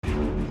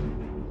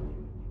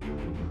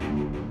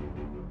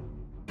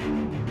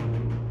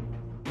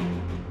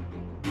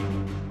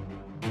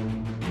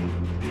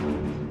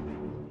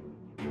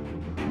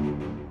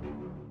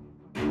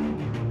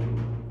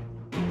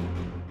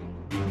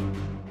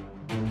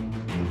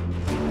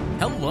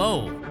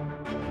Hello,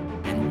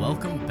 and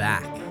welcome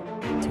back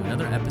to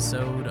another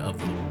episode of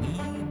the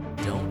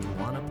We Don't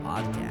Wanna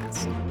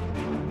podcast.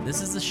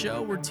 This is the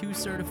show where two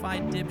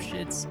certified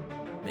dipshits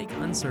make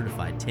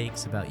uncertified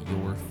takes about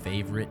your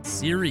favorite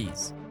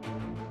series.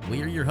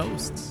 We are your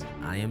hosts.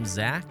 I am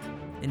Zach,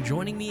 and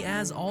joining me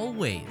as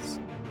always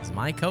is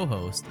my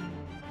co-host.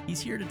 He's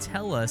here to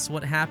tell us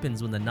what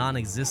happens when the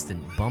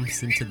non-existent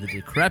bumps into the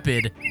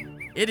decrepit.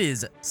 It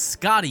is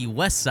Scotty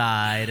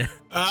Westside.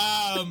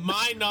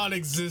 My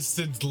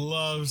non-existent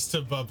loves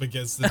to bump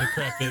against the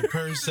decrepit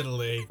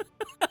personally.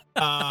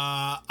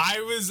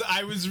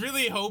 I was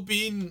really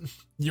hoping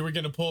you were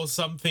gonna pull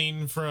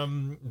something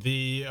from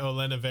the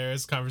Olena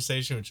Veras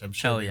conversation, which I'm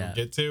sure we'll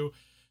get to.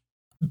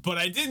 But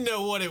I didn't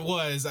know what it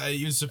was. I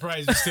was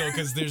surprised still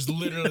because there's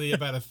literally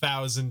about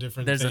 1,000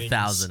 different things. There's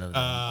 1,000 of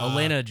them.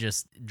 Olena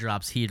just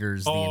drops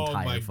heaters the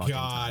entire fucking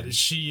time. Oh my god,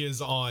 she is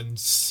on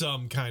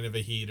some kind of a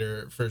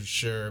heater for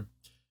sure.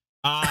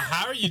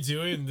 How are you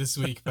doing this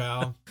week,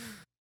 pal?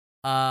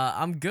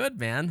 I'm good,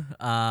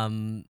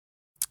 man.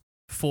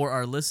 For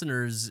our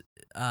listeners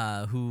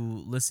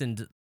who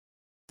listened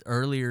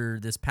earlier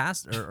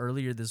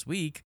this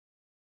week,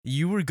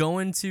 you were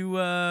going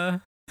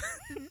to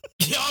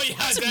Oh yeah,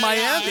 to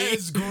Miami. It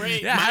was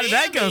great. Yeah, how did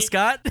that go,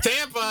 Scott?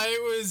 Tampa.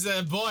 It was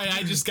boy.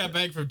 I just got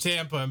back from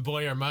Tampa, and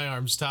boy, are my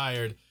arms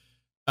tired.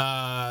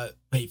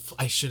 Wait,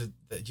 I should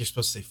have. You're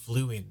supposed to say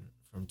flew in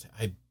from.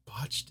 I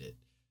botched it.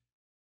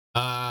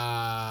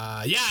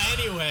 Yeah.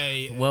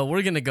 Anyway. Well,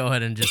 we're gonna go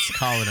ahead and just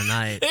call it a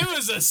night. It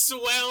was a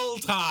swell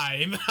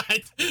time.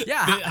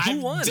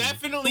 Who won?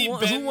 Definitely who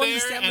been won there, the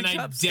Stanley and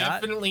Cup, I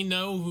definitely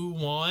know who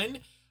won.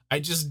 I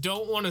just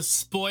don't want to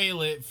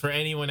spoil it for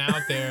anyone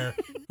out there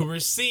who are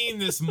seeing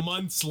this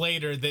months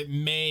later that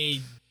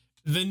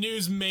the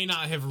news may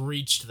not have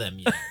reached them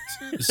yet.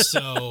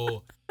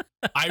 So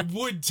I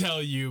would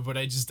tell you, but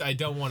I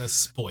don't want to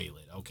spoil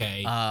it,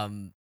 okay?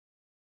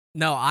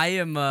 No, I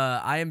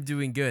am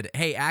doing good.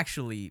 Hey,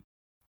 actually,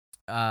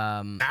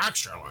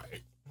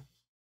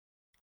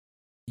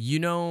 you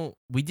know,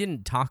 we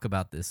didn't talk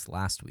about this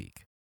last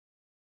week.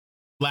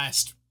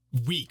 Last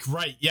week,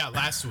 right? Yeah,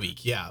 last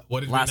week. Yeah, what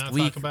did we not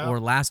talk about? Or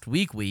last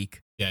week?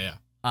 Yeah.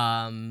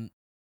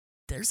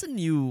 There's a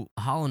new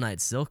Hollow Knight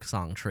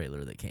Silksong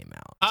trailer that came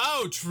out.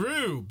 Oh,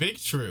 true, big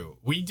true.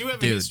 We do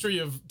have a history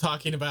of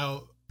talking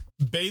about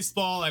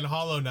baseball and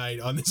Hollow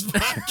Knight on this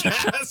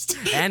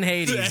podcast. And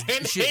Hades.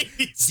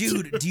 Hades.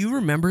 Dude, do you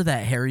remember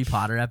that Harry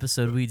Potter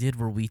episode we did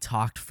where we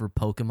talked about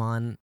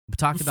Pokemon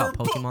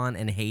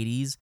and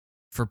Hades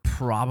for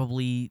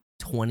probably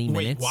 20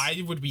 minutes? Wait,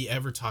 why would we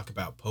ever talk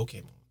about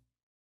Pokemon?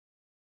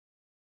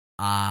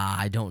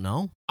 I don't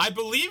know. I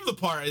believe the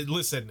part.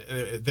 Listen,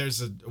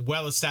 there's a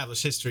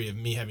well-established history of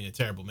me having a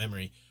terrible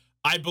memory.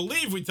 I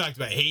believe we talked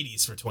about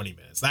Hades for 20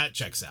 minutes. That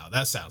checks out.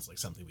 That sounds like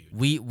something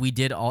we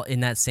did all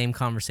in that same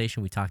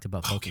conversation. We talked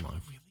about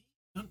Pokemon. Really?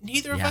 No,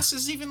 neither of us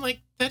is even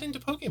like that into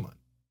Pokemon.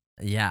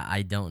 Yeah,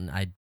 I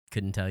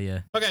couldn't tell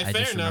you. Okay, I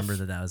fair just enough.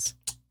 remember that was.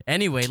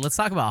 Anyway, let's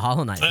talk about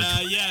Hollow Knight.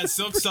 Yeah,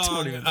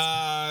 Silksong.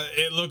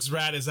 It looks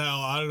rad as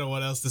hell. I don't know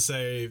what else to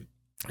say.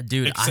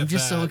 Dude, I'm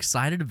just so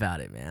excited about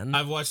it, man.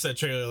 I've watched that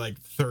trailer like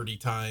 30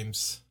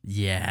 times.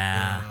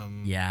 Yeah.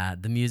 Yeah,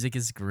 the music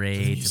is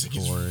great, the music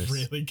of course. Is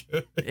really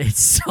good. It's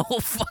so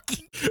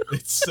fucking good.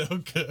 It's so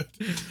good.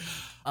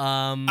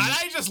 And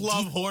I just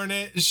love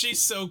Hornet.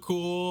 She's so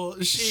cool.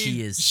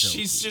 She's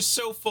just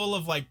so full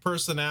of like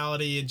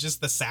personality and just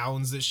the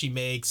sounds that she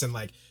makes and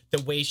like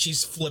the way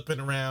she's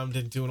flipping around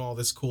and doing all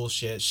this cool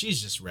shit.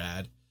 She's just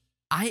rad.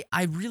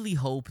 I really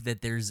hope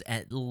that there's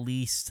at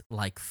least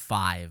like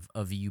 5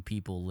 of you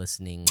people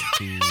listening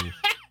to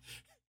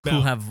who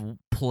have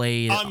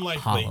played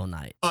Hollow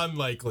Knight.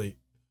 Unlikely.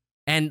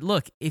 And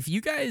look, if you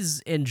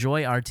guys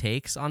enjoy our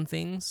takes on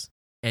things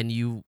and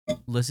you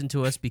listen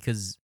to us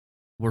because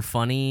we're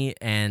funny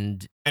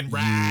and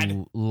rad,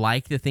 you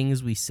like the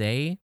things we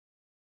say,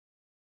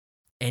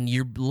 and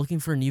you're looking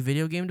for a new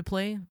video game to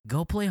play,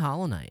 go play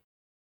Hollow Knight.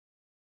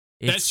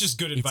 That's just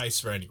good advice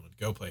for anyone.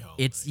 Go play Hollow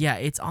Knight.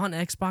 It's on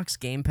Xbox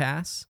Game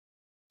Pass.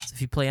 So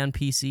if you play on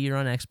PC or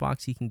on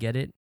Xbox, you can get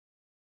it.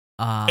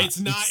 It's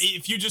not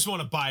if you just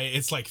want to buy it.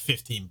 It's like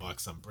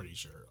 $15. I'm pretty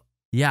sure.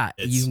 Yeah,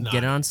 you can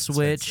get it on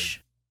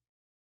Switch.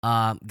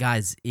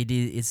 Guys,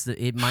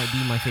 it might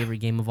be my favorite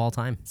game of all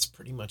time. It's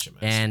pretty much a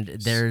masterpiece. And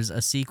there's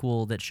a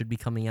sequel that should be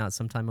coming out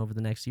sometime over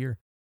the next year.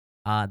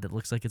 That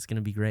looks like it's going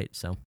to be great.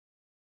 So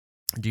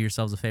do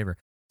yourselves a favor.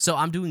 So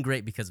I'm doing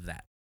great because of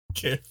that.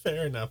 Okay,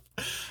 fair enough.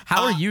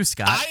 How are you,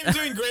 Scott? I am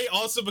doing great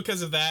also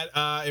because of that.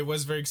 It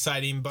was very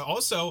exciting, but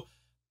also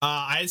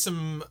I had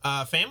some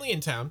family in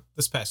town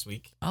this past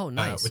week. Oh,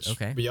 nice. Which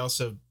okay. we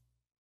also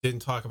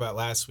didn't talk about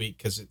last week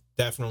because it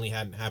definitely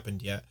hadn't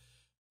happened yet.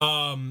 They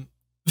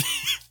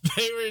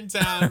were in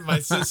town, my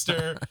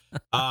sister,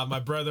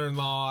 my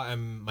brother-in-law,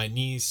 and my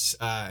niece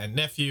and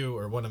nephew,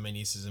 or one of my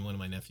nieces and one of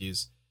my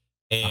nephews.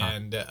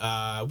 And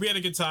we had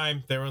a good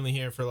time. They were only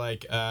here for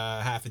like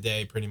half a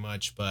day pretty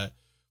much, but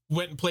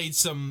went and played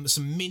some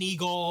mini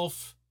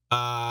golf,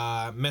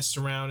 messed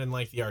around in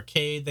like the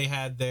arcade they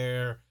had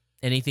there.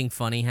 Anything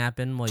funny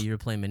happen while you were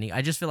playing mini?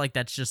 I just feel like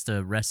that's just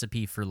a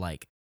recipe for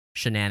like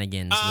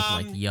shenanigans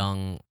with like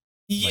young.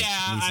 Yeah,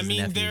 nieces I and mean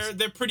nephews.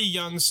 they're pretty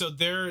young, so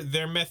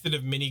their method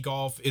of mini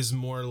golf is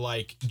more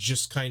like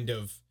just kind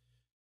of.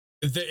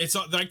 It's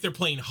like they're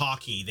playing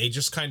hockey. They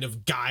just kind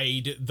of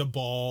guide the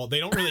ball. They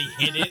don't really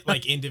hit it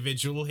like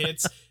individual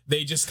hits.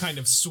 They just kind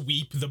of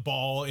sweep the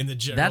ball in the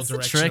general That's the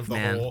direction trick, of the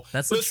man. hole.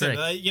 That's the Listen,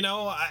 trick. you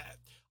know,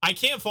 I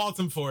can't fault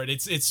them for it.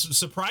 It's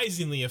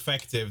surprisingly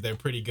effective. They're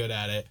pretty good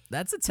at it.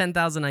 That's a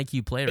 10,000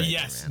 IQ play right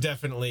Yes, there, man.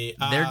 definitely.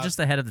 They're just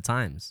ahead of the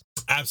times.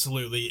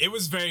 Absolutely. It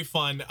was very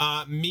fun.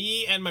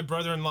 Me and my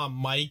brother-in-law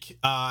Mike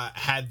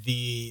had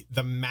the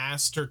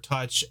master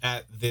touch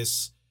at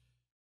this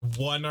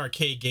one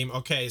arcade game.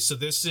 Okay, so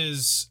this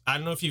is, I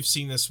don't know if you've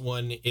seen this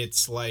one.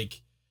 It's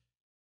like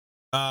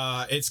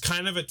it's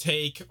kind of a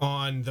take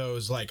on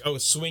those like, oh,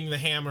 swing the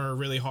hammer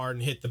really hard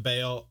and hit the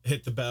bell,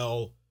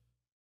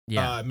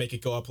 Yeah. make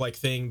it go up like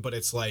thing, but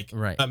it's like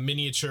Right. a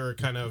miniature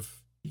kind of.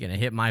 You're going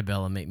to hit my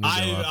bell and make me go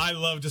up. I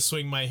love to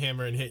swing my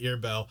hammer and hit your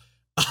bell.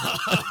 Just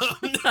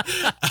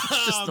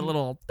a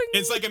little ding.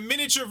 It's like a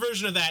miniature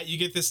version of that. You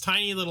get this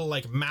tiny little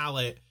like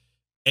mallet,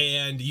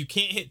 and you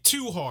can't hit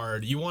too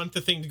hard. You want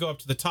the thing to go up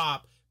to the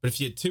top, but if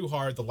you hit too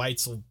hard, the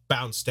lights will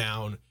bounce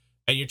down,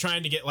 and you're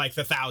trying to get like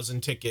the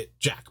 1,000 ticket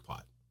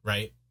jackpot,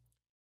 right?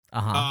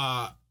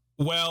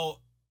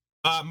 Well,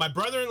 my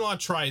brother-in-law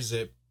tries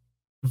it.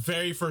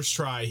 Very first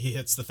try, he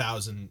hits the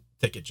 1,000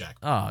 ticket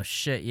jackpot. Oh,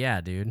 shit.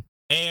 Yeah, dude.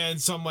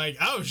 And so I'm like,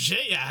 oh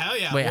shit, yeah, hell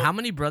yeah. Wait, Well, how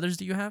many brothers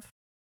do you have?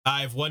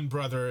 I have one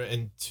brother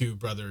and two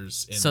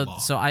brothers-in-law.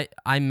 So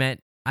I met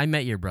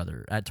your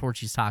brother at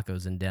Torchy's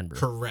Tacos in Denver.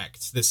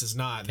 Correct. This is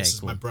not. This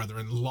is my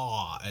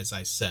brother-in-law, as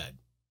I said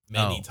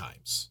many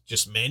times.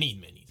 Just many,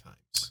 many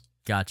times.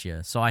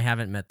 Gotcha. So I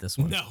haven't met this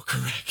one. No,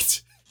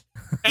 correct.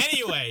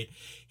 Anyway,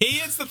 he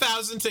hits the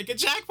 1,000 ticket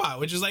jackpot,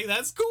 which is like,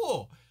 that's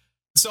cool.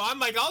 So I'm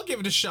like, I'll give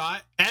it a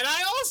shot. And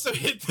I also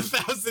hit the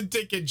 1,000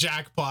 ticket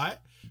jackpot.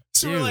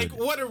 So we're like,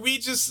 what, are we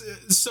just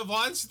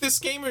savants at this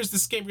game, or is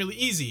this game really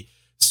easy?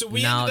 So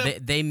we ended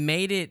up, they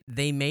made it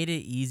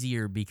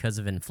easier because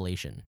of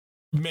inflation.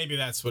 maybe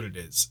that's what it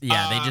is.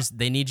 Yeah,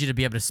 they need you to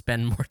be able to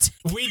spend more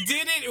time. We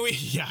did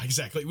it. Yeah,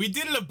 exactly. We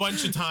did it a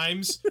bunch of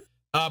times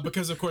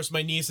because, of course,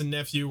 my niece and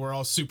nephew were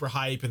all super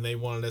hype, and they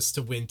wanted us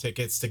to win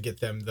tickets to get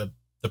them the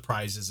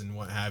prizes and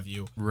what have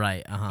you.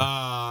 Right.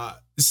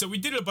 So we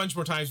did it a bunch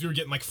more times. We were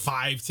getting like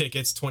 5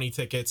 tickets, 20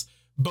 tickets,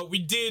 but we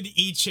did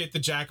each hit the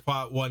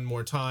jackpot one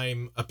more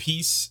time a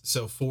piece.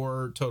 So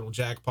 4 total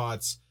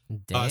jackpots.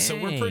 So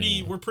we're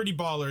pretty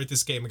baller at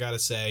this game, I gotta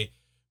say.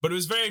 But it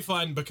was very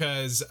fun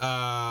because it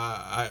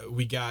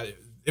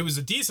was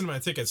a decent amount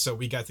of tickets, so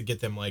we got to get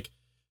them like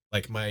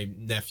my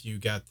nephew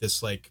got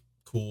this like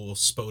cool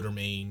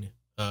Spodermane,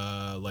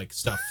 like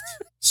stuffed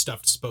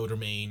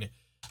Spodermane,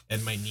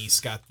 and my niece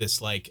got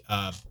this like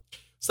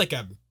it's like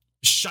a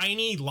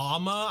shiny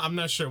llama. I'm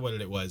not sure what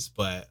it was,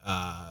 but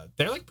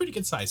they're like pretty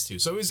good size too.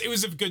 So it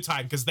was a good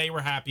time because they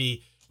were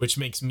happy, which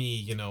makes me,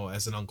 you know,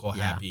 as an uncle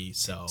happy.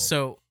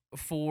 So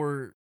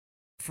for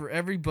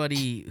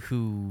everybody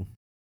who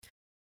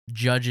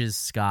judges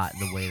Scott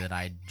the way that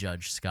I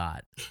judge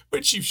Scott,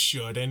 which you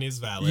should and is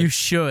valid. You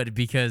should,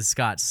 because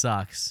Scott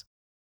sucks.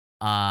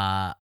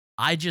 I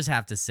just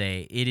have to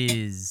say, it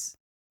is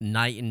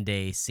night and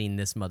day seeing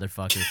this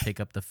motherfucker pick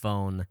up the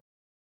phone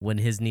when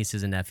his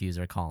nieces and nephews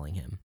are calling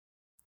him.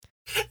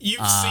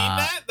 You've seen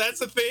that? That's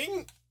a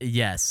thing?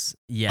 Yes.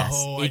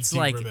 Oh, it's I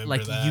like do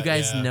remember that, you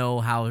guys yeah. know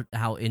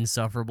how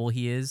insufferable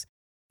he is.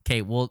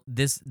 Okay, well,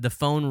 the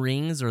phone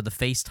rings or the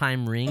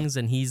FaceTime rings,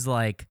 and he's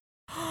like,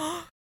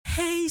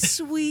 "Hey,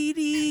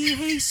 sweetie,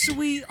 hey,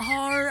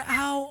 sweetheart,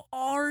 how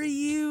are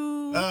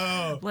you?"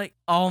 Oh, Like,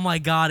 oh my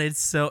God,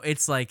 it's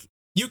like,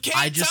 you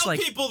can't tell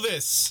people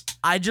this.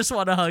 I just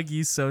want to hug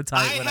you so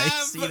tight when I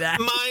see that.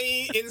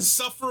 My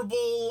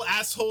insufferable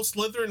asshole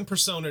Slytherin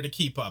persona to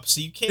keep up,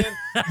 so you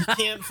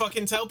can't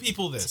fucking tell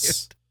people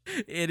this. Dude,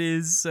 it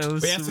is so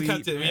We have sweet, to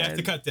cut this. man. We have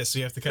to cut this.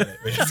 We have to cut it.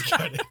 We have to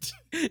cut it.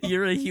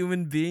 You're a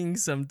human being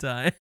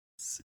sometimes.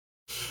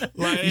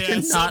 Like, You're yeah,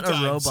 not a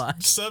sometimes.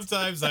 robot.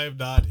 Sometimes I am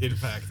not, in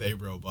fact, a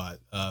robot.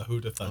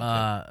 Who'd have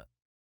thought?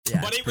 Yeah,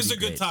 But it's it was a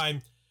pretty good great.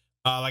 time.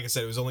 Like I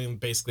said, it was only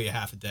basically a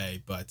half a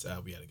day, but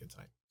we had a good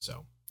time.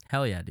 So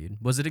Hell yeah, dude.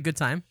 Was it a good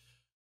time?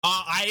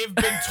 I have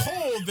been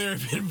told there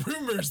have been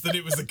rumors that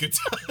it was a good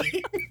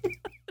time.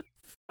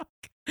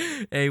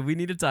 Hey, we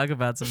need to talk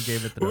about some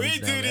Game of Thrones. We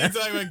do need to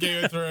talk about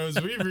Game of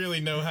Thrones. We really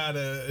know how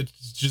to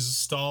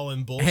just stall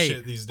and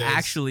bullshit these days.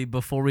 Actually,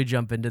 before we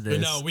jump into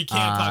this, No, we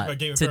can't talk about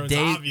Game of Thrones,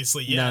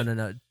 obviously. Yeah.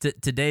 No.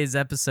 Today's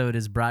episode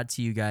is brought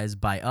to you guys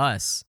by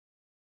us.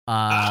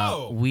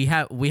 Oh. We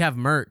have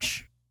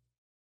merch.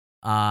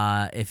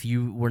 If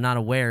you were not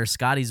aware,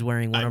 Scotty's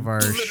wearing one of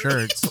our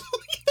shirts.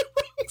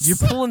 You're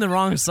pulling the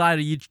wrong side.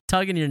 Are you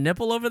tugging your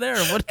nipple over there,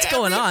 or what's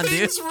going on, dude?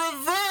 Everything's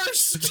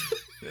reversed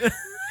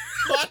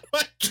on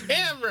my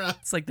camera.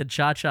 It's like the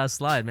cha-cha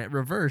slide, man.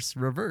 Reverse.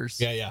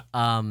 Yeah.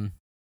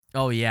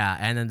 Oh yeah,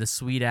 and then the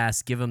sweet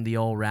ass, give him the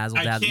old razzle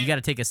dazzle. You got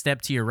to take a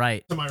step to your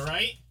right. Am I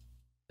right?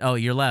 Oh,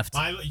 your left.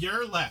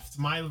 Your left,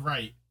 my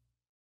right. Is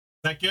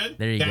that good?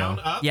 There you Down,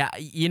 go. up? Yeah,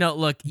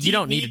 look, Deep you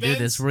don't need knee to do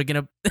this. bends? We're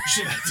gonna.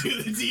 Should I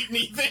do the deep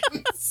knee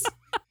bends?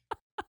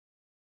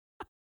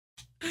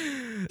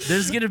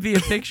 There's gonna be a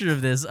picture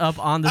of this up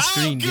on the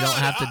screen. You don't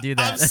have to do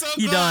that. I'm so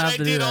you don't glad have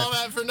to I do did that. all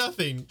that for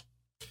nothing.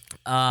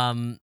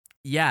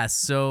 Yeah,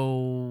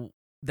 so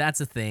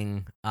that's a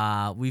thing.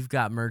 We've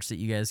got merch that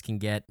you guys can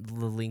get. The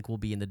link will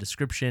be in the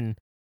description.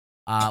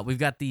 We've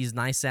got these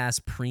nice ass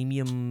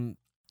premium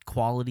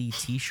quality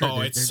t-shirts.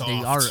 Oh, it's They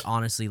soft. are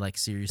honestly like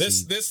seriously.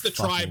 This the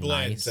fucking tri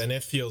blend, nice. and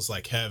it feels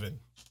like heaven.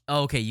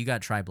 Oh, okay, you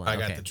got tri-blend. I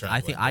got okay. the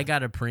tri-blend, I think I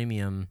got a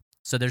premium.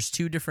 So there's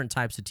two different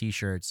types of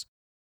t-shirts.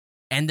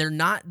 And they're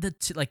not the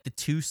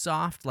too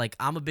soft. Like,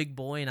 I'm a big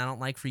boy and I don't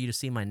like for you to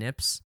see my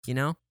nips, you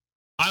know?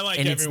 I like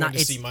And everyone to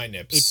see my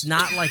nips. It's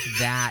not like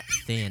that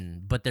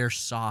thin, but they're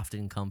soft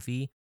and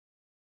comfy.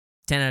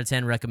 10 out of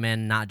 10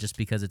 recommend, not just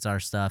because it's our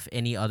stuff.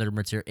 Any other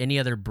material, any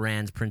other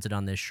brands printed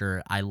on this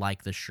shirt, I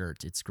like the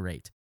shirt. It's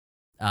great.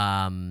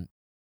 But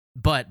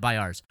buy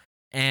ours.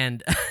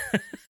 And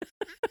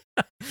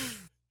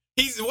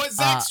What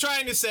Zach's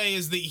trying to say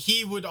is that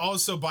he would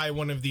also buy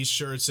one of these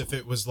shirts if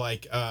it was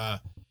like a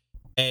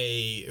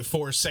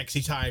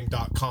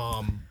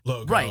forsexytime.com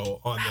logo right.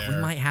 on there.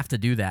 We might have to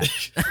do that.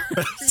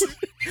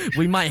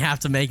 We might have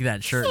to make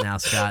that shirt now,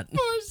 Scott. For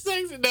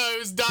sexy, no, it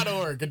was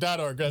 .org.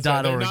 .org. That's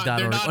 .org. right.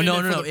 They're not Oh, no.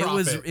 in for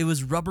the It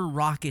was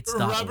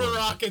rubberrockets.org.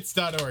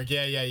 Rubberrockets.org.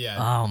 Yeah.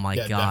 Oh my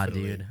Yeah, god,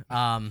 definitely.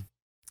 dude.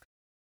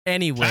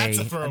 Anyway, That's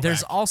a throwback.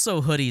 there's also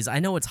hoodies. I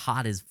know it's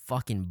hot as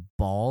fucking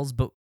balls,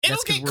 but It'll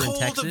that's because get we're in cold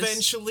Texas.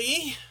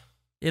 eventually.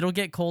 It'll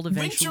get cold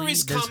eventually. Winter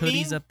is There's coming.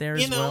 hoodies up there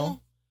you as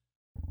know?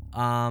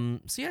 well.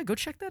 So yeah, go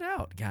check that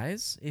out,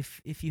 guys.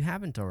 If you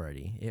haven't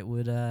already, it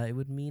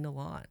would mean a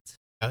lot.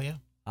 Oh yeah.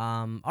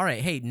 All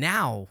right, hey,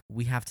 now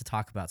we have to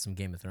talk about some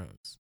Game of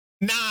Thrones.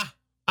 Nah,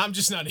 I'm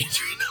just not into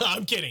it. No,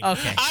 I'm kidding.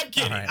 Okay. I'm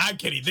kidding. All right. I'm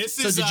kidding. This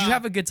So is. did you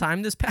have a good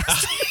time this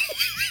past?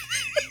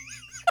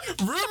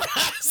 Rumor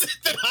has it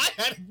that I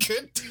had a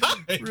good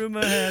time.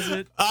 Rumor has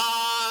it.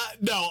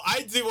 No,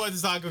 I do want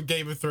to talk about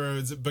Game of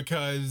Thrones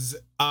because,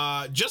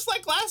 just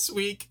like last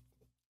week,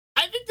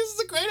 I think this is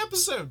a great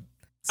episode.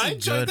 It's a I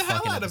enjoyed good the hell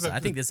fucking out of episode. it. I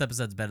think this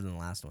episode's better than the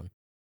last one.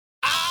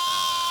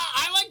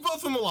 I like both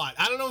of them a lot.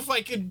 I don't know if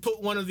I could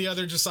put one or the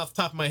other just off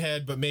the top of my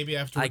head, but maybe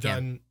after we're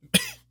done,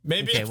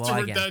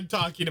 done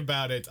talking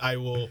about it, I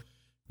will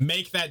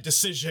make that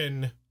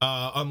decision.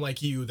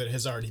 Unlike you, that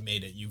has already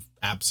made it. You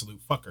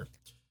absolute fucker.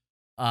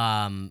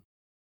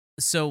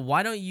 So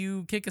why don't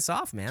you kick us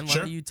off, man? Why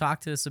Sure. don't you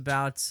talk to us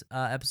about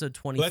episode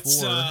 24?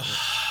 Let's.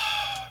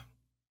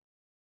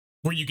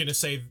 Were you gonna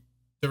say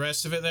the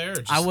rest of it there? Or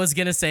just... I was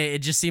gonna say it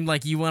just seemed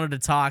like you wanted to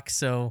talk,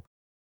 so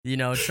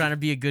trying to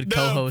be a good No,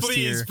 co-host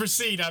please here.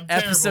 proceed. I'm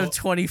Episode terrible.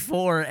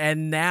 24,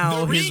 and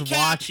now The his recap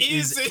watch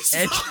is.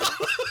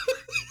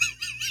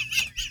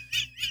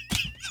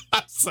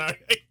 I'm sorry.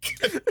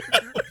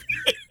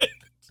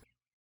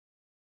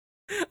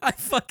 I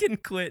fucking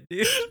quit,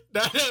 dude.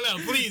 No.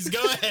 Please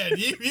go ahead.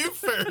 You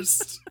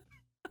first.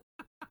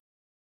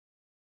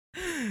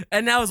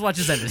 And now his watch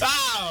is ended.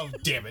 Oh,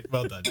 damn it.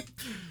 Well done.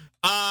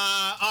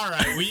 All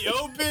right. We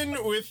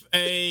open with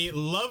a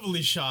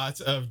lovely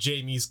shot of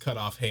Jaime's cut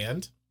off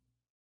hand.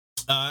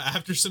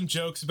 After some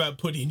jokes about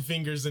putting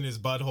fingers in his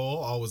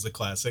butthole, always a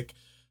classic,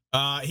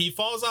 he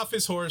falls off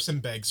his horse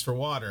and begs for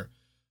water.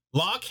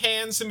 Locke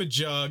hands him a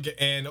jug,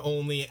 and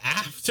only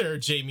after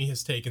Jaime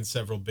has taken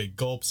several big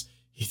gulps,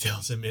 he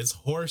tells him it's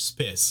horse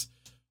piss.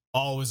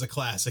 Always a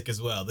classic as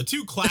well. The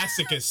two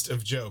classicest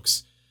of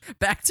jokes.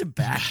 Back to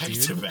back, Back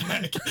dude. to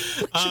back.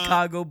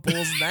 Chicago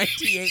Bulls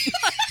 98.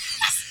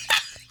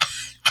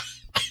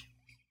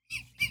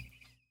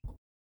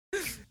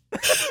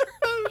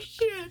 Oh,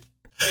 shit.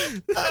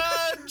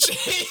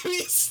 Jaime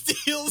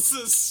steals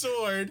a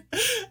sword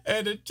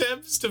and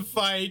attempts to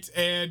fight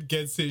and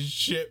gets his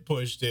shit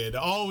pushed in.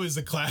 Always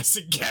a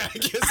classic gag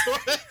as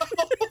well.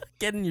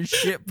 Getting your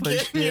shit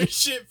pushed Getting in. your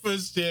shit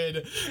pushed in.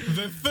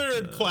 The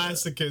third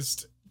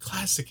classicest,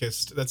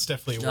 that's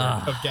definitely a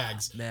word, of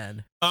gags.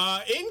 Man.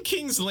 In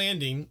King's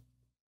Landing,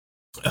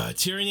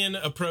 Tyrion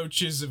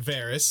approaches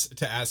Varys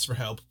to ask for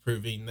help,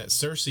 proving that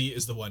Cersei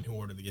is the one who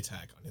ordered the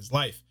attack on his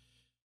life.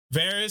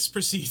 Varys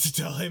proceeds to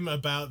tell him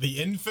about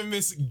the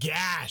infamous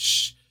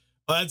gash.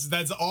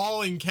 That's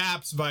all in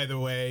caps, by the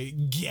way.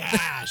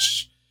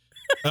 Gash.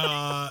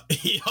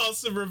 He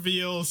also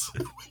reveals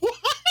what?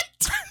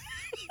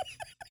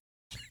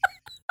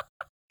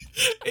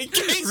 In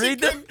case Read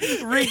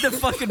the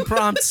fucking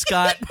prompt,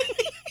 Scott.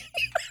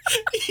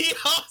 He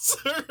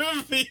also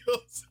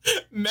reveals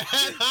Mad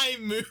Eye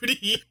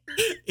Moody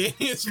in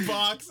his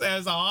box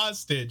as a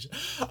hostage.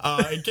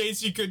 In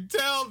case you could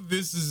tell,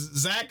 this is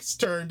Zach's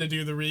turn to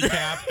do the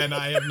recap, and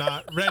I have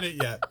not read it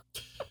yet.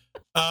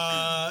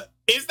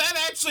 Is that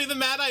actually the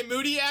Mad Eye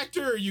Moody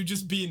actor, or are you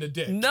just being a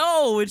dick?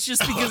 No, it's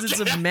just because it's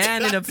a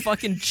man in a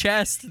fucking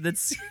chest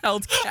that's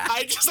held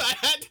captive. I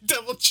had to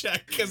double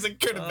check because it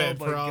could have been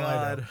Oh for my all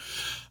God.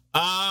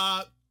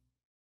 I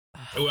know.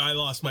 Oh, I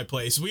lost my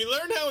place. We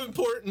learn how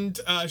important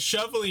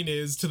shoveling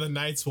is to the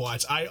Night's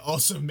Watch. I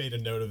also made a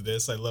note of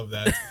this. I love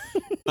that.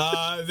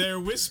 There are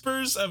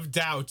whispers of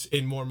doubt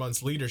in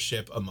Mormont's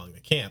leadership among the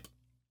camp.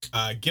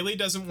 Gilly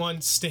doesn't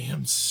want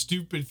Stam's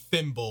stupid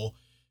thimble.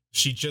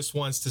 She just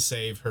wants to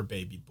save her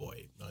baby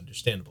boy.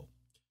 Understandable.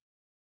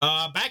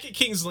 Back at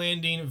King's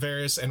Landing,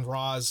 Varys and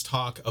Roz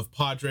talk of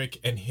Podrick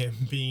and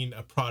him being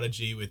a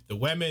prodigy with the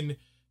women.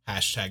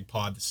 Hashtag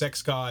Pod the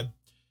sex god.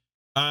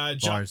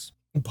 Bars.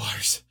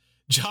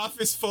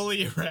 Joff is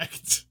fully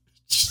erect.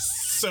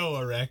 So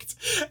erect.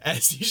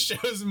 As he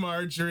shows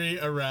Marjorie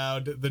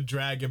around the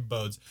dragon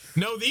bones.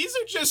 No, these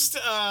are just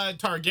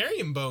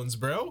Targaryen bones,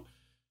 bro.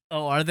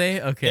 Oh, are they?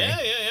 Okay.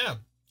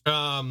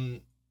 Yeah.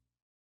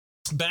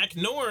 Back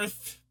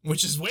north,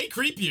 which is way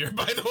creepier,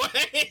 by the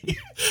way.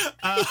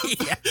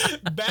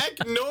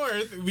 Back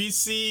north, we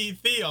see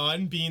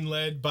Theon being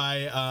led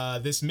by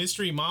this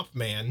mystery mop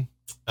man.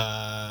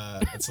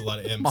 That's a lot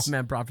of M's. Mop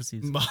man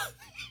prophecies.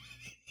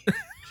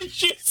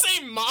 Did you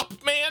say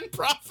mop man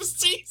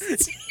prophecies?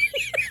 Is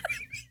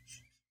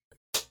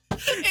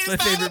my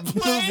that favorite a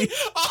play movie.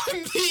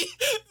 on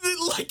the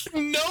like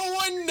no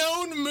one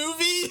known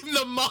movie,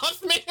 The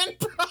Mothman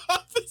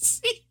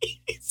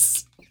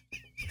Prophecies?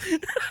 Who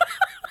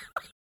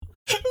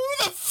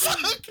the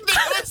fuck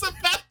knows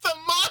about the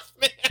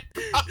Mothman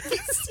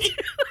Prophecies?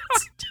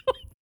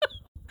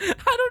 I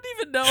don't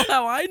even know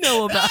how I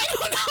know about I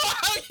don't know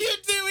how you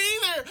do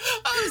either.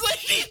 I was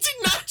like, you did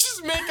not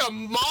just make a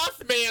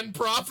Mothman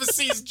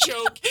Prophecies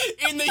joke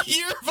in the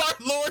year of our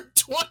Lord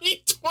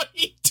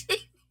 2022.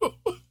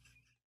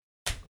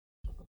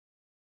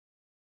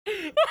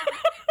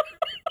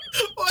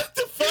 What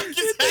the fuck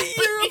is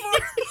happening?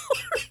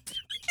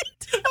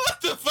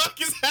 What the fuck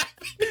is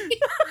happening?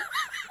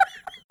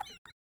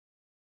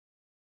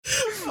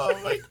 Oh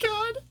my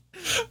god.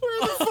 Where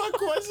the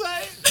fuck was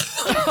I?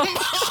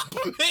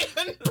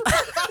 Mothman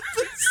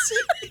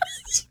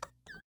Prophecies.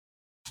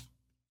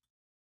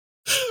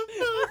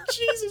 Oh,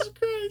 Jesus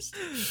Christ.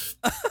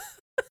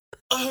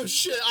 Oh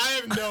shit, I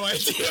have no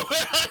idea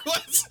where I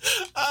was.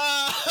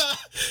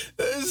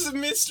 This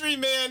mystery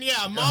man,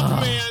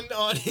 Mothman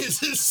on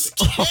his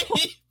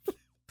escape.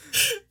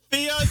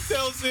 Theon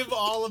tells him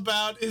all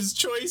about his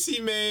choice he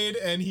made,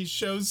 and he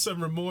shows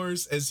some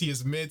remorse as he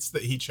admits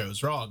that he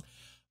chose wrong.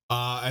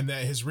 And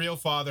that his real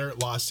father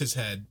lost his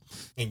head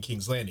in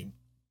King's Landing.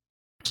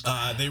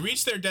 They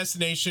reached their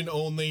destination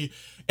only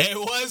it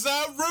was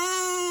a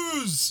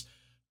ruse.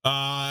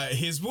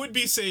 His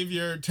would-be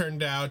savior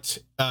turned out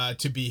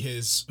to be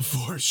his,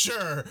 for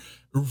sure,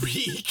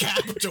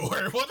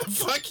 recaptor. What a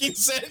fucking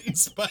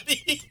sentence,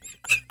 buddy.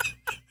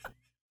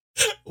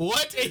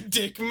 What a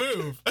dick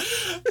move.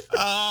 In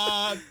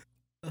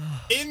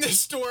the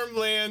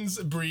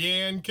Stormlands,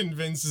 Brienne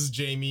convinces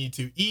Jaime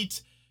to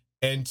eat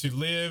and to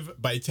live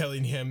by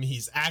telling him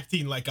he's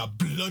acting like a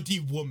bloody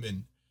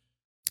woman.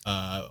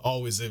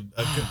 Always a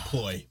good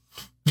ploy.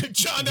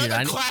 John,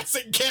 another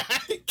classic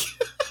gag.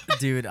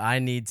 Dude, I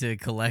need to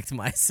collect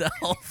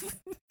myself.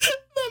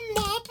 The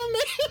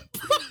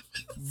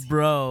Mothman.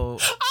 Bro.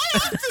 I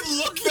have to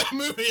look that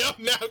movie up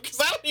now because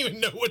I don't even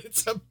know what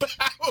it's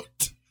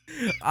about.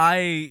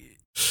 I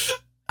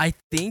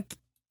think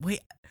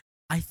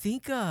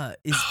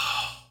is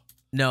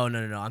No,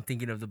 I'm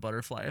thinking of The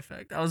Butterfly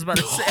Effect. I was about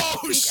to say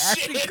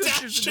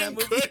Ashton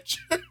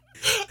Kutcher.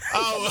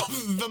 Oh,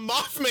 The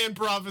Mothman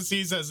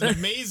Prophecies has an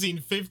amazing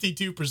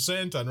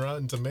 52% on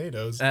Rotten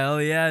Tomatoes.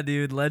 Hell yeah,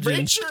 dude. Legend.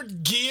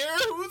 Richard Gere?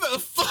 Who the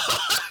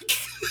fuck?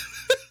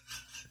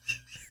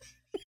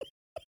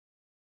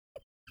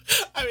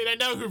 I mean, I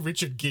know who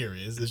Richard Gere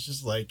is. It's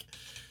just like...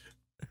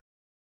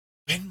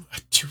 In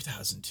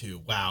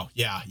 2002. Wow.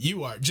 Yeah,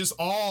 you are. Just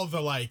all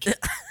the, like,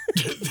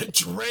 the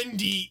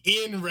trendy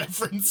in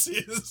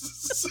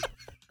references.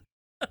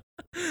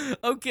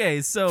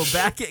 Okay, so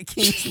back at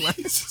King's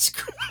Landing. Jesus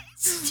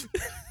Christ.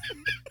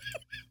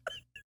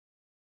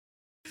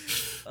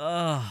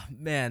 Oh,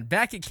 man.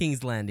 Back at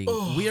King's Landing,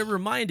 we are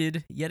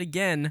reminded, yet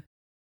again,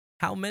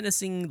 how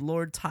menacing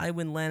Lord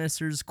Tywin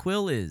Lannister's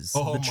Quill is.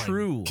 The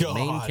true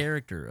main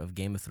character of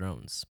Game of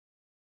Thrones.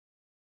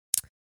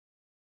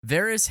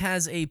 Varys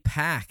has a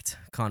packed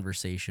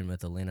conversation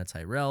with Olenna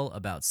Tyrell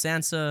about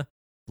Sansa,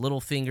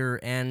 Littlefinger,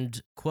 and,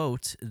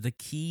 quote, the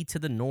key to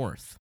the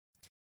North.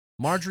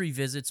 Marjorie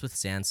visits with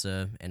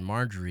Sansa, and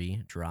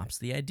Marjorie drops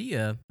the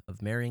idea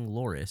of marrying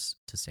Loras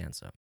to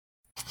Sansa.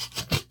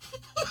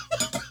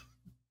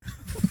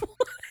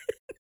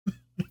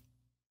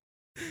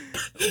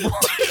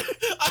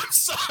 I'm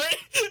sorry.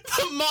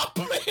 The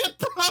Mothman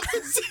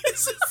Prophecies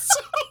is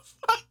so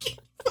fucking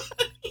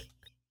funny.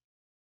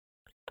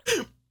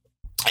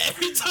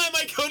 Every time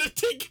I go to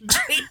take a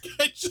drink,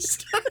 I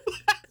just start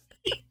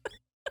laughing.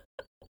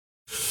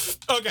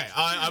 Okay,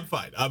 I'm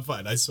fine.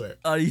 I swear.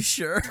 Are you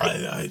sure?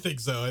 I think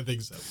so.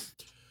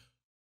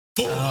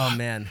 Oh,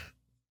 man.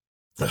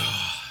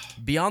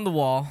 Beyond the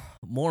Wall,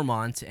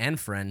 Mormont and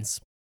friends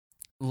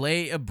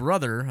lay a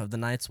brother of the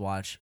Night's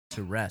Watch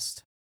to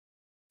rest.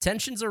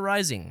 Tensions are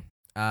rising.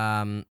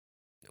 I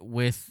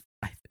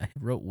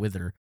wrote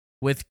Wither.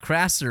 with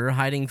Crasser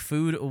hiding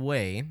food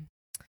away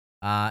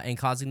and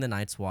causing the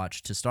Night's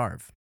Watch to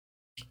starve.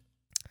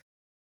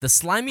 The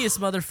slimiest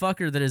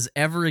motherfucker that has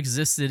ever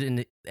existed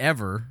in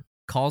ever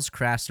calls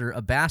Crasser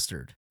a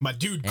bastard. My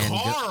dude, And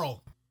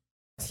Carl.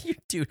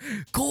 Dude,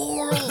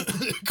 Coral.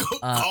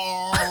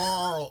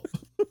 Carl.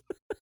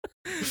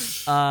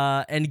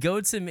 And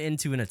goads him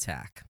into an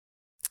attack.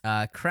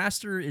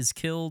 Crasser is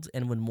killed,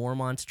 and when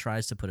Mormont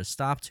tries to put a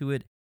stop to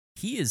it,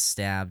 he is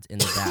stabbed in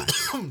the back.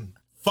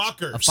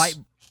 Fuckers.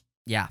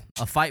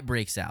 A fight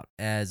breaks out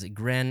as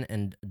Gren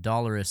and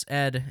Dolorous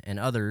Ed and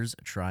others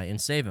try and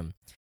save him.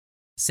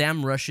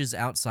 Sam rushes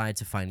outside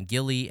to find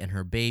Gilly and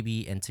her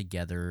baby, and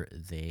together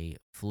they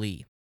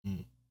flee.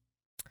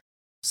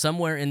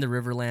 Somewhere in the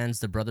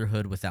Riverlands, the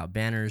Brotherhood Without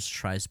Banners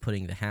tries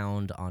putting the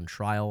Hound on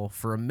trial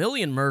for 1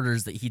 million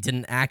murders that he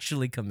didn't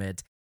actually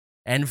commit.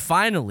 And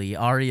finally,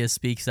 Arya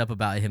speaks up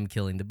about him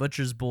killing the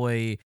Butcher's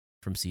Boy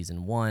from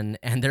season 1,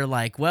 and they're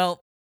like,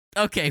 well,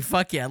 okay,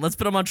 fuck yeah, let's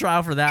put him on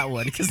trial for that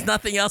one, because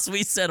nothing else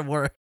we said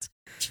worked.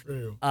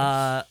 True.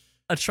 A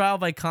trial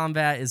by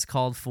combat is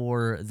called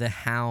for the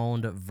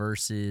Hound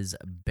versus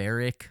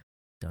Beric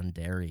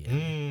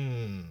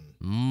Dondarrion.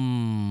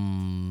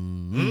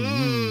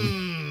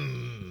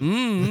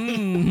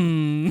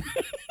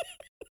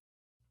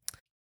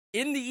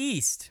 In the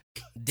East,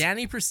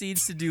 Dany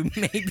proceeds to do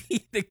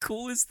maybe the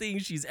coolest thing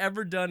she's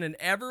ever done and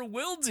ever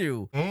will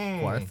do,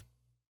 Quarth,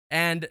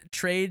 and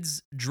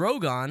trades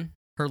Drogon,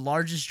 her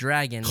largest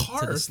dragon,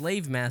 to the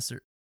slave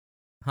master.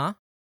 Huh?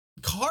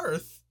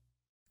 Quarth.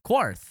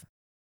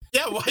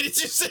 Yeah, why did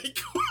you say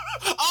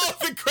oh,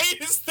 the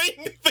greatest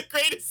thing, the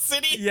greatest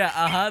city?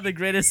 Yeah, the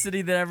greatest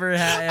city that ever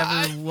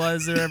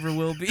was or ever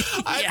will be.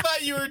 I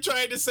thought you were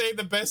trying to say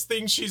the best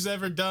thing she's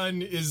ever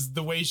done is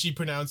the way she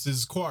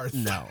pronounces Quarth.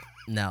 No.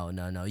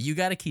 You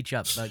got to keep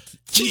up.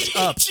 Keep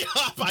up.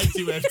 I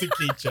do have to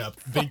keep up.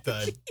 Big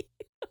time.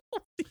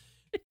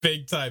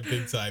 Big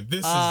time. This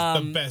is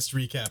the best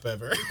recap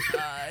ever.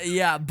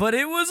 Yeah, but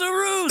it was a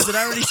ruse. Did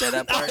I already say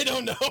that part? I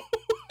don't know.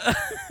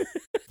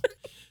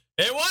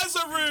 It was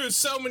a ruse.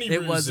 So many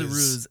ruses. It was a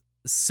ruse.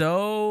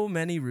 So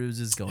many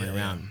ruses going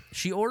around.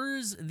 She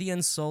orders the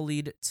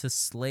Unsullied to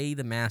slay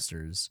the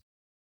Masters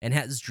and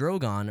has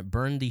Drogon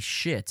burn the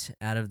shit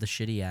out of the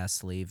shitty-ass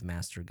slave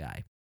master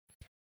guy.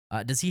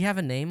 Does he have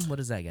a name? What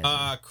is that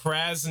guy?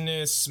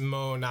 Krasnus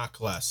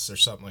Monakles or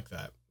something like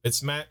that.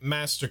 It's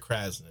Master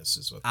Krasnus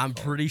is what I'm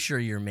pretty sure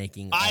you're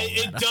making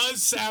it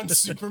does sound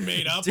super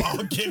made up.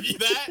 I'll give you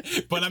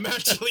that, but I'm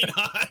actually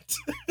not.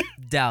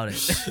 Doubt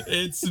it.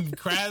 It's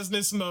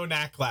Krasnus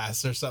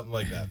Monakles or something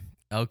like that.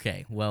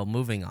 Okay, well,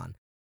 moving on.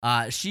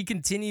 She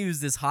continues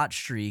this hot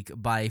streak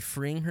by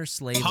freeing her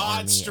slave army.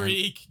 Hot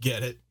streak,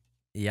 get it?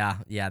 Yeah,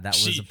 that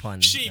was a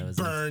pun. She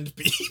burned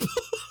people.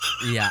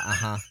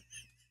 Yeah,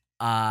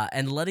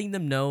 and letting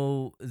them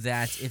know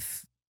that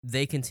if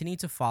they continue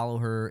to follow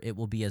her, it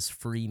will be as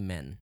free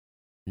men,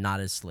 not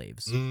as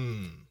slaves.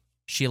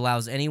 She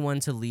allows anyone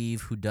to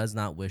leave who does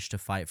not wish to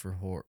fight for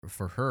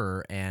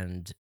her,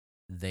 and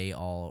they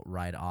all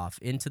ride off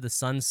into the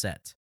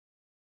sunset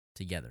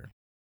together.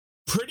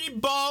 Pretty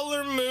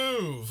baller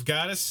move,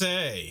 gotta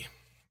say,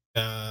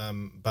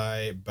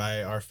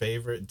 by our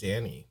favorite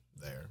Dany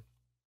there.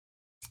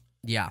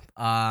 Yeah,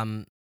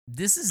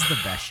 this is the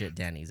best shit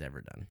Dany's ever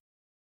done.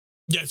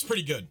 Yeah, it's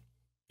pretty good.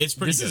 It's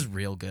pretty good. This is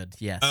real good,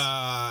 yes.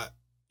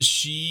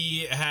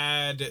 She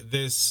had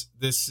this,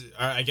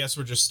 I guess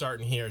we're just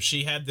starting here.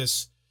 She had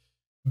this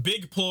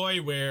big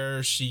ploy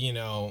where she,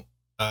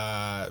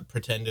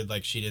 pretended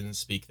like she didn't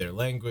speak their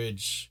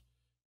language,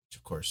 which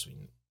of course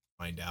we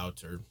find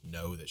out or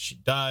know that she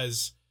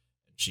does.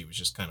 She was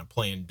just kind of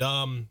playing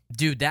dumb.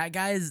 Dude, that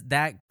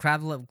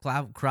Krav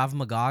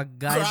Maga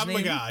guy's Krav name?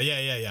 Maga,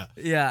 yeah.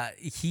 Yeah,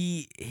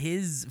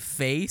 his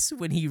face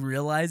when he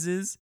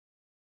realizes...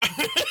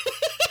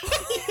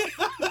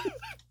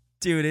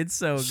 Dude, it's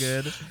so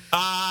good.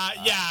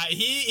 Yeah,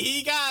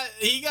 he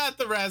got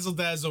the razzle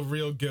dazzle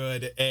real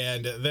good,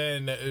 and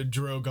then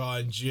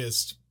Drogon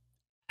just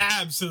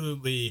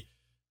absolutely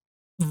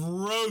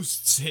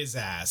roasts his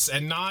ass,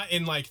 and not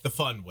in like the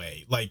fun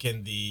way, like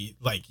in the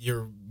like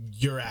your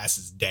ass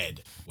is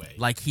dead way.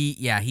 Like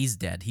he's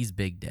dead. He's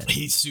big dead.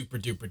 He's super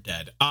duper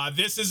dead.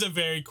 This is a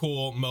very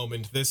cool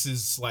moment. This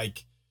is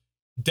like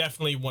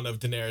definitely one of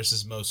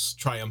Daenerys' most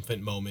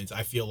triumphant moments.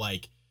 I feel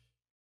like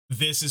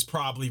this is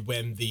probably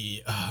when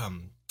the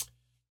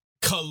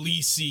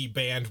Khaleesi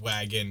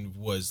bandwagon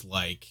was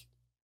like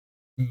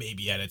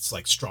maybe at its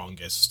like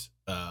strongest.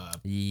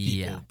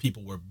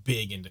 People were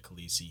big into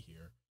Khaleesi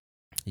here.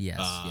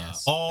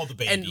 Yes. All the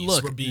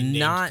babies were being named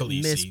not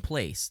Khaleesi.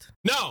 Misplaced.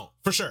 No,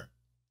 for sure.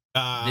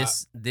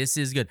 This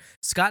is good.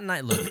 Scott and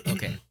I look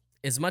okay.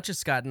 As much as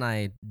Scott and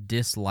I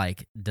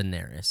dislike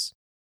Daenerys,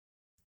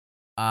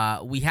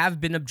 we have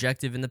been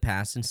objective in the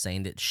past in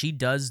saying that she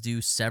does do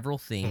several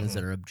things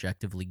that are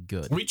objectively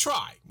good. We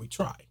try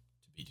to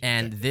be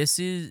and this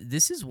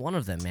is one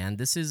of them, man.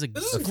 This is a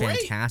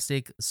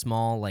fantastic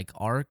small like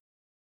arc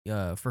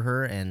for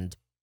her, and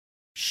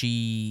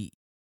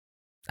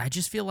I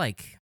just feel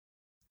like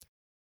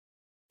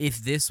if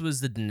this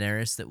was the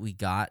Daenerys that we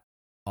got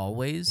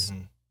always,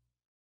 Mhm.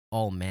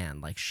 oh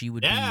man, like she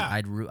would Yeah.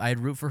 be. I'd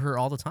root for her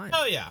all the time.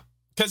 Oh yeah,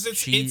 because It's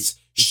so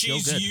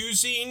she's good.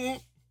 using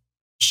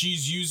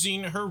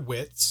her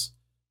wits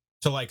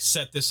to like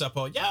set this up.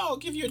 Oh yeah, I'll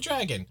give you a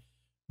dragon,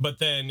 but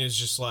then is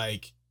just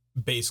like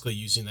basically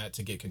using that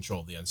to get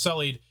control of the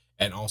Unsullied,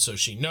 and also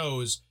she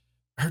knows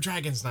her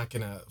dragon's not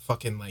gonna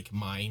fucking like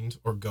mind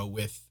or go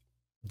with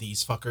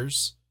these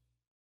fuckers,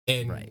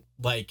 and Right.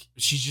 like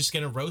she's just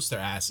gonna roast their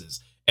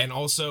asses, and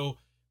also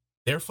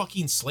they're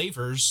fucking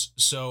slavers,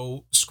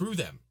 so screw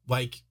them.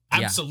 Like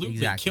Yeah, absolutely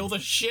exactly. kill the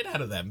shit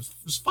out of them.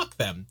 Fuck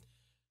them.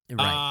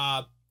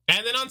 Right.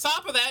 And then on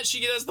top of that,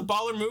 she does the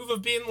baller move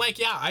of being like,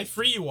 yeah, I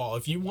free you all.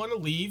 If you want to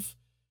leave,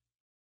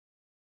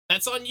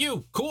 that's on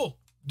you. Cool.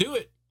 Do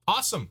it.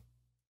 Awesome.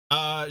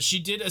 She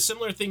did a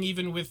similar thing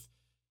even with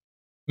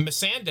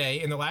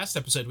Missandei in the last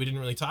episode. We didn't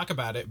really talk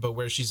about it, but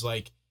where she's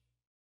like,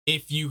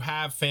 if you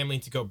have family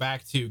to go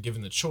back to,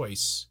 given the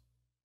choice,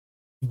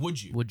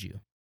 would you? Would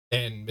you?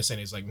 And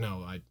Missandei's like,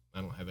 no, I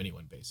don't have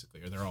anyone,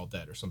 basically, or they're all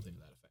dead or something to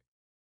that effect.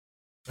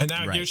 And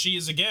now Right. here she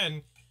is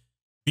again,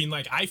 being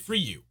like, I free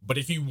you, but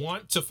if you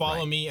want to follow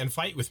Right. me and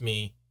fight with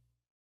me,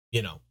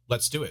 you know,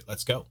 let's do it.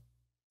 Let's go.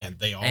 And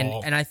they all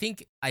And I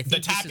think the this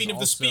is tapping of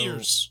the also-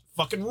 spears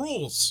fucking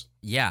rules.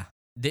 Yeah.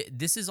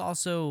 This is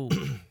also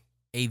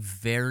a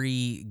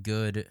very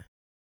good.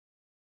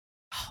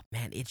 Oh,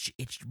 man, it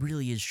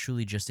really is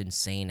truly just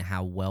insane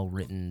how well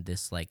written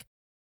this like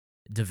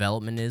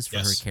development is for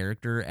Yes. her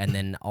character, and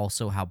then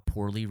also how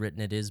poorly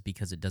written it is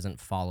because it doesn't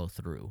follow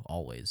through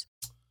always.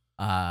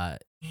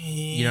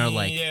 You know,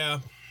 like- yeah,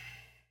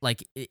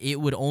 Like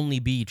it would only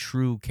be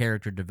true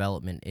character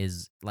development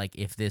is like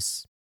if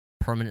this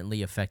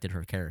permanently affected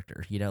her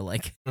character. You know,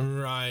 like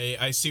right.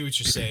 I see what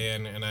you're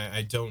saying, and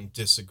I don't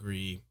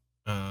disagree.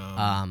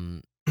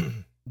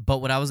 But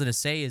what I was gonna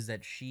say is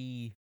that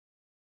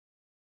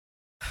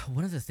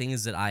one of the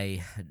things that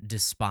I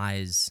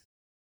despise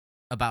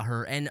about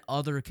her and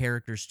other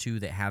characters too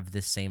that have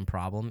this same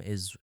problem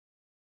is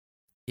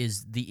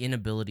the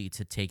inability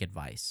to take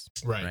advice,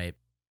 right. right?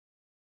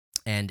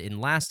 And in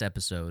last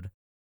episode,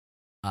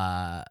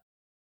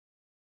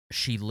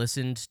 she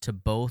listened to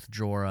both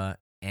Jorah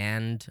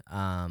and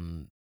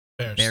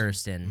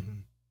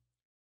Barristan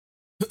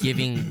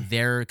giving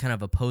their kind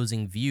of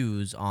opposing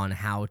views on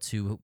how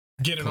to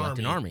Get collect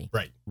an army.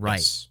 Right. Right.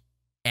 Yes.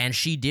 and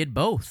she did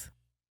both.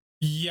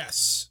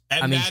 Yes.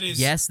 And I mean, that is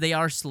yes, they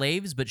are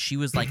slaves, but she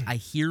was like, I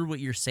hear what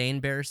you're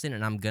saying, Barristan,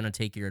 and I'm going to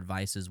take your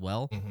advice as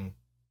well. Mhm.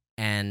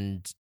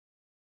 And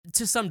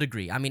to some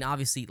degree, I mean,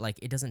 obviously, like,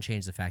 it doesn't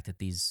change the fact that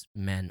these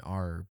men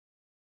were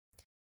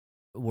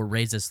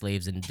raised as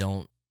slaves and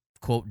don't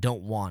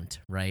want,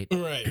 right?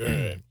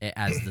 Right.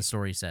 As the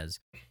story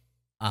says.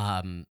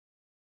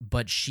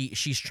 But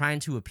she's trying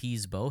to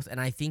appease both,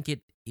 and I think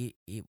it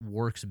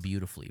works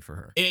beautifully for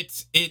her.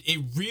 It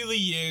really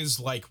is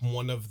like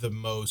one of the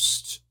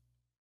most,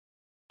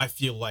 I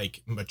feel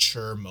like,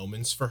 mature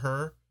moments for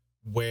her,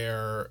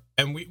 where,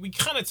 and we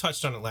kind of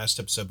touched on it last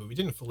episode, but we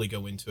didn't fully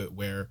go into it,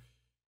 where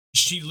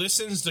she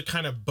listens to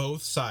kind of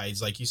both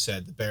sides, like you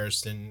said, the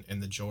Barristan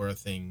and the Jorah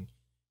thing,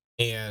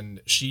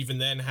 and she even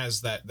then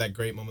has that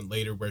great moment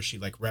later where she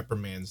like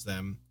reprimands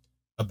them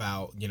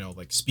about, you know,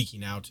 like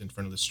speaking out in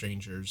front of the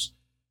strangers,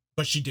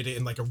 but she did it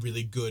in like a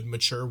really good,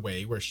 mature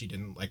way where she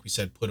didn't, like we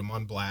said, put him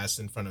on blast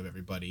in front of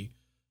everybody.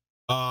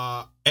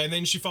 And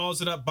then she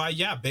follows it up by,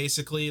 yeah,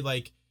 basically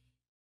like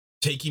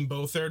taking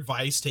both their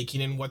advice,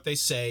 taking in what they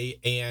say,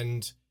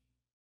 and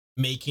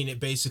making it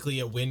basically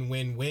a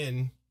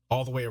win-win-win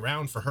all the way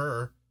around for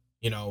her.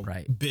 You know,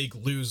 Right. Big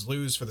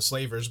lose-lose for the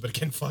slavers, but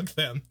again, fuck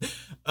them.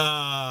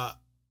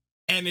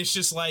 And it's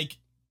just like,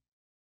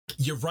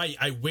 you're right.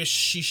 I wish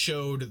she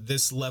showed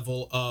this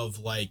level of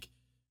like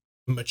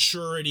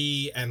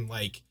maturity and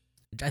like,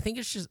 I think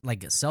it's just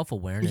like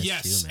self-awareness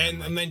yes, too, man. and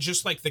Like, and then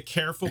just like the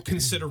careful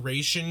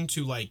consideration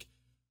to like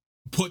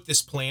put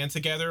this plan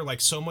together. Like,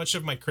 so much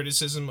of my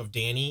criticism of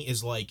Dany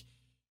is like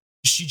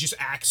she just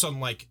acts on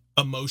like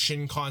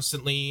emotion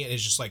constantly, and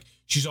it's just like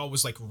she's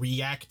always like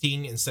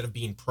reacting instead of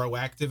being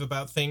proactive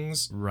about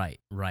things. right.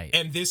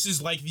 And this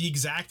is like the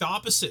exact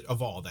opposite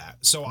of all that.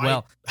 So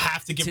Well, I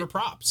have to give her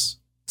props.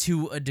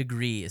 To a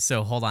degree.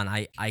 So hold on,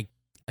 I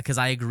because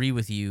I agree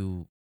with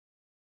you.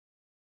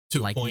 To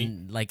Like a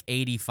point. like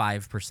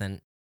 85%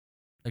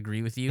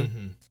 agree with you.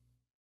 Mhm.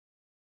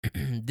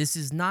 This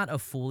is not a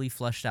fully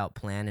fleshed out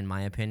plan, in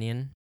my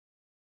opinion.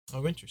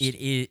 Oh, interesting.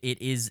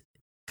 It is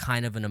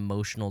kind of an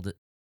emotional.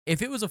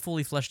 If it was a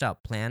fully fleshed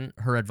out plan,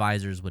 her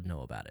advisors would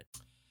know about it.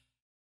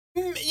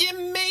 Yeah,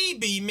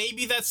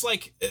 maybe that's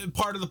like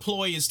part of the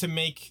ploy is to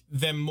make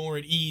them more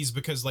at ease,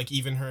 because like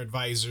even her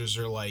advisors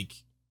are like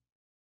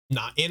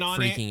not in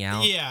on it. Freaking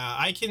out. Yeah,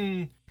 I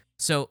can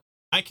So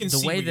see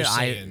what you're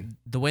saying.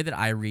 the way that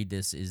I read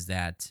this is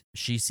that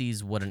she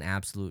sees what an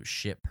absolute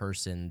shit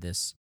person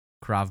this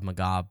Krav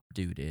Maga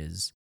dude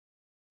is,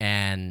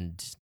 and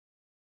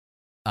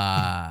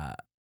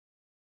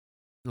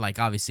like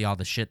obviously all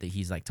the shit that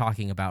he's like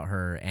talking about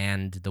her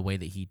and the way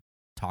that he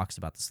talks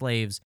about the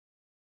slaves,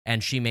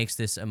 and she makes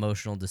this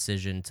emotional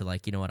decision to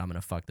like, you know what, I'm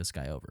gonna fuck this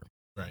guy over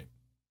Right.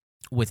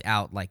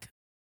 without like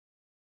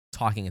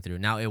talking it through.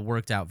 Now it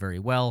worked out very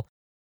well,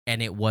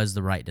 and it was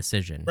the right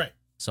decision. Right.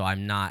 So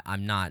I'm not,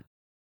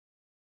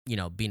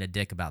 being a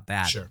dick about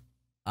that. Sure.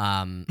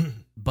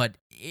 But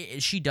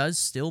she does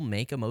still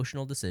make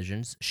emotional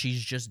decisions.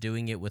 She's just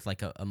doing it with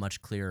like a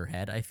much clearer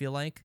head, I feel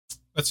like.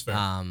 That's fair.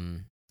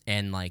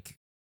 And like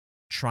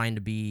trying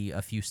to be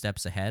a few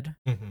steps ahead,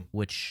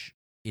 which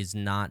is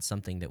not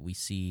something that we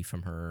see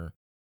from her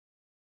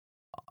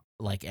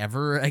like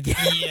ever again.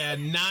 Yeah,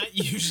 not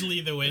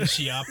usually the way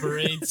she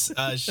operates.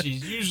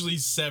 She's usually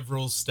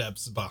several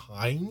steps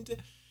behind.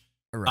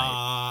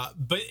 Right.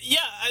 But yeah,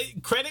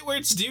 credit where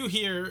it's due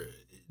here.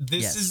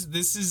 This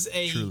is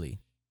a truly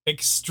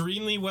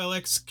extremely well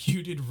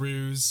executed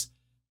ruse.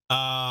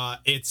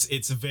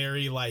 It's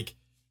very like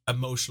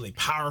emotionally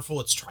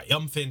powerful. It's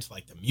triumphant.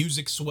 Like the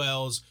music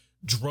swells.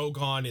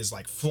 Drogon is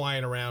like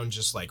flying around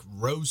just like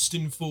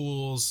roasting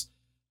fools.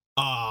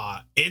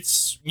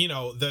 It's,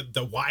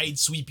 the wide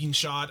sweeping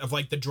shot of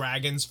like the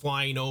dragons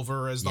flying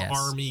over as the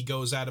army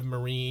goes out of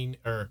Marine,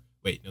 or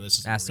wait, no, this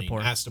is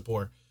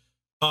Astapor.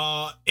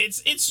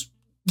 It's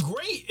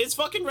great. It's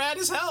fucking rad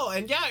as hell.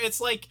 And yeah,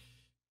 it's like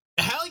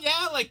hell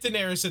yeah, like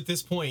Daenerys at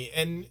this point.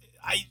 And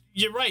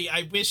you're right.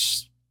 I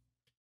wish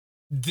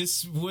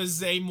this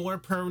was a more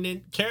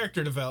permanent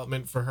character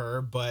development for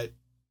her, but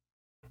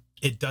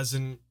it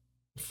doesn't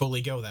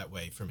fully go that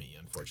way for me,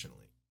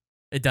 unfortunately.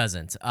 It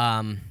doesn't.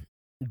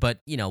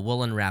 But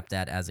we'll unwrap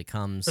that as it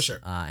comes, for sure,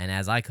 and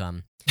as I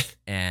come.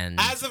 And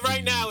as of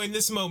right now, in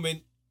this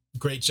moment,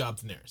 great job,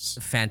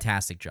 Daenerys.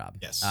 Fantastic job.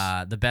 Yes.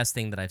 The best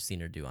thing that I've seen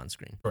her do on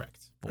screen.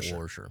 Correct.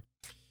 For sure.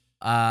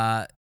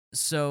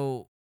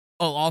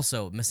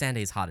 Also,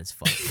 Missandei's hot as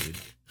fuck, dude.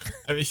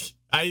 I mean,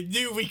 I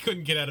knew we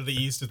couldn't get out of the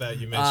East without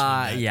you mentioning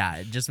that.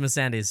 Yeah, just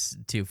Missandei's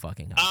too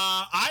fucking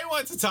hot. I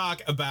want to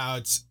talk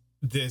about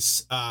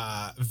this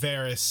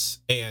Varys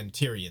and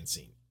Tyrion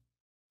scene.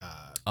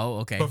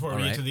 Okay. Before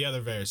we get to the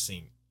other Varys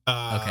scene.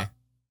 Okay.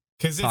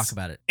 Because talk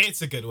about it.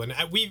 It's a good one.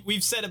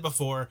 We've said it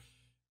before.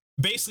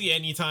 Basically,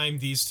 anytime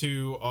these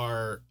two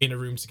are in a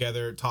room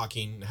together,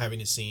 talking,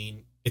 having a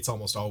scene, it's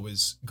almost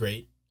always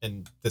great.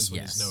 And this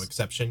one is no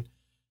exception.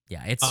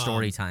 Yeah, it's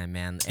story time,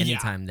 man.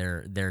 Anytime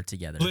they're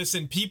together.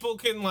 Listen, people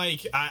can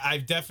like. I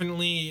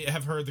definitely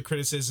have heard the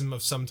criticism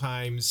of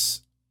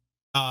sometimes,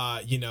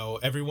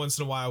 every once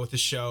in a while with the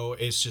show,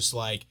 it's just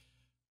like,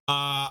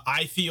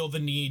 I feel the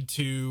need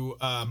to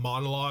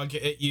monologue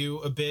at you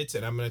a bit,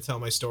 and I'm going to tell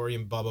my story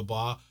and blah, blah,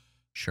 blah.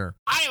 Sure.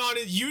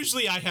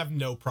 Usually I have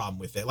no problem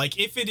with it. Like,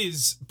 if it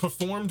is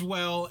performed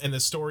well and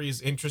the story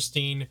is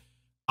interesting,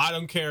 I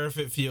don't care if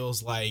it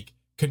feels like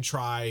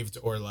contrived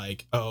or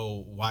like,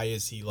 oh, why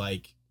is he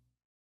like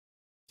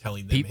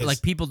telling them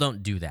people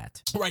don't do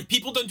that. Right.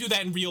 People don't do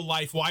that in real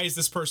life. Why is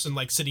this person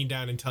like sitting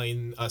down and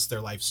telling us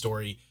their life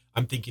story?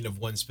 I'm thinking of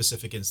one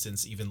specific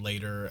instance even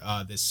later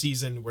this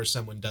season where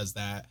someone does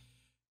that.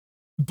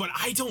 But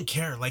I don't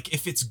care. Like,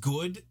 if it's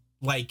good,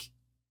 like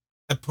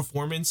a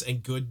performance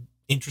and good,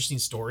 interesting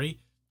story,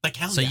 like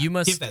hell yeah, you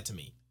must give that to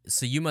me.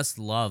 So you must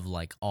love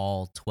like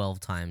all 12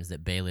 times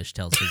that Baelish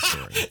tells his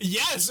story.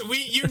 Yes,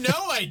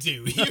 I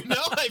do.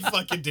 I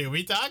fucking do.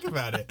 We talk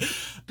about it.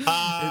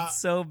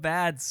 It's so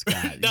bad,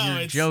 Scott. No,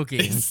 You're joking.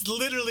 It's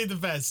literally the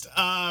best.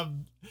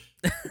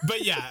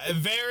 But yeah,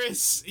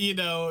 Varys,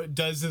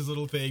 does his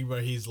little thing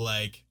where he's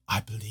like,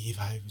 I believe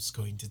I was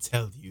going to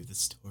tell you the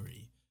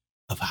story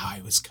of how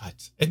I was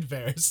cut. And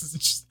Varys is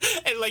just,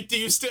 and like, do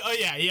you still,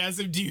 he asks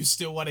him, do you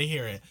still want to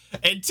hear it?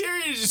 And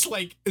Tyrion is just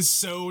like,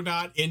 so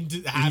not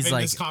into having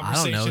this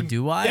conversation. I don't know,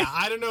 do I? Yeah,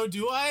 I don't know,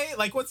 do I?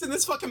 Like, what's in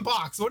this fucking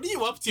box? What are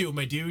you up to,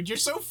 my dude? You're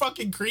so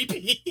fucking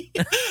creepy.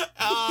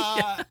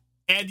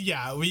 And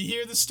yeah, we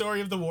hear the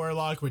story of the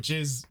Warlock, which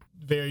is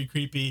very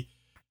creepy.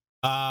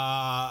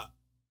 And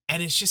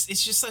it's just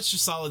such a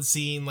solid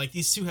scene. Like,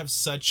 these two have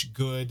such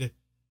good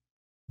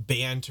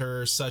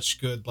banter,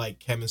 such good like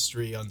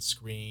chemistry on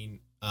screen.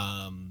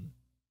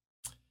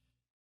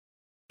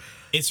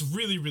 It's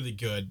really, really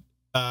good.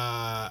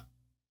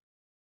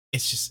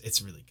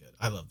 It's really good.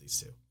 I love these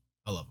two.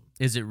 I love them.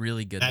 Is it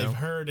really good? I've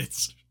heard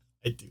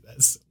I do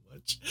that so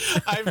much.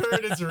 I've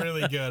heard it's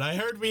really good. I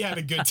heard we had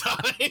a good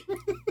time.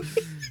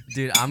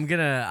 Dude,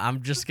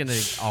 I'm just gonna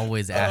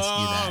always ask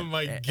you that. Oh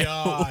my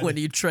god! When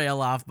you trail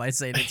off by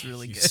saying it's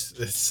really good,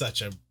 it's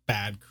such a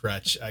bad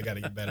crutch. I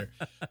gotta get better.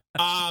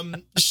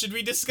 Should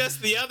we discuss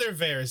the other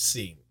Varys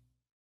scene?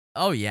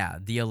 Oh yeah,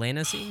 the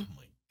Olenna scene. Oh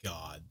my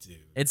god, dude!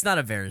 It's not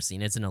a Varys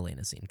scene. It's an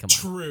Olenna scene. Come on.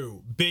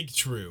 True, big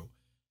true.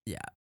 Yeah.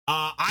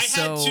 I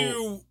had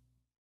to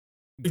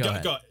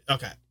go.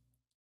 Okay.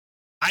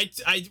 I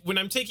when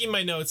I'm taking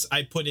my notes,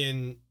 I put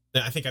in.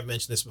 I think I've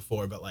mentioned this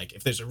before, but like,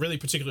 if there's a really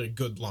particularly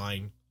good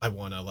line I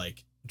want to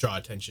like draw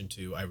attention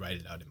to, I write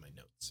it out in my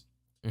notes.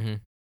 Mm-hmm.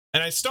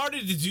 And I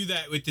started to do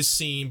that with this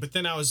scene, but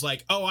then I was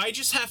like, oh, I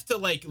just have to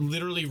like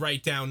literally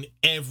write down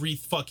every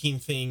fucking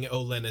thing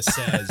Olenna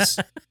says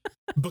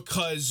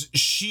because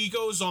she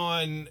goes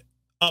on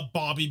a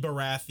Bobby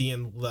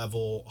Baratheon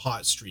level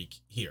hot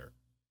streak here.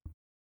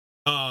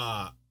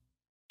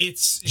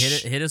 it's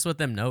hit us with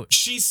them notes.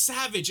 she's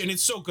savage, and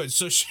it's so good.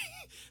 So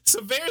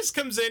Varys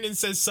comes in and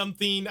says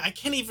something I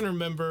can't even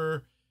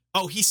remember.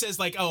 Oh, he says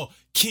like, "Oh,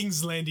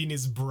 King's Landing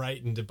is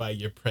brightened by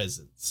your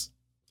presence,"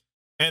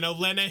 and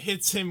Olenna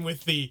hits him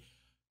with the,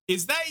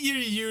 "Is that your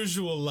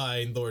usual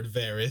line, Lord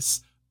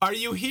Varys? Are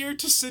you here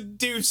to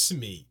seduce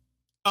me?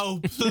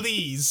 Oh,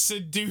 please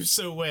seduce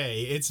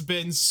away. It's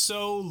been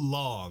so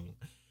long.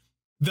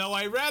 Though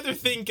I rather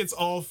think it's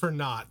all for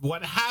naught.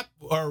 What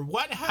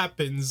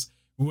happens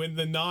when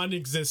the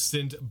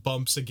non-existent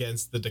bumps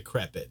against the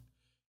decrepit?"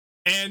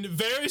 And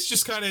Varys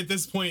just kind of at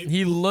this point,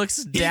 He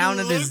looks down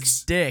at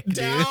his dick, dude.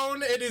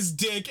 down at his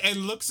dick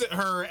and looks at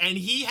her, and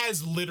he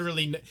has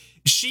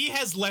she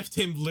has left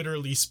him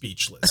literally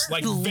speechless.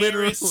 Like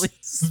Literally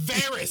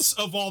Varys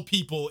of all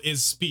people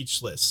is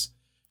speechless.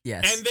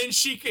 Yes. And then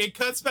it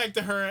cuts back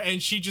to her,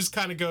 and she just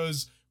kind of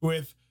goes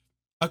with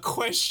a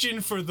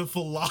question for the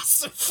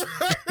philosophers.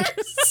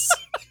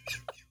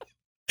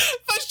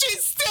 But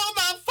she's still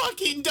not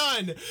fucking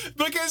done,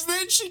 because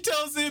then she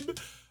tells him,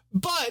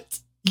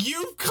 "But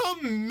you've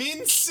come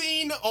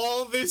mincing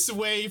all this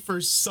way for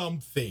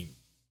something."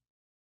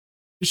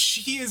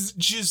 She is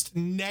just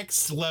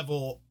next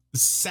level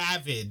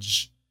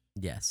savage.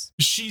 Yes.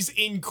 She's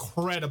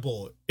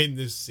incredible in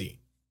this scene.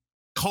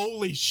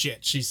 Holy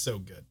shit, she's so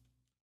good.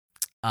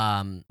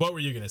 What were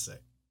you gonna say?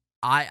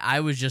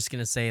 I was just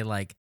gonna say,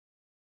 like,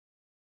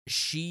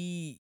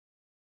 she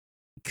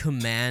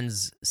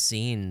commands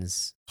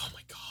scenes, Oh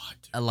my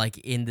god, like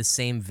in the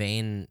same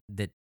vein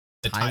that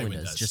Tywin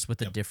does, just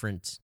with a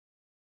different.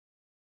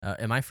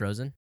 Am I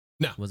frozen?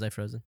 No. Was I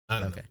frozen? I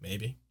don't know.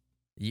 Maybe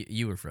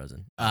you were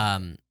frozen.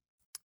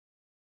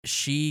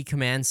 She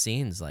commands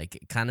scenes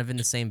like kind of in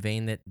the same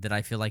vein that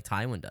I feel like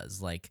Tywin does.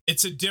 Like,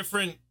 it's a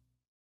different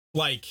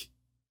like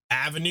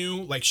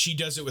avenue. Like, she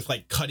does it with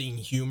like cutting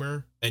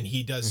humor, and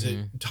he does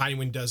it.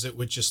 Tywin does it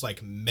with just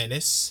like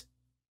menace.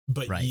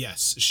 But right.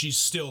 Yes, she's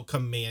still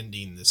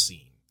commanding the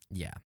scene.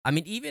 Yeah, I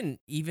mean,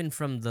 even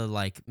from the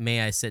like,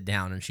 "May I sit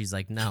down?" and she's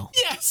like, "No."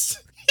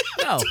 Yes.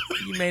 No,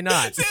 you may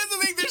not. See, that's the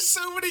thing. There's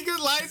so many good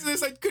lines in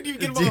this. I couldn't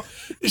even get them all.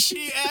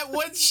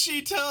 Once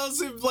she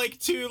tells him like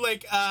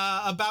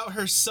about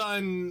her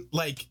son,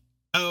 like,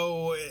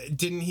 "Oh,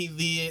 didn't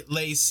he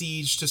lay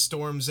siege to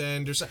Storm's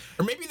End or something?"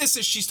 Or maybe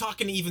she's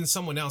talking to even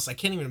someone else. I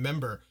can't even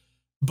remember.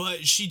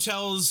 But she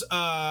tells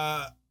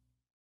whoever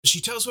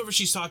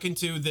she's talking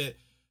to that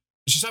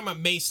she's talking about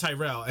Mace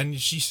Tyrell, and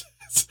she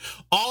says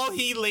all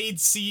he laid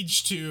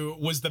siege to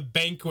was the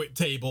banquet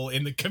table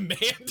in the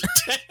command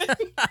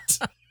tent.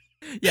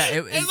 Yeah,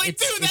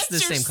 it's the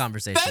same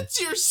conversation. That's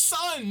your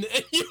son,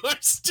 and you are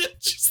still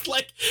just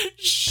like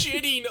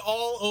shitting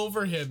all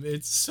over him.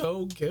 It's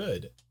so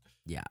good.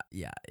 Yeah,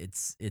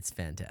 it's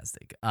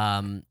fantastic.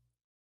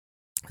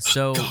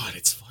 So God,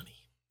 it's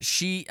funny.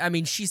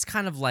 She's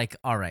kind of like,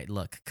 "All right,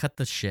 look, cut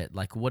the shit.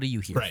 Like, what are you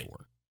here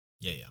for?"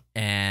 Yeah.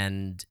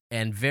 And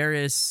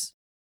Varys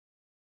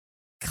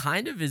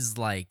kind of is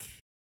like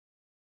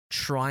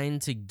trying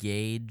to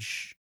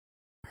gauge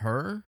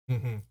her.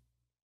 Mm-hmm.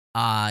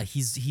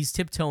 He's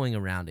tiptoeing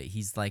around it.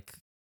 He's like,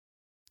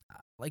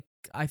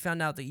 "I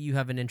found out that you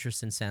have an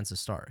interest in Sansa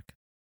Stark."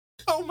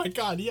 Oh my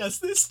God, yes,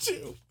 this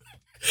too.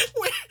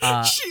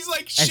 She's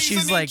like,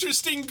 she's an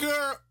interesting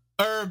girl.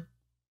 Or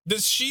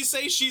does she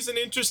say she's an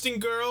interesting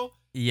girl?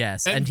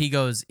 Yes, and he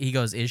goes,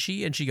 "Is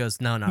she?" And she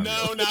goes, "No, not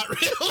really." Not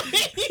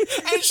really.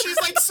 And she's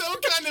like so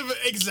kind of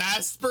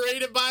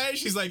exasperated by it.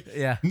 She's like,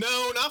 "Yeah,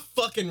 no, not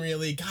fucking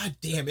really. God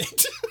damn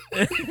it."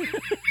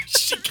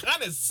 She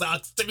kind of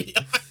sucks, to be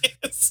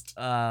honest.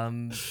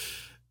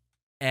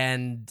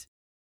 And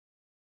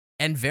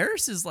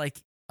Varys is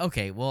like,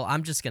 "Okay, well,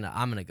 I'm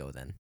gonna go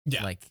then."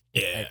 Yeah. Like,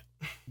 yeah.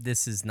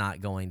 This is not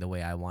going the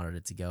way I wanted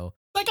it to go.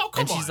 Like, oh,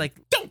 come on. And she's like,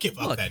 "Don't give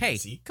up, look, that hey,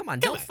 easy. Come on,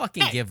 don't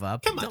fucking give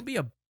up. Don't be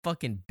a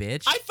fucking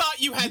bitch." I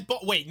thought you had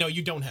wait, no,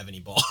 you don't have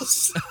any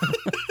balls.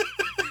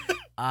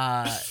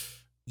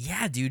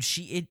 Yeah, dude,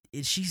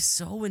 she's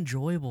so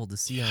enjoyable to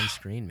see on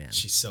screen, man.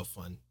 She's so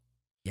fun.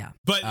 Yeah.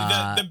 But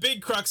the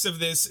big crux of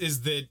this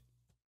is that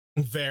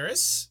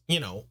Varys,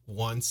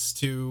 wants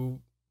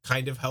to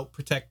kind of help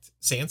protect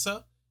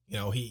Sansa.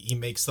 He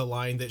makes the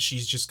line that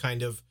she's just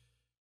kind of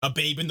a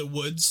babe in the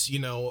woods,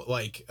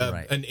 like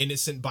an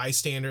innocent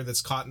bystander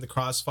that's caught in the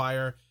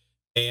crossfire.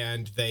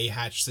 And they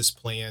hatch this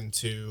plan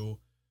to,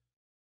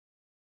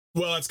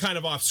 well, it's kind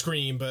of off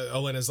screen, but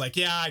Olenna's like,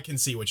 "Yeah, I can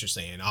see what you're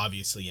saying.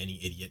 Obviously, any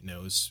idiot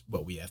knows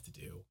what we have to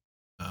do."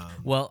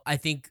 Well, I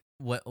think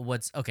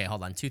what's okay.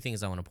 Hold on, two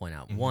things I want to point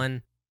out. Mm-hmm.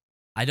 One,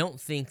 I don't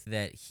think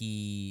that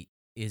he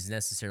is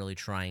necessarily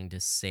trying to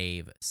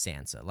save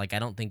Sansa. Like, I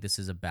don't think this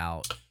is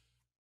about.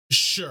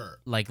 Sure.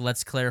 Like,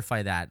 let's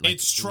clarify that. Like,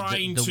 it's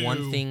trying the to.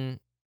 One thing.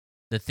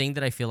 The thing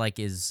that I feel like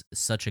is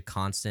such a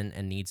constant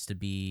and needs to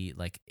be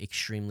like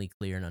extremely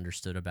clear and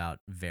understood about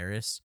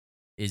Varys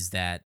is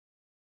that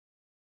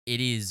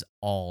it is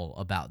all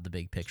about the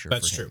big picture.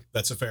 That's for true. him.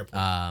 That's a fair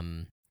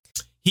point.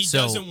 He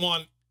doesn't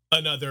want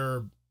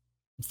another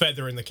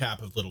feather in the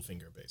cap of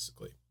Littlefinger,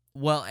 basically.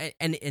 Well,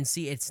 and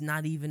see, it's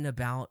not even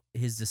about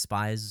his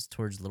despise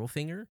towards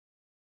Littlefinger.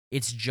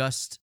 It's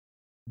just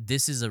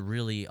this is a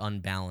really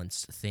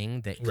unbalanced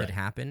thing that could Right.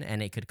 happen,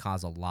 and it could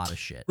cause a lot of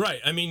shit.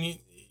 Right. I mean,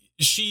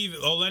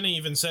 Olenna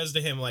even says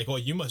to him, like, well,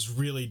 you must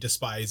really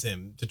despise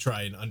him to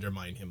try and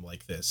undermine him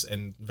like this.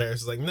 And Varys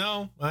is like,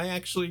 no, I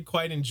actually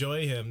quite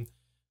enjoy him.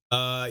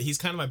 He's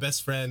kind of my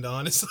best friend,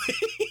 honestly.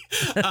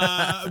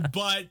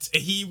 But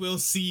he will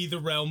see the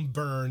realm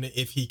burn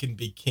if he can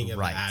be king of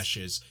Right. the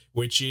ashes,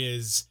 which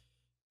is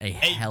A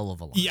hell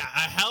of a lot. yeah,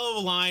 a hell of a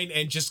line,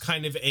 and just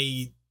kind of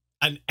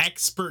an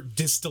expert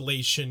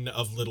distillation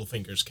of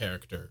Littlefinger's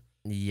character.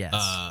 Yes.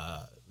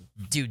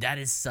 Dude, that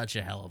is such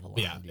a hell of a line.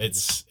 Yeah, dude.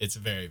 it's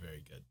very,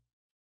 very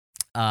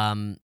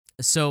good.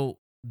 So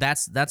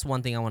that's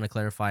one thing I want to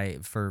clarify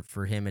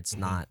for him. It's Mhm.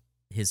 not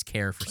his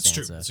care for That's Sansa.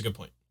 true. That's a good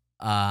point.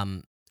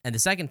 And the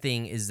second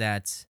thing is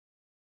that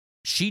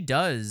she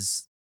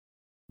does,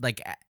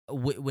 like,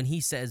 when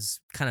he says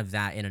kind of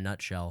that in a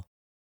nutshell,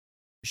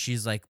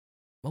 she's like,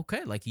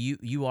 okay, like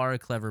you are a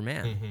clever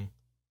man. Mhm.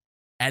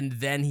 And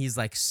then he's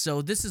like,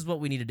 so this is what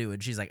we need to do.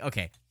 And she's like,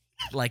 okay,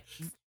 like,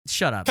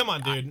 shut up. Come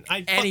on, dude.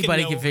 I fucking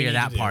Anybody know can what we figure need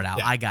that to do. part out.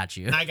 Yeah, I got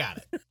you. I got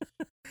it. And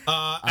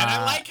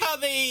I like how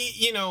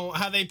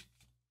they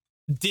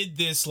did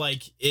this,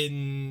 like,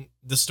 in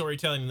the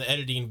storytelling and the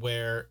editing,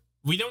 where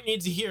we don't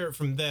need to hear it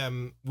from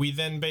them. We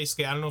then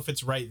basically, I don't know if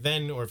it's right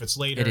then or if it's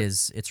later. It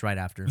is. It's right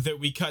after. That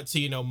we cut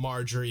to,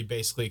 Marjorie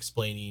basically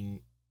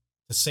explaining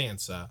to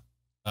Sansa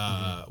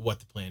what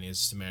the plan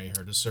is to marry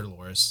her to Sir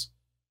Loras.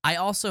 I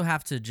also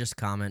have to just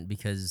comment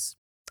because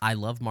I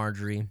love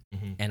Marjorie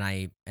Mhm.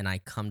 and I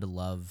come to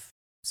love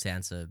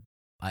Sansa.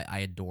 I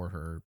adore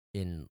her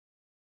in,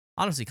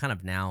 honestly, kind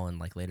of now and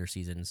like later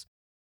seasons.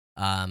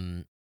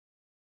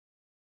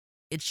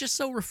 It's just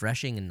so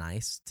refreshing and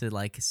nice to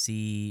like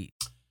see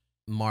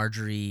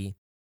Marjorie.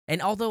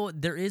 And although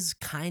there is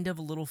kind of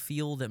a little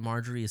feel that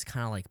Marjorie is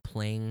kind of like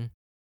playing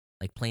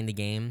the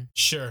game,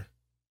 Sure.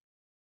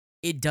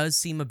 it does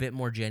seem a bit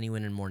more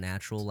genuine and more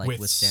natural, like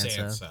with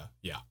Sansa.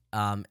 Yeah.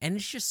 And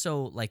it's just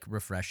so like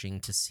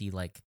refreshing to see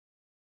like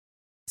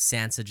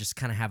Sansa just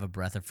kind of have a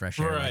breath of fresh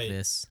air like Right.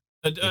 this.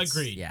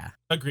 Agreed. Yeah.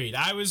 Agreed.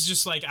 I was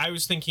just like, I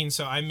was thinking,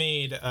 so I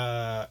made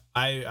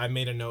I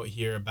made a note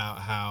here about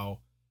how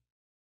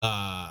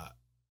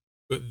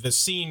the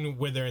scene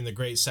where they're in the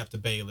Great Sept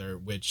of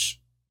Baelor, which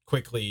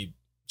quickly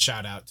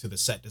shout out to the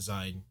set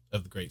design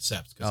of the Great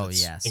Sept, because Oh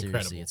it's yeah, seriously,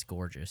 incredible. it's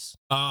gorgeous.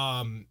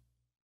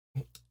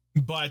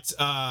 But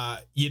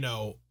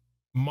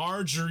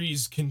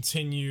Marjorie's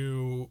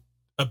continue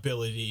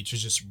ability to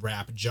just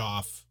wrap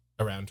Joff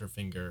around her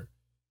finger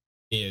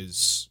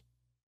is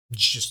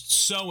just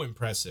so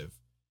impressive.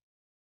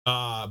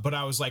 But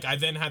I was like, I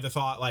then had the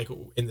thought, like,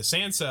 in the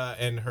Sansa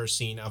and her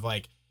scene of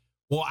like,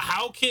 well,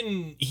 how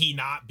can he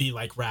not be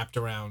like wrapped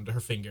around her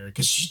finger?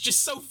 Because she's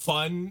just so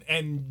fun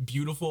and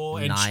beautiful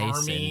and Nice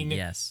charming and,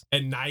 yes.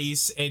 and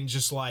nice, and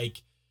just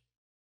like,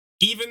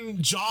 even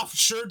Joff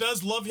sure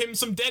does love him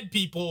some dead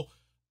people.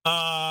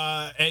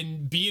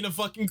 And being a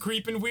fucking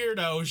creeping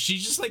weirdo,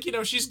 she's just like,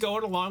 she's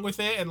going along with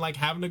it and like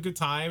having a good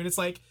time. And it's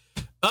like,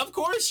 of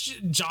course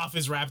Joff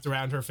is wrapped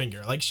around her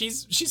finger. Like,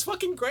 she's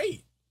fucking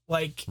great.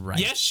 Like, Right.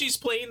 Yes, she's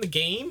playing the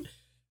game,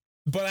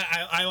 but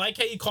I like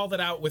how you called it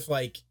out with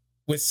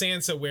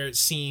Sansa, where it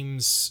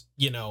seems,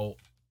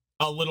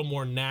 a little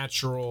more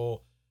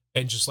natural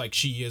and just like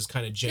she is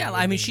kind of genuine. Yeah,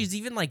 I mean, she's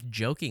even like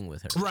joking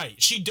with her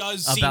right. She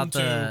does about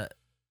seem to.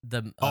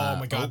 the Oh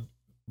my God.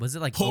 was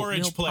it like Porridge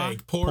oatmeal plague.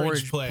 pie?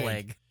 Porridge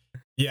plague.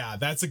 Yeah,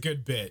 that's a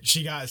good bit.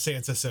 She got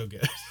Sansa so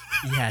good.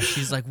 Yeah,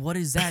 she's like, what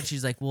is that?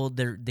 She's like, well,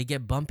 they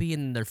get bumpy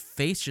and their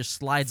face just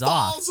slides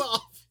Falls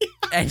off.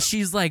 And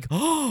she's like,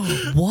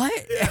 oh, what?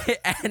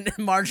 Yeah. And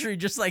Marjorie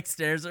just like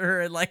stares at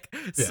her and like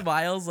Yeah.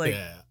 smiles like,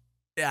 Yeah.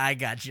 yeah, I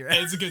got you.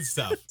 It's good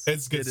stuff.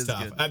 It's good It is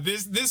stuff. good.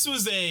 This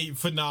was a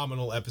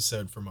phenomenal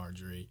episode for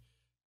Marjorie.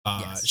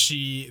 Yes.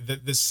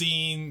 The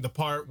scene, the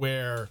part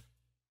where,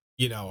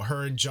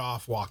 her and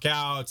Joff walk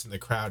out and the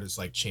crowd is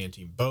like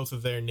chanting both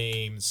of their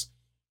names.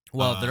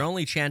 Well, they're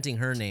only chanting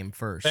her name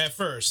first. At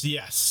first,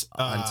 yes.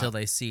 Until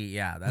they see,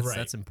 yeah, right.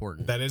 that's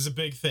important. That is a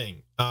big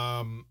thing.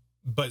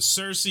 But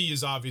Cersei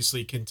is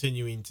obviously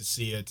continuing to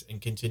see it and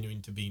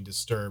continuing to being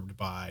disturbed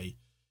by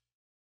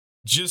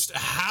just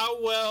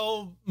how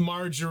well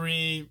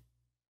Marjorie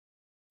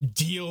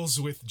deals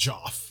with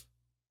Joff.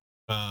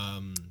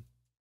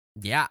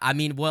 Yeah, I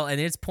mean, well, and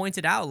it's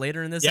pointed out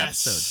later in this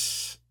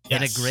episode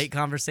in a great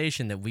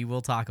conversation that we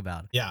will talk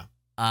about. Yeah.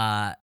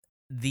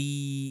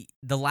 The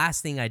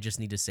last thing I just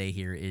need to say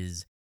here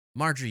is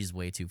Marjorie's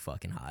way too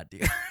fucking hot,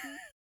 dude.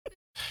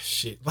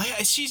 Shit. Like,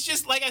 she's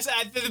just, like I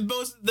said,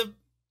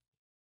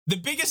 the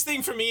biggest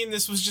thing for me in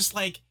this was just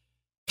like,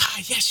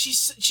 God, yes,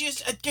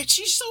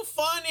 she's so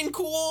fun and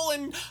cool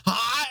and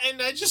hot,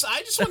 and I just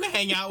want to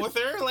hang out with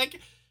her. Like,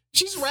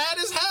 she's rad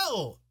as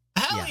hell.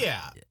 Hell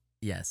yeah.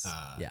 Yes.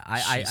 Yeah,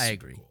 She's I super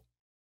agree.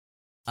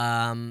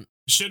 cool.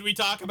 Should we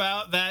talk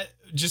about that?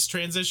 Just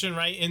transition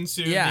right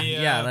into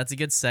yeah, that's a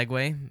good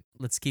segue.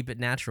 Let's keep it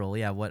natural.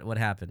 Yeah, what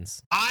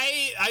happens?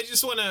 I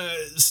just want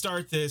to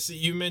start this.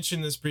 You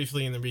mentioned this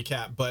briefly in the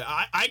recap, but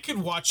I could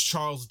watch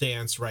Charles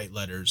Dance write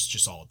letters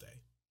just all day.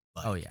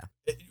 Like, Oh yeah.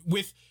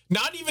 with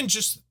not even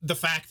just the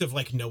fact of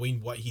like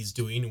knowing what he's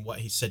doing and what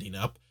he's setting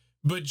up,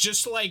 but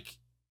just like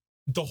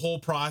the whole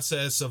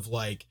process of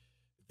like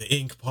the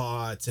ink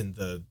pot and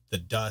the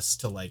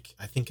dust to like,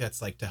 I think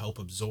that's like to help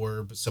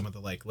absorb some of the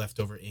like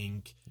leftover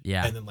ink.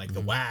 Yeah. And then like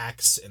the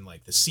wax and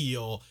like the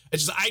seal.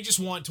 I just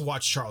want to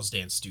watch Charles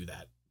Dance do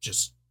that.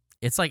 Just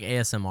It's like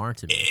ASMR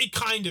to me. it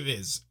kind of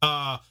is.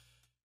 And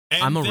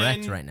I'm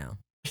erect then- right now.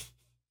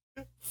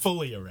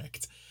 Fully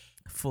erect.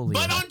 Fully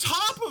But erect. on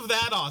top of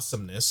that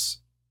awesomeness,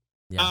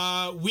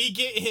 we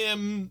get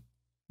him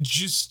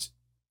just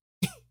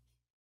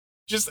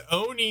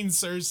owning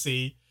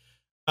Cersei,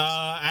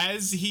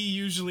 as he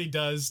usually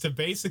does to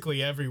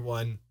basically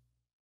everyone.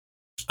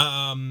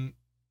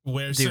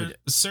 Where Dude,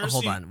 Cersei.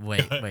 Hold on.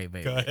 Wait.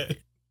 Go ahead.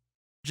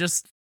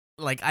 Just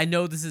like, I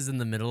know this is in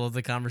the middle of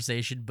the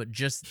conversation, but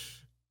just,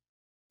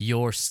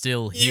 you're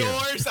still here.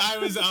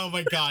 Oh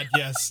my God,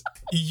 yes.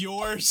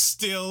 You're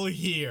still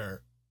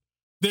here.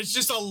 There's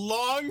just a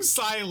long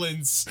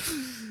silence,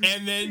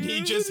 and then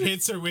he just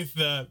hits her with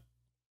the,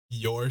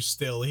 you're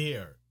still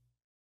here.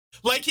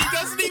 Like, he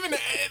doesn't even,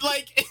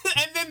 like,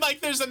 and then, like,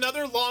 there's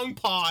another long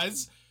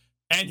pause,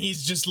 and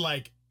he's just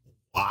like,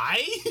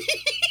 why?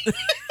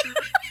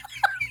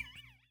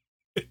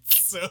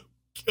 It's so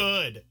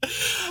good.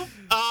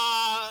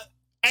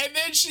 And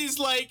then she's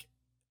like,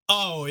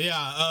 oh,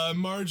 yeah,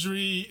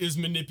 Marjorie is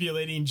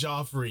manipulating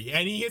Joffrey.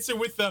 And he hits her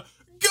with the,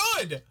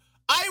 good!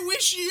 I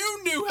wish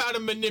you knew how to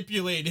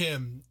manipulate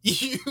him.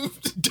 You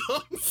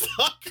dumb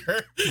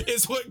fucker,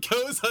 is what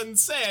goes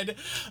unsaid.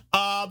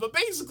 But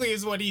basically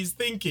is what he's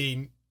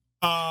thinking.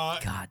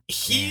 God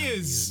He damn,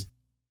 is dude.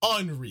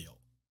 unreal.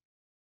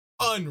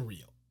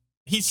 Unreal.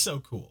 He's so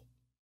cool.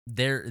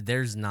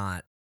 There's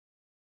not.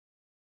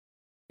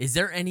 Is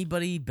there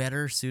anybody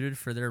better suited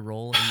for their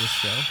role in this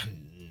show?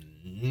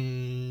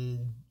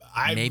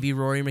 Maybe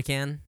Rory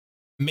McCann.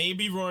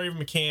 Maybe Rory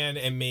McCann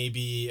and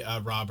maybe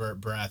Robert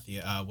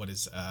Baratheon.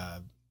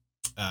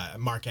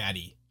 Mark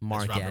Addy.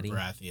 Mark Robert Addy.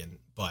 Baratheon.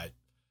 But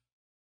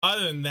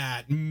other than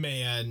that,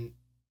 man,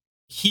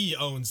 he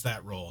owns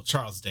that role.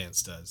 Charles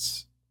Dance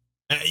does.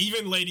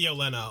 Even Lady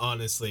Olenna,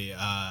 honestly.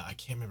 I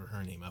can't remember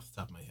her name off the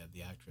top of my head,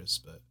 the actress,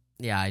 but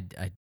Yeah, I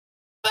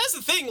that's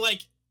the thing.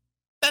 Like,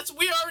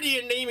 we already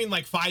are naming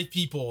like 5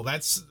 people.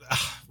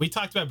 We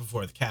talked about it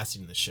before. The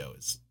casting in the show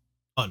is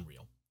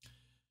unreal.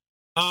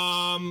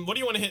 What do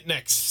you want to hit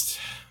next?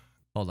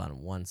 hold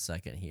on 1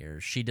 second here.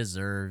 She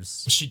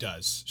deserves. She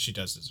does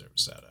deserve a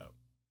shout out.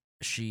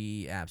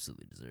 She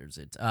absolutely deserves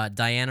it.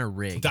 Diana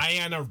Rigg.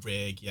 Diana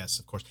Rigg, yes,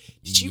 of course.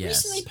 Did she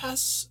Yes. recently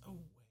pass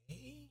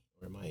away?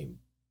 Or am I?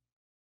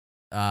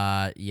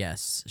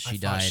 Yes, I she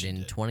thought died she in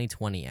did.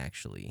 2020.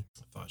 Actually,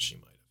 I thought she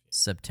might have.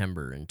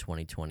 September in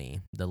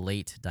 2020. The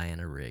late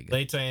Diana Rigg.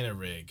 Late Diana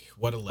Rigg.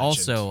 What a legend.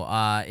 Also,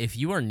 if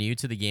you are new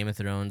to the Game of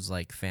Thrones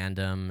like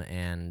fandom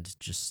and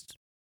just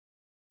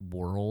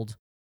world,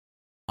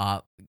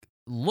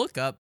 look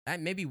up.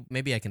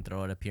 Maybe I can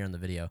throw it up here in the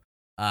video.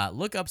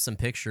 Look up some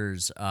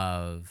pictures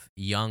of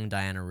young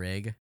Diana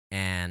Rigg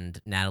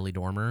and Natalie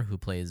Dormer, who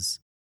plays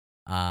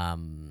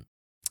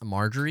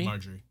Marjorie.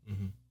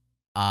 Mm-hmm.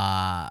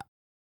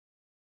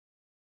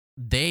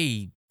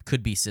 They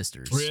could be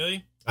sisters.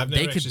 Really? I've They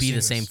never could actually be seen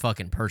the same this.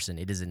 fucking person.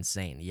 It is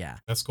insane. Yeah,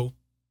 That's cool.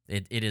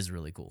 it is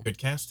really cool. Good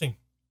casting.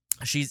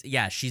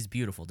 She's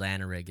beautiful.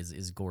 Diana Rigg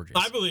is gorgeous.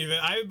 I believe it.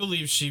 I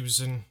believe she was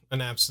an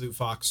absolute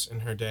fox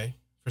in her day,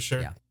 for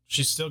sure. Yeah.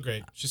 She's still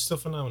great. She's still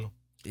phenomenal.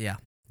 Yeah,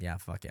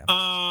 fuck yeah.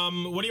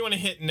 What do you want to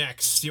hit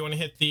next? Do you want to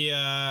hit the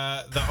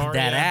Arya?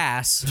 That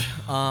ass.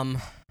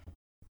 The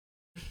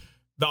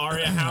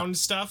Arya Hound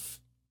stuff?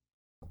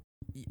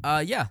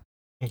 Yeah.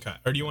 Okay.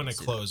 Or do you want to Let's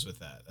do close with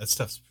that? That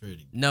stuff's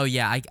pretty. No,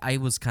 yeah. I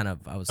was kind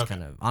of. Okay.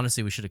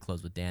 Honestly, we should have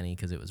closed with Danny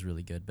because it was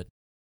really good. But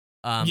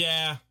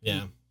Yeah.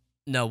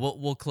 no,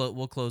 we'll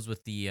close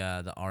with the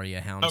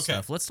Arya Hound Okay.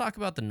 stuff. Let's talk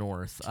about the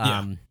North.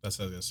 Yeah. That's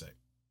what I was gonna say.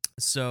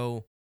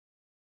 So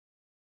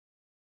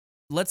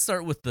let's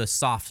start with the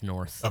soft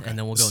North, Okay. and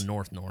then we'll go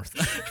north.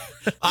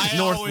 I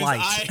North always,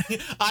 light.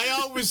 I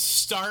always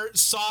start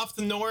soft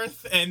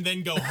north and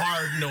then go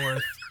hard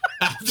north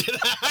after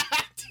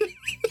that.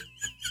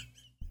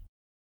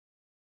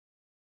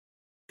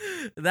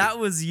 That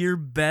was your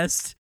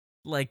best,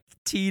 like,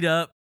 teed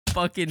up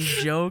fucking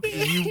joke.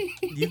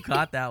 You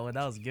caught that one.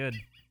 That was good.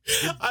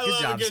 I good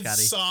love job, a good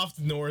Scotty. soft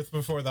north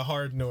before the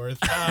hard north.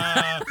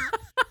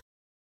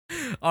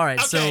 All right,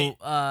 Okay.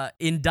 so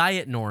in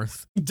Diet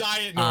North,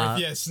 Diet north,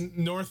 yes,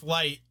 north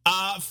light.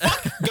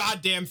 Fuck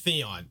goddamn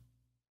Theon.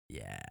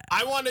 yeah,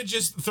 I want to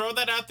just throw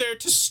that out there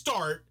to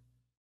start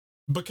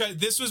because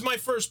this was my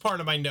first part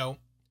of my note.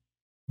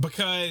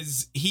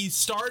 Because he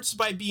starts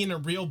by being a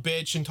real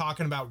bitch and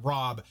talking about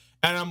Rob.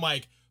 And I'm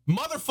like,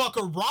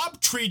 motherfucker, Rob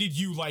treated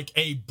you like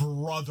a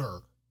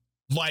brother.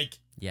 Like,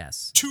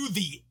 yes. to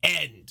the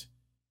end.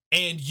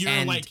 And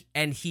you're like,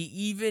 and he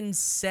even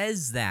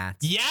says that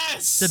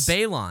yes. to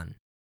Balon.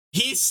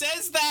 He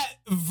says that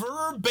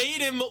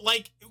verbatim,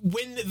 like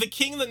when the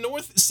King of the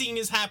North scene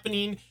is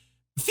happening,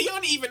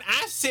 Theon even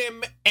asks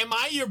him, "Am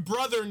I your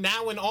brother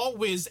now and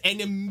always?"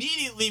 And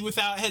immediately,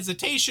 without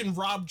hesitation,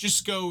 Robb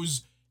just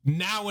goes,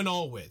 "Now and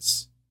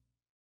always."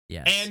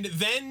 Yes. And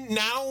then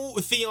now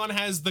Theon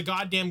has the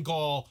goddamn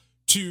gall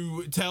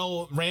to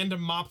tell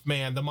random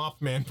Mopman, the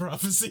Mopman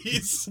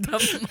prophecies, the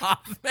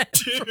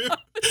Mothman.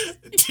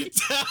 to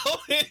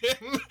tell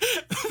him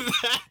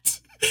that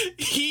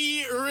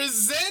he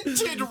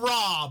resented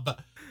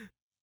Robb.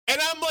 And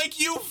I'm like,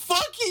 you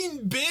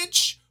fucking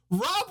bitch.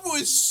 Robb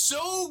was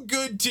so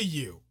good to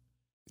you.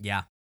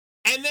 Yeah.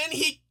 And then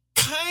he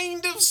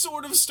kind of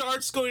sort of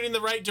starts going in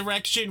the right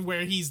direction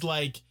where he's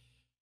like,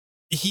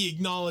 he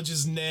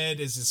acknowledges Ned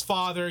as his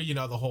father, you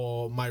know, the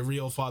whole my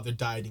real father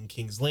died in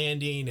King's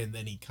Landing, and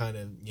then he kind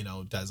of, you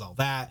know, does all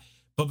that.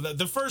 But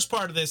the first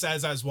part of this,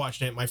 as I was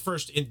watching it, my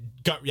first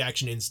gut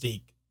reaction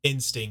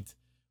instinct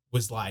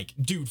was like,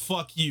 dude,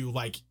 fuck you.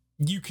 Like,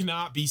 you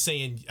cannot be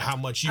saying how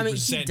much you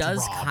resent he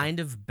does Robb.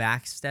 kind of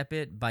backstep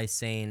it by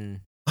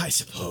saying, I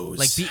suppose.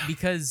 like,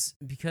 because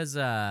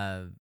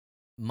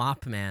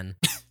Mopman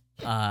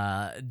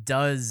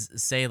does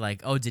say,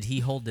 like, oh, did he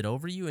hold it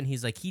over you? And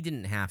he's like, he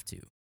didn't have to.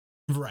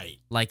 Right.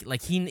 Like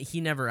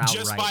he never outright.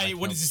 Just by, like,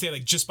 what does he say?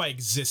 Like, just by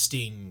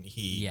existing,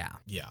 he... Yeah.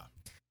 Yeah.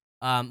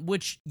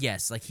 Which,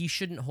 yes, like, he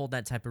shouldn't hold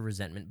that type of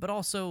resentment, but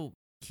also,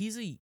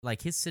 his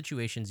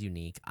situation's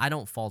unique. I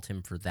don't fault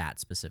him for that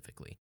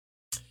specifically.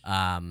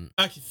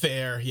 Okay,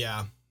 fair,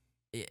 yeah.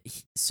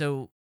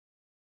 So,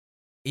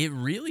 it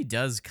really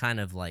does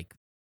kind of, like,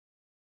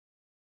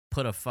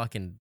 put a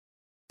fucking...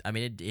 I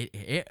mean,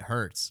 it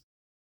hurts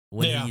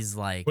when he's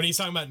like... When he's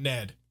talking about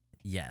Ned.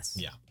 Yes.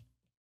 Yeah.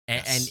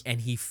 And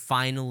he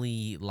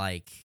finally,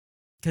 like,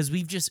 because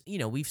we've just, you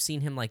know, we've seen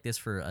him like this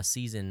for a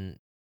season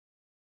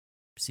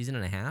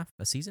and a half,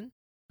 a season.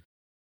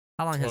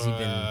 How long has he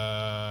been?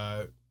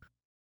 I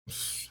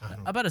don't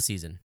know. About a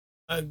season.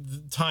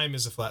 Time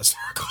is a flat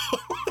circle.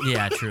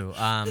 Yeah, true.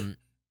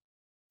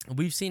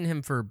 We've seen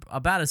him for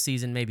about a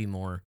season, maybe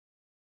more.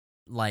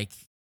 Like,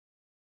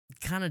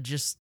 kind of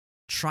just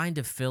trying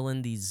to fill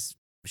in these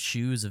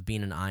shoes of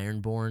being an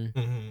Ironborn.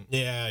 Mm-hmm.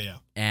 Yeah.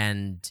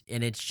 And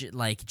it's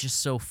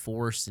just so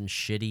forced and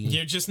shitty.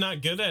 You're just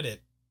not good at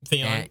it,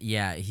 Theon.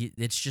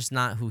 It's just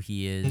not who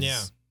he is.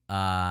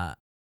 Yeah.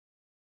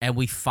 And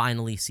we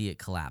finally see it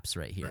collapse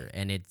right here. Right.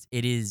 And it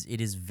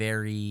is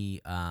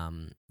very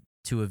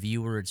to a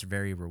viewer, it's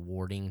very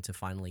rewarding to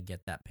finally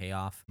get that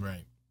payoff.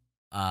 Right.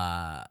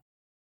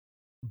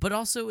 But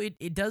also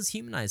it does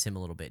humanize him a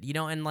little bit, you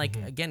know, and like,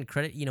 again,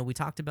 credit, you know, we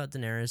talked about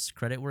Daenerys,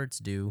 credit where it's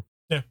due.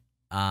 Yeah.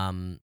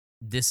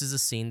 This is a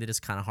scene that is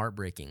kind of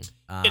heartbreaking.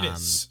 It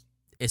is.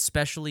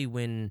 Especially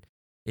when,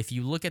 if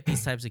you look at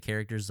these types of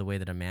characters the way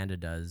that Amanda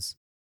does,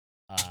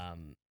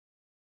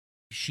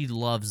 she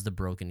loves the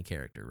broken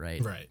character,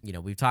 right? Right. You know,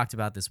 we've talked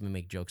about this, we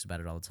make jokes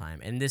about it all the time,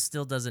 and this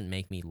still doesn't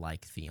make me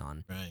like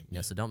Theon. Right. You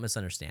know, so don't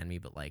misunderstand me,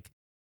 but like,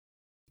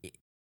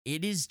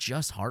 it is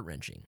just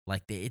heart-wrenching.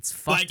 Like, it's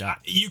fucked up.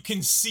 You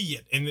can see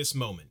it in this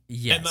moment.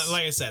 Yes. And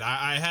like I said,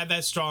 I had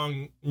that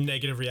strong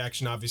negative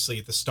reaction, obviously,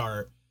 at the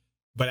start.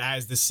 But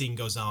as the scene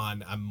goes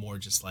on, I'm more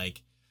just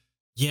like,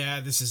 yeah,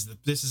 this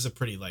is a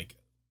pretty, like,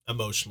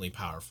 emotionally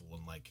powerful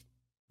and, like,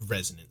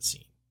 resonant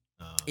scene.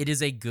 It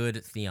is a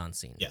good Theon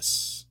scene.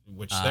 Yes.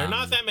 Which there are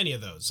not that many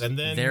of those. And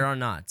then there are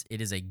not. It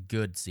is a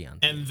good Theon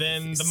theme. And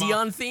then the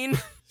Theon theme?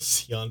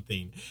 Theon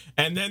theme.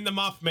 And then the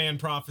Mothman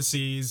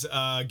prophecies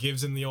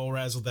gives him the old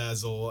razzle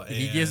dazzle.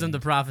 He gives him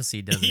the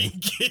prophecy, doesn't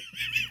he?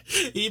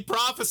 He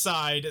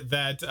prophesied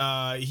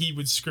that he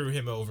would screw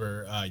him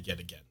over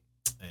yet again.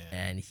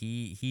 And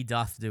he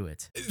doth do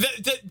it.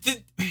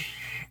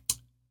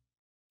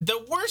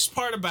 The worst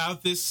part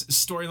about this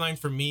storyline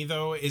for me,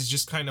 though, is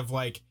just kind of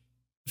like,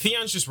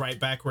 Theon's just right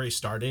back where he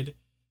started.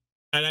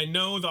 And I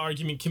know the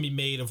argument can be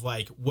made of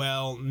like,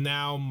 well,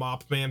 now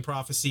Mopman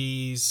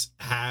Prophecies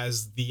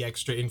has the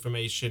extra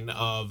information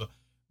of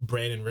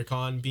Bran and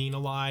Rickon being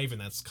alive, and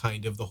that's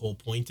kind of the whole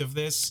point of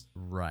this.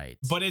 Right.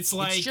 But it's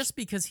like... It's just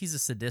because he's a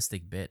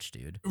sadistic bitch,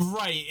 dude.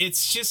 Right.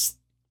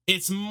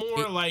 It's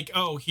more like,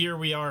 oh, here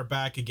we are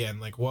back again.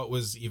 Like, what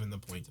was even the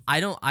point of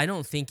it? I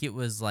don't think it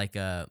was like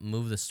a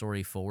move the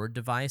story forward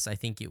device. I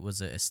think it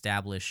was a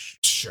establish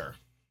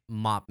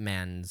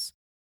Mopman's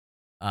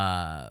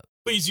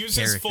please use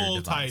his full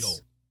title.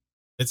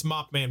 It's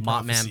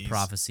Mopman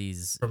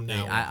Prophecies. From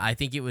now on. I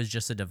think it was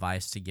just a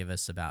device to give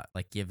us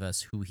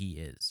who he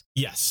is.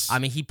 Yes. I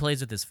mean, he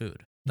plays with his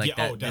food. Like,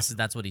 yeah,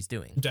 that's what he's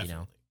doing. Definitely. You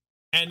know?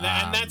 And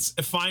that's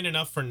fine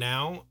enough for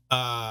now.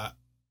 I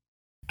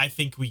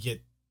think we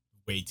get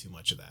way too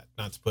much of that.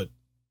 Not to put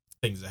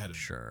things ahead of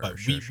sure, but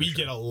we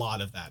get a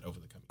lot of that over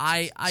the coming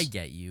seasons. I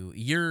get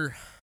you.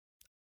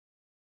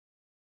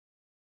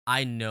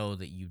 I know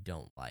that you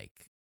don't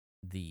like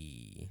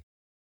the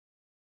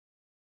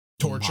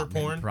torture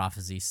porn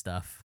prophecy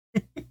stuff.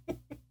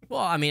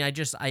 Well, I mean, I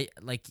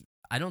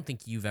don't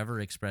think you've ever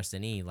expressed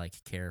any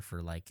like care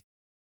for like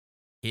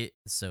it.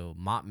 So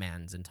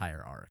Mopman's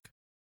entire arc.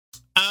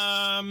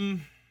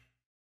 I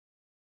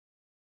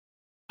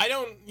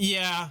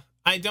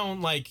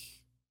don't like.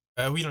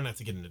 We don't have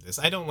to get into this.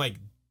 I don't like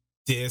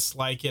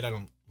dislike it. I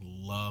don't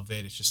love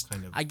it. It's just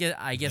kind of I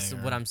guess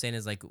there. what I'm saying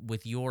is like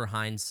with your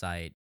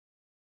hindsight,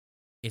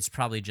 it's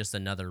probably just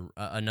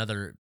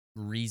another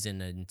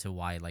reason into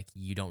why like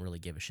you don't really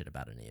give a shit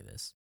about any of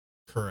this.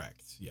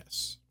 Correct.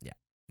 Yes.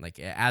 Like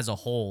as a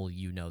whole,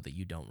 you know that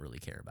you don't really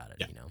care about it.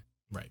 Yeah. You know.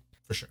 Right.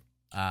 For sure.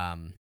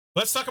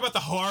 Let's talk about the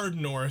Hard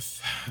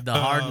North. The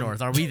Hard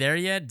North. Are we there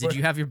yet? Did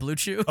you have your Blue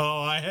Chew?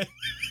 Oh, I had.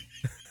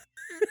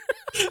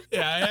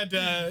 Yeah, I had.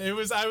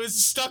 I was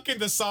stuck in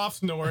the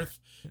Soft North,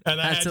 and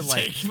I had to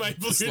like take my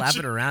Blue slap Chew.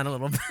 it around a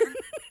little bit.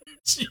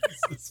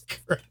 Jesus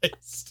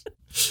Christ.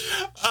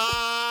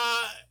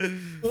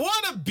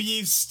 What a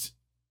beast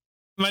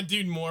my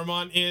dude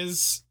Mormont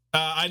is.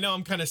 I know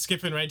I'm kind of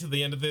skipping right to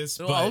the end of this,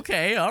 but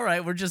Okay, all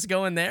right, we're just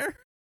going there.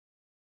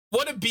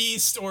 what a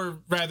beast, or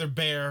rather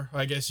bear,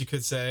 I guess you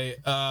could say.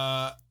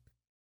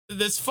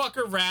 This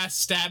fucker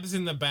Rast stabs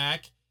in the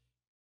back,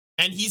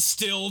 and he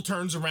still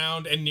turns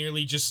around and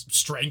nearly just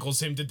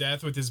strangles him to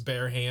death with his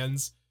bare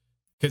hands.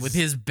 With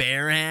his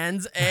bare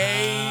hands,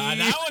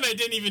 that one I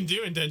didn't even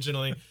do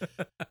intentionally.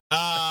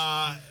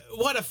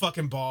 What a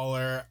fucking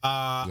baller.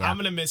 I'm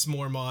gonna miss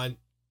Mormont.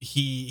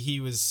 He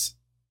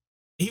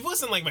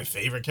wasn't like my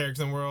favorite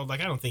character in the world.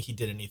 Like I don't think he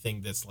did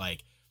anything that's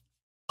like,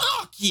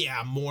 fuck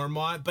yeah,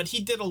 Mormont. But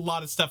he did a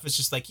lot of stuff. It's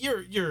just like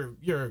you're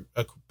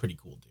a pretty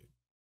cool dude.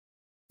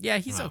 Yeah,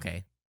 he's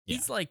okay. Yeah.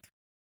 He's like,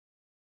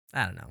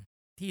 I don't know.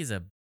 He's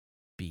a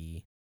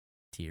B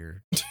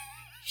tier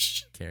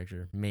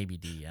character, maybe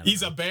D.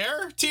 He's a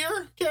bear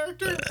tier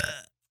character.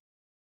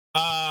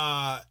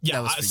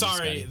 Yeah.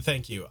 Sorry,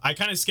 thank you. I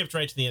kind of skipped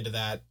right to the end of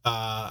that.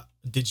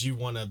 Did you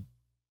want to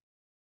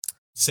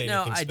say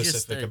anything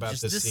specific about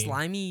just this scene?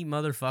 slimy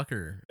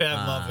motherfucker. Yeah,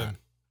 I love him.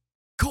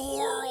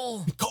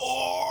 Coral.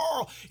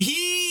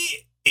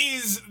 He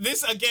is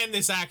this again.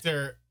 This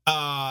actor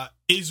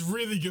is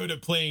really good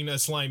at playing a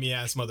slimy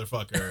ass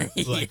motherfucker.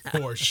 Like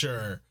for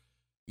sure.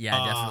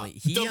 Yeah,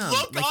 definitely. The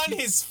look on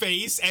his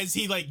face as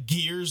he like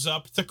gears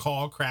up to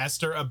call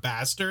Craster a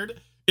bastard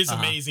is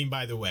amazing.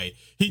 By the way,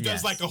 he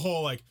does like a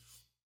whole like,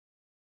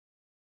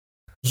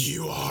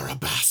 "You are a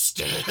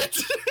bastard."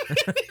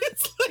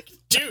 It's like,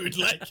 dude,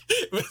 like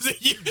was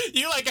it,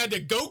 you like had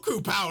to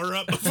Goku power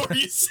up before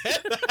you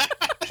said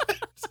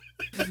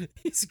that.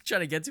 He's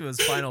trying to get to his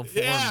final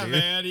form, Yeah, dude.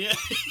 man. Yeah,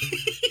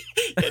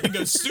 he had to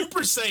go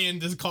Super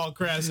Saiyan to call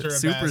Craster a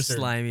Super bastard.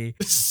 slimy.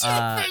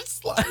 Super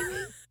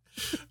slimy.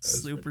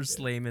 Super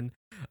slamming.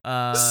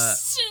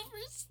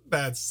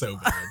 That's so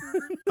bad.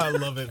 I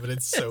love it, but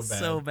it's so bad.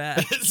 So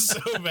bad. It's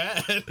so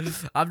bad.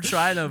 I'm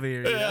trying over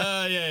here. You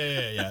know?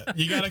 Yeah.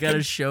 You got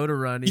a show to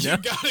run. You know?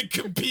 gotta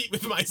compete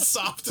with my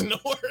Soft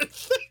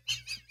North.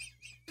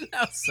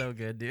 That was so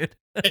good, dude.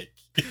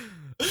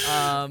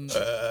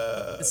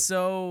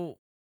 So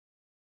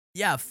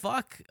yeah,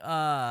 fuck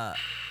Rast.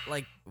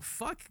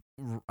 Fuck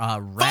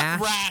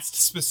Rast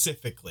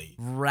specifically.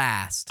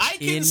 Rast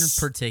in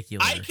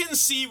particular. I can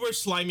see where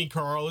Slimy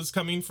Carl is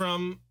coming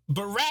from,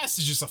 but Rast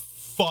is just a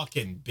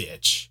fucking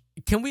bitch.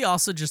 Can we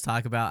also just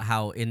talk about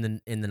how in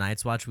the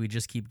Night's Watch we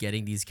just keep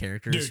getting these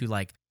characters who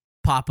like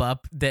pop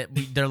up that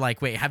they're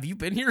like, wait, have you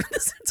been here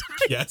this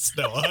entire? Yes,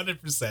 no,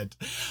 100%.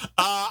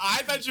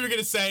 I thought you were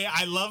gonna say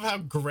I love how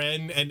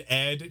Gren and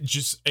Ed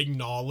just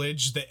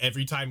acknowledge that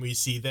every time we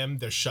see them,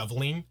 they're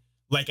shoveling.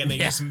 Like, and they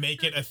just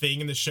make it a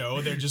thing in the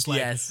show. They're just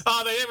like,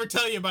 oh, they never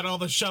tell you about all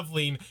the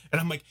shoveling. And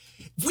I'm like,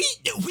 we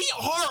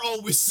are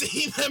always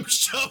seeing them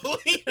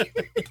shoveling.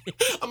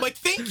 I'm like,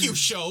 thank you,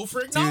 show, for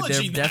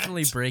acknowledging Dude, they're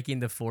definitely breaking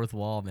the fourth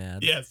wall,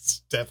 man.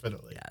 Yes,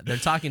 definitely. Yeah, they're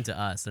talking to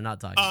us. They're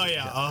not talking to each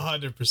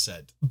other.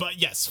 100%. But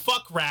yes,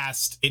 fuck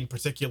Rast in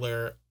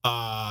particular.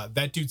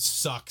 That dude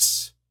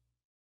sucks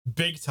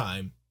big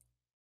time.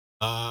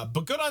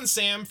 But good on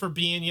Sam for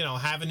being,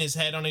 having his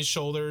head on his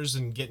shoulders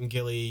and getting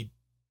Gilly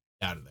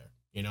out of there.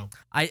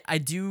 I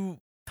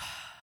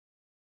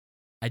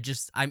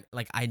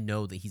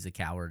know that he's a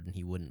coward and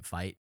he wouldn't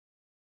fight,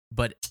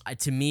 but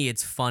to me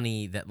it's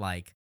funny that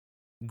like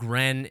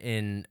Gren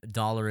and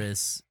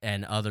Dolores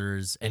and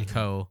others and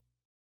co,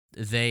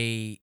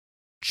 they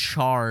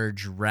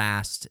charge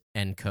Rast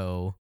and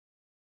co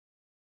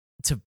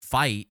to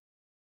fight,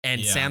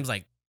 and Sam's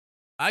like,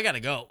 I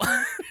gotta go.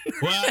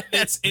 Well,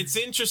 it's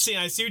interesting.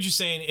 I see what you're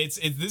saying.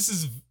 This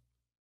is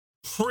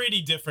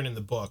pretty different in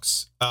the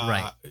books.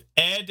 Right.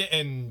 Ed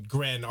and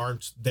Gren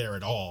aren't there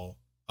at all,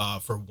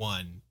 for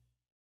one.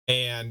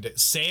 And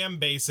Sam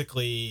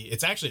basically,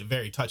 it's actually a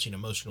very touching,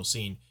 emotional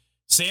scene.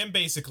 Sam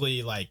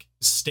basically like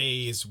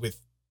stays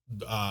with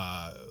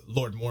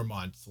Lord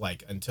Mormont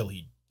like until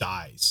he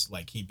dies.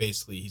 Like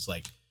he's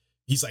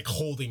like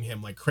holding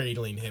him, like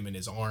cradling him in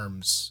his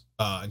arms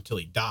until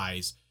he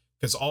dies.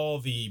 Because all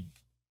the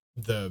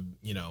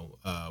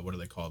what are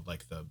they called?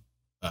 Like the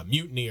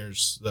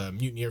mutineers, the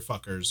mutineer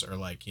fuckers are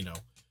like,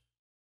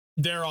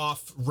 they're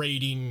off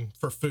raiding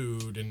for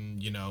food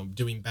and,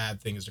 doing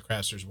bad things to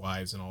Craster's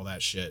wives and all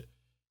that shit.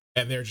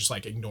 And they're just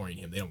like ignoring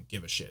him. They don't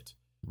give a shit.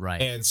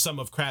 Right. And some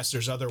of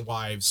Craster's other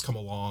wives come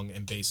along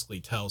and basically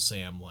tell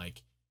Sam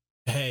like,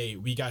 hey,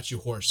 we got you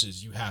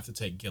horses. You have to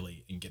take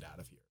Gilly and get out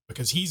of here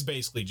because he's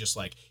basically just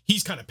like,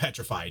 he's kind of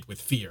petrified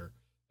with fear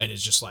and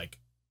is just like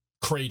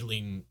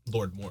cradling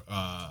Lord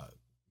Mormont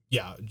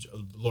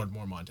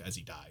as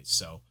he dies.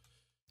 So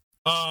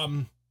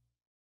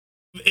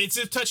it's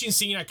a touching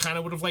scene. I kind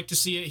of would have liked to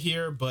see it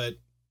here, but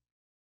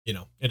you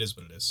know, it is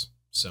what it is.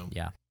 So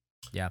yeah.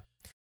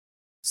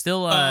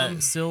 Still,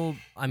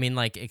 I mean,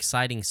 like,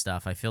 exciting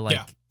stuff. I feel like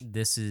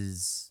this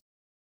is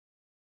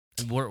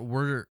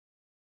we're.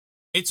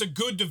 It's a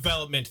good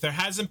development. There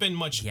hasn't been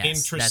much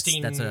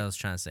interesting. That's what I was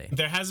trying to say.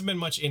 There hasn't been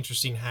much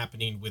interesting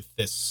happening with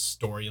this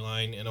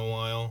storyline in a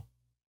while,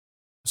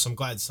 so I'm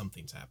glad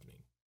something's happening.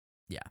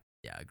 Yeah,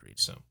 agreed.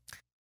 So,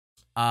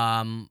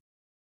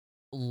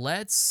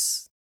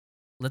 let's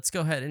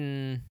go ahead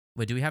and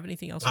wait. Do we have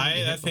anything else?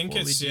 I think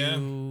it's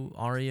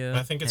Arya.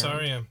 I think it's Hound?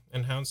 Arya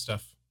and Hound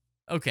stuff.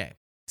 Okay,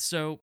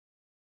 so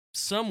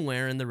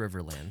somewhere in the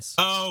Riverlands.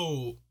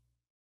 Oh,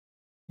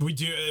 we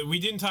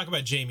didn't talk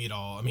about Jaime at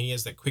all. I mean, he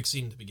has that quick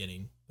scene at the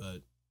beginning,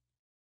 but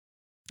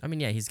I mean,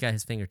 yeah, he's got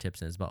his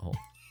fingertips in his butthole.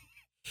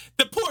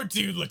 The poor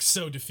dude looks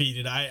so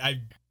defeated. I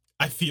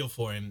feel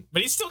for him,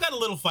 but he's still got a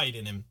little fight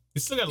in him.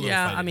 He's still got a little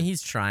fight. Yeah, I mean,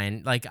 he's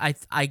trying. Like,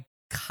 I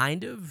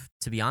kind of,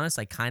 to be honest,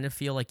 I kind of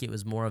feel like it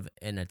was more of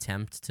an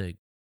attempt to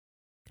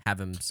have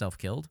himself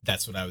killed.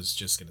 That's what I was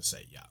just gonna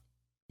say. Yeah.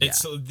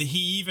 He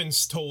even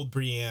told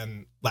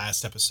Brienne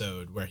last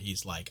episode where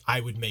he's like, I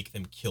would make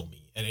them kill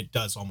me. And it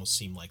does almost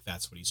seem like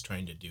that's what he's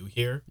trying to do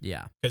here.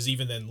 Yeah. Because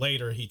even then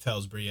later he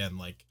tells Brienne,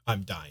 like,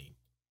 I'm dying.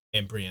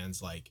 And Brienne's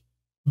like,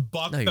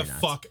 buck the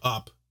fuck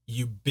up,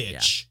 you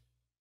bitch,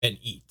 and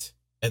eat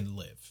and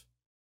live.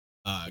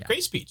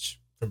 Great speech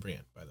from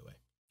Brienne, by the way.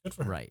 Good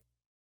for her. Right.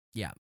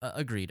 Yeah.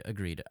 Agreed.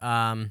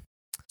 Sorry.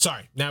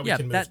 Now we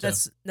can move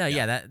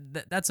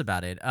that's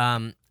about it.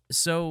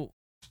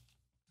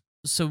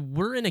 So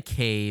we're in a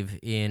cave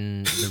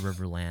in the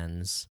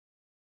Riverlands,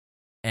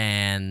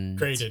 and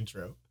great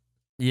intro.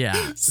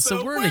 Yeah.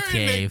 So we're in a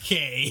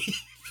cave.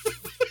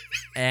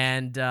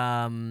 And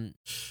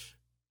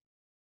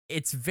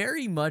it's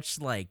very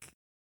much like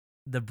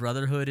the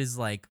Brotherhood is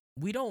like,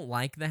 we don't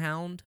like the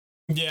Hound.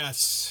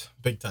 Yes,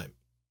 big time.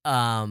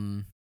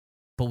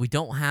 But we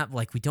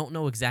don't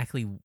know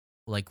exactly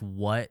like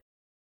what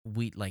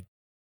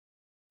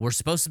we're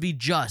supposed to be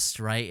just,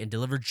 right? And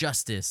deliver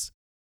justice.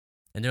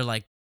 And they're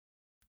like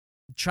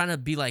trying to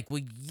be like, well,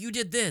 you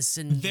did this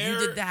and you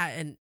did that,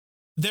 and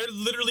they're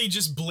literally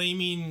just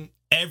blaming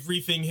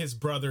everything his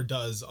brother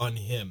does on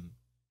him.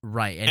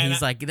 Right. And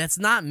he's like, that's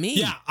not me.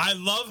 Yeah, I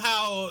love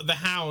how the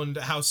Hound,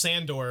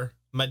 Sandor,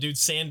 my dude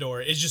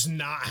Sandor, is just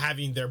not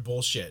having their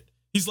bullshit.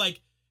 He's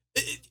like,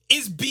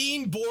 is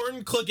being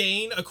born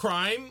Clegane a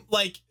crime?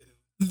 Like,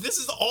 this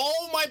is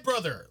all my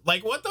brother.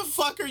 Like, what the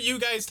fuck are you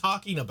guys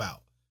talking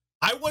about?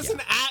 I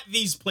wasn't at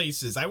these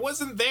places. I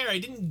wasn't there. I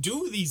didn't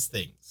do these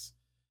things.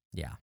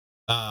 Yeah.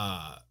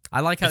 I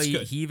like how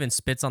he even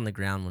spits on the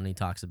ground when he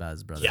talks about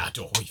his brother. Yeah,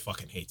 he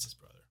fucking hates his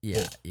brother.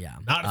 Yeah, yeah.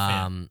 Not a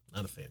fan.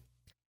 Not a fan.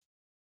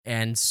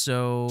 And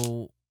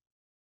so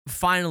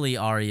finally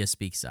Arya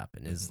speaks up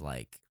and is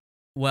like,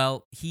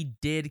 well, he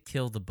did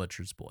kill the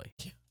butcher's boy.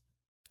 Yeah.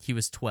 He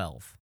was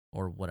 12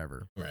 or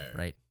whatever.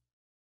 Right.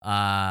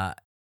 And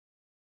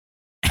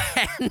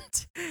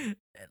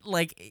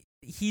like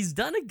he's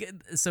done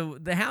so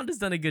the Hound has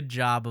done a good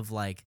job of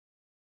like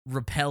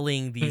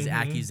repelling these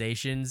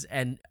accusations,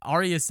 and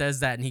Arya says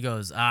that and he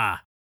goes,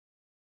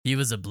 he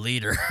was a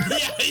bleeder. Yeah,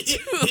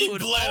 he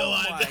bled a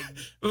lot.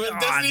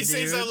 Doesn't he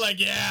say something like,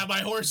 yeah, my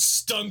horse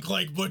stunk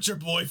like Butcher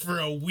Boy for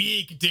a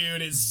week,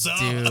 dude? It sucked.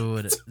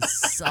 Dude,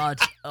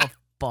 such a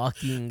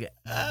fucking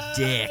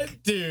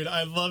dick. Dude,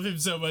 I love him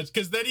so much,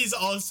 because then he's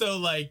also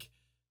like,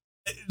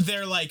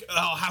 they're like,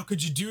 oh, how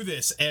could you do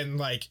this? And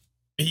like,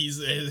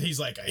 he's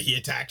like, he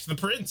attacked the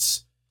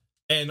prince.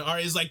 And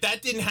Arya's like,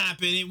 that didn't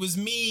happen. It was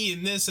me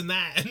and this and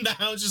that. And the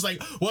Hound's just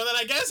like, well, then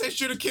I guess I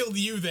should have killed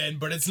you then,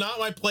 but it's not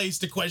my place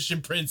to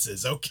question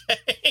princes,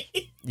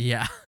 okay?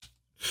 Yeah.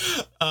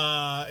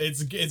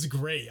 It's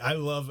great. I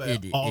love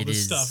all the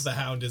stuff the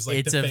Hound is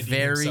like defending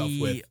himself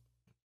with. It's a very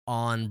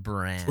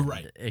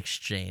on-brand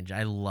exchange.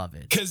 I love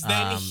it. Because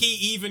then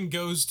he even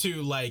goes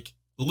to like,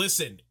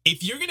 listen,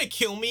 if you're going to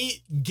kill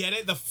me, get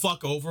it the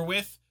fuck over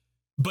with,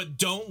 but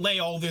don't lay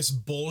all this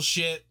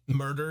bullshit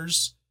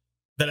murders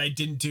that I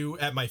didn't do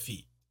at my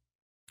feet.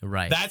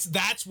 Right.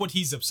 That's what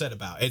he's upset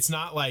about. It's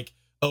not like,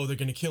 oh, they're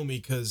gonna kill me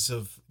because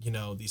of,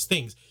 these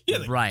things. Yeah,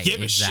 like,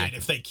 give a shit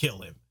if they kill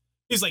him.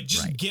 He's like,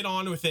 just get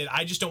on with it.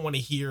 I just don't want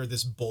to hear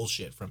this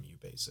bullshit from you,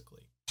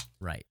 basically.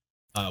 Right.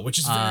 Which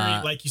is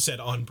very, like you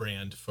said, on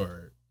brand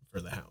for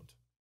the Hound.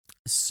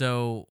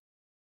 So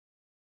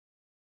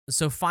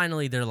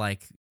finally they're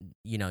like,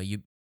 you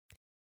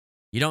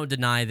don't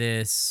deny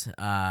this.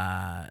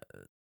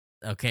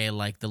 Okay,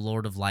 like the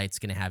Lord of Light's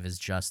gonna have his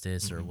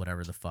justice or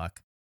whatever the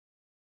fuck.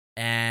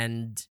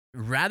 And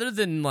rather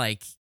than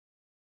like,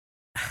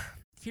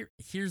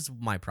 here's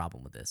my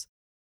problem with this.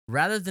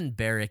 Rather than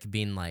Beric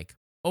being like,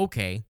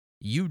 okay,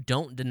 you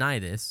don't deny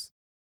this,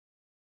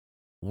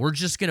 we're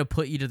just gonna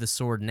put you to the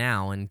sword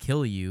now and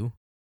kill you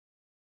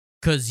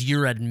because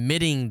you're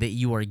admitting that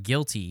you are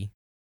guilty.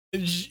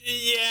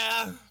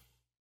 Yeah.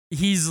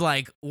 He's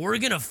like, we're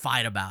gonna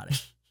fight about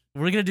it.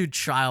 We're gonna do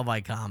trial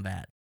by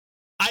combat.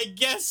 I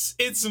guess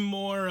it's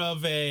more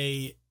of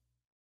a.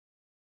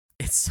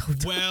 It's so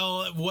dumb.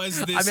 Well,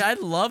 was this? I mean,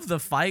 I love the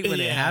fight when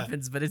it Yeah.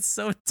 happens, but it's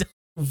so dumb.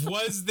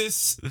 Was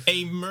this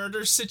a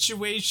murder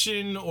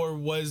situation, or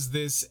was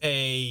this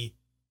a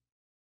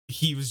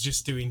he was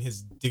just doing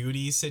his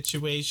duty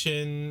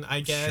situation? I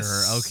guess.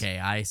 Sure, okay,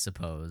 I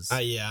suppose.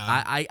 Yeah.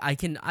 I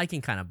can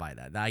kind of buy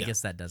that. I Yeah.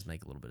 guess that does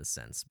make a little bit of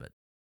sense, but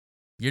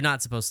you're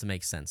not supposed to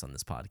make sense on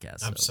this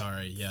podcast. I'm so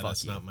sorry. Yeah, fuck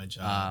that's you. not my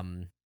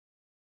job.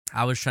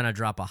 I was trying to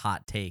drop a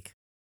hot take.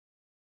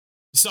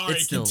 Sorry,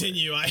 it's still-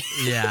 continue.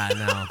 Yeah,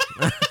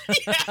 no.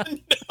 Yeah,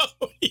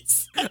 no.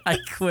 I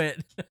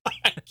quit.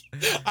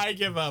 I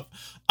give up.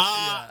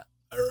 Yeah.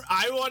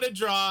 I want to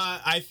draw.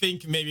 I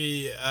think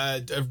maybe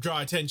draw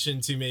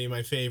attention to maybe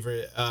my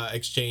favorite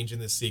exchange in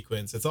this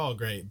sequence. It's all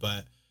great,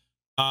 but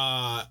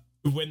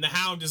when the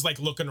Hound is like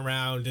looking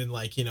around and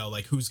like, you know,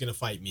 like who's gonna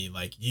fight me?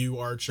 Like you,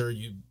 Archer,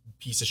 you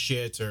piece of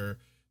shit, or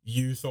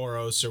you,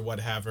 Thoros, or what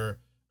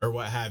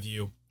have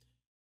you.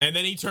 And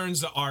then he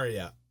turns to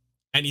Arya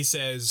and he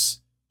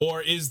says,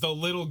 "Or is the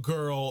little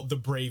girl the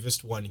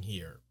bravest one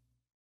here?"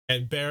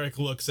 And Beric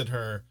looks at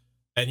her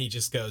and he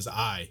just goes,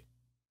 "Aye,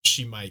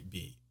 she might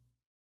be."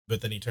 But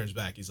then he turns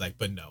back. He's like,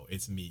 "But no,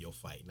 it's me you'll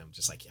fight." And I'm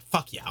just like, yeah,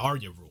 fuck yeah,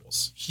 Arya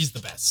rules. She's the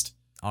best.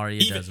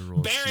 Arya does a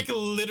rule. Beric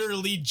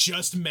literally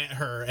just met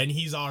her and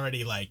he's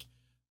already like,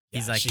 yeah,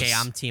 He's like, hey,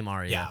 I'm Team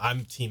Arya. Yeah,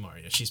 I'm Team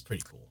Arya. She's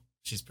pretty cool.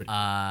 She's pretty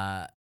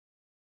cool.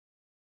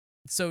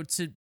 So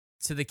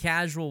to the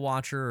casual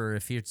watcher,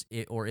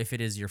 or if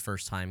it is your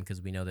first time,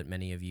 because we know that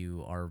many of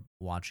you are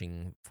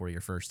watching for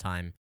your first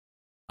time,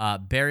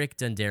 Beric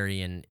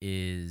Dondarrion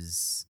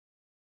is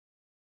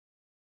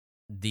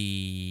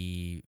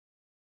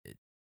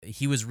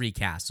he was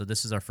recast, so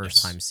this is our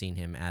first time seeing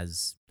him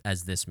as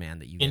this man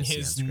that you in guys see on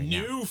his screen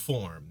new now.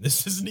 form.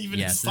 This isn't even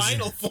his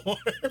final form.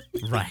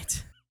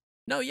 Right.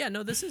 No,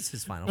 this is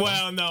his final form.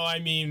 Well, no, I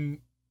mean,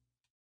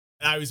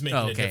 I was making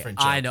a different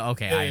joke. I know.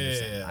 Okay, I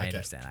understand. Yeah, I okay.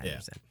 understand. I Yeah.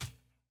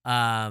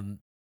 understand.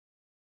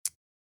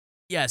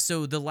 Yeah.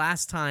 So the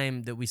last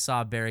time that we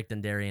saw Beric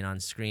Dondarrion on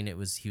screen, he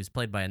was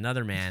played by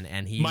another man,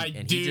 and he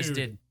just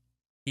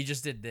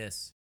did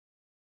this.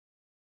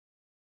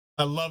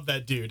 I love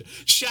that dude.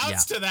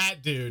 Shouts to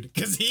that dude,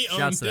 because he owned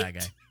Shouts to it. that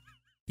guy.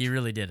 He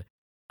really did.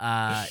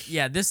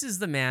 Yeah, this is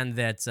the man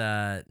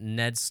that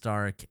Ned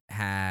Stark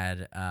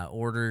had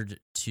ordered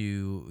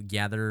to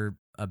gather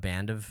a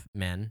band of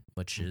men,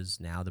 which is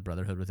now the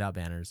Brotherhood Without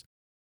Banners,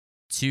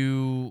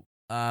 to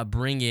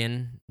bring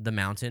in the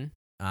Mountain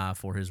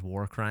for his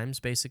war crimes,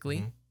 basically,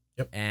 Mhm.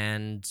 Yep.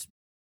 and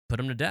put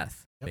him to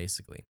death, Yep.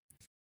 basically.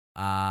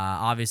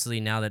 Obviously,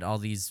 now that all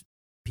these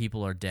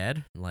people are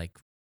dead, like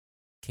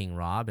King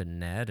Robb and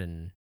Ned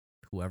and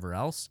whoever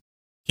else.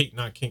 King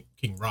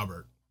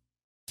Robert.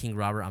 King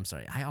Robert, I'm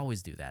sorry. I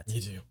always do that.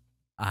 You do.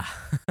 Uh,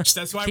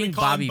 That's why King we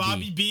call Bobby him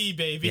Bobby B,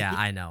 baby. yeah,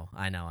 I know.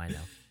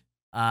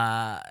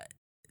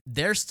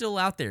 They're still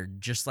out there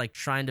just like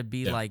trying to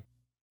be like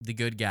the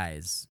good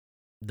guys,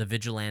 the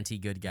vigilante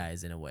good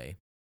guys in a way.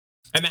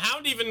 And the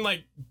Hound even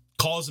like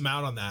calls him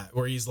out on that,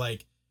 where he's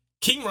like,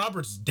 King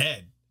Robert's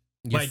dead.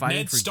 You're like fighting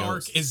Ned for Stark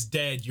ghosts. is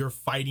dead. You're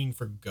fighting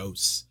for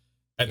ghosts.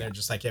 And Yeah. they're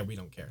just like, yeah, we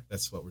don't care.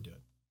 That's what we're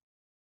doing.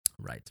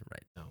 Right.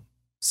 No.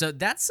 So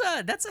that's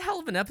a hell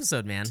of an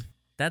episode, man.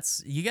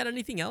 You got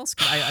anything else?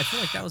 'Cause I feel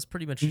like that was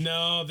pretty much.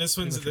 No, this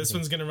much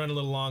one's gonna run a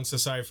little long, so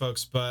sorry,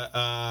 folks. But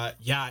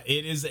yeah,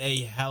 it is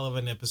a hell of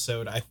an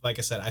episode. Like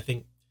I said, I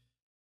think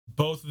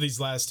both of these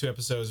last two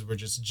episodes were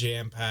just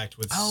jam packed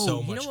with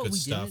so much good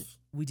stuff.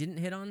 We didn't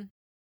hit on.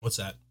 What's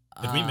that?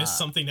 Did we miss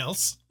something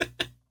else?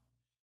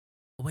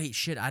 Wait,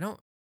 shit. I don't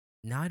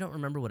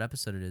remember what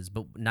episode it is,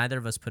 but neither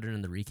of us put it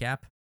in the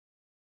recap.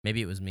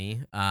 Maybe it was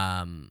me.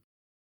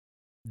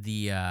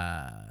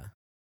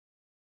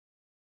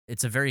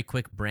 It's a very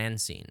quick Bran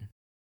scene.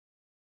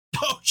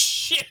 Oh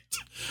shit!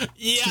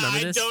 Yeah,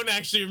 I don't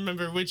actually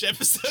remember which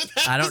episode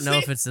that I don't was know in.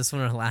 if it's this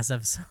one or the last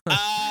episode.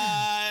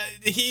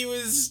 He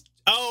was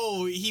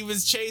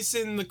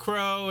chasing the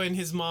crow and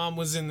his mom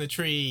was in the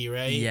tree,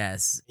 right?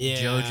 Yes. Yeah.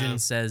 Jojen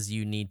says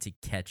you need to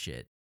catch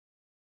it.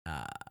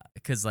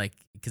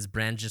 Because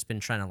Bran's just been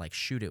trying to like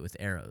shoot it with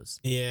arrows.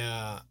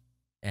 Yeah.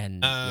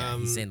 And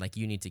he's saying like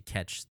you need to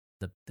catch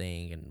the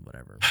thing and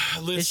whatever.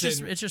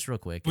 Listen, it's just real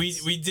quick.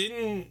 We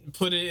didn't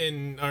put it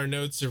in our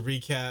notes or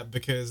recap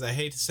because I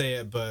hate to say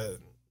it, but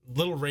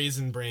Little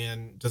Raisin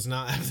Bran does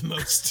not have the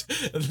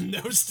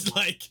most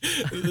like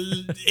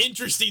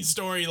interesting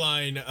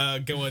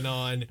storyline going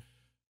on.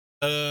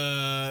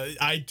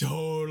 I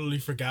totally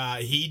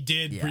forgot. He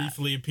did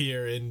briefly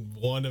appear in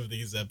one of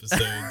these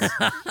episodes.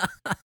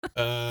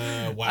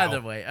 Wow.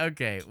 Either way,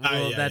 okay.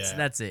 Well,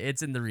 that's it.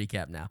 It's in the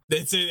recap now.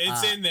 It's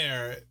in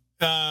there.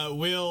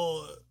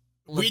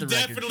 We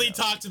definitely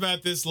talked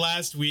about this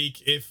last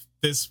week. If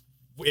this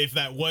if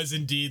that was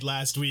indeed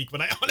last week,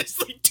 but I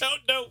honestly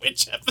don't know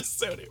which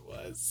episode it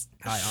was.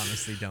 I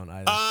honestly don't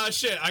either.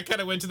 Shit, I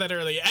kind of went to that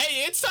early.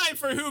 Hey, it's time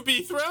for Who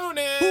Be Thrown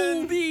In.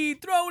 Who be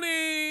thrown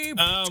in?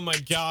 Oh my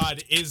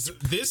god,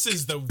 this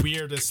is the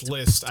weirdest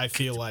list I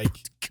feel like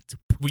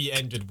we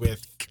ended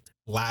with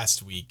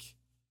last week.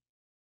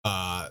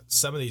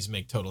 Some of these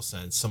make total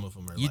sense. Some of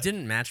them are You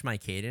didn't match my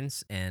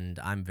cadence, and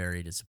I'm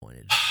very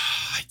disappointed.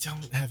 I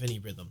don't have any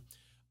rhythm.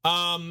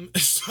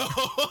 So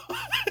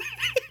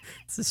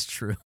This is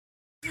true.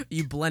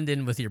 You blend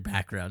in with your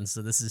background,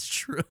 so this is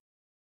true.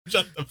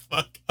 shut the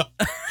fuck up.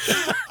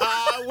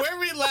 Where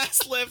we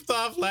last left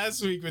off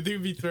last week with Who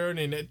Be Thrown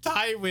In,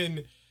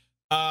 Tywin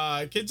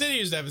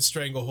continues to have a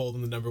stranglehold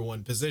in the number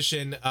 1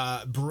 position.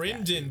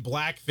 Brynden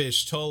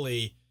Blackfish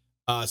Tully,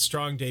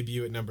 strong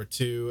debut at number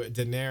 2.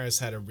 Daenerys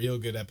had a real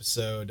good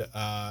episode,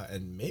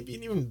 and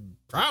maybe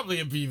probably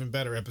an even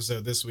better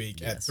episode this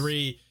week at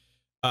 3.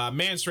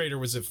 Mance Rayder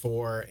was at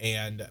 4,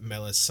 and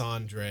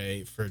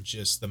Melisandre, for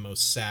just the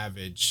most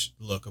savage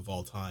look of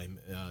all time,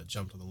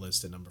 jumped on the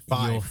list at number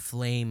 5. Your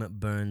flame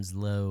burns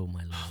low,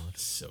 my lord.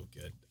 So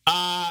good.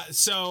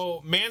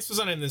 So Mance was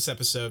not in this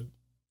episode.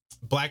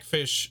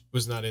 Blackfish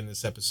was not in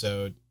this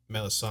episode.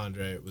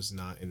 Melisandre was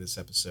not in this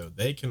episode.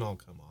 They can all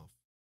come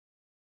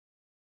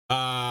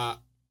off.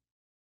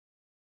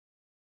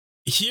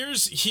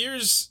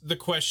 Here's the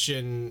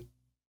question.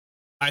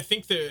 I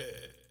think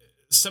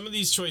some of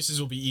these choices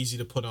will be easy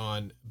to put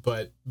on,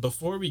 but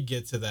before we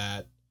get to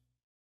that,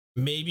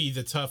 maybe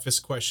the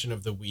toughest question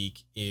of the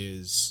week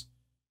is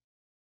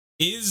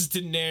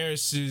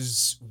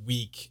Daenerys's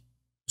week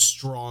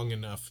strong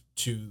enough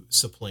to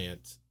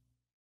supplant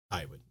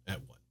Tywin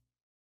at 1?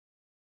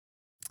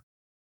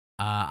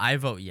 I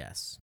vote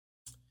yes.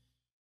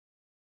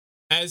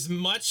 As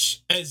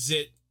much as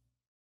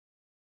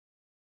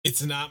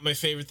it's not my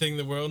favorite thing in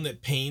the world and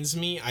it pains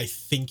me, I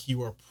think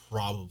you are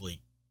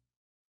probably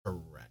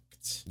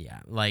correct. Yeah,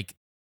 like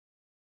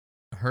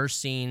her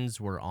scenes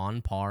were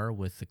on par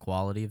with the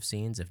quality of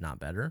scenes, if not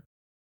better.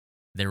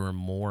 There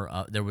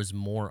was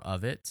more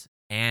of it,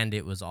 and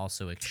it was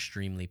also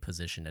extremely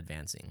position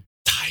advancing.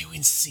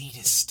 Tywin's scene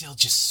is still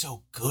just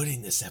so good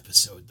in this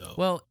episode, though.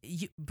 Well,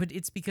 but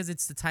it's because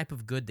it's the type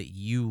of good that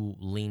you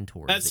lean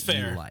towards. That's that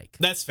fair. You like.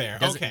 That's fair.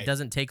 It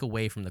doesn't take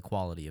away from the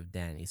quality of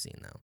Dany's scene,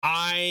 though.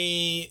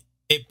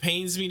 It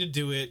pains me to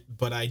do it,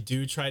 but I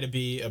do try to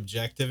be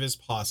objective as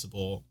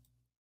possible.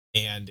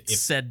 And if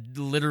said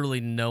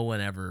literally no one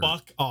ever.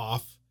 Fuck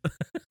off.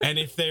 And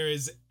if there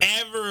is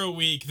ever a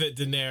week that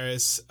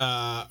Daenerys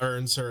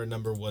earns her a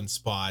number 1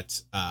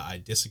 spot,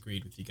 I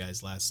disagreed with you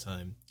guys last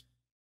time,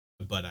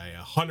 but I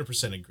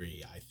 100%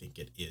 agree. I think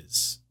it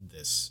is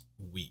this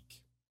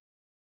week.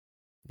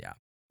 Yeah.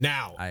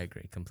 Now, I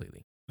agree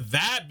completely.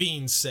 That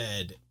being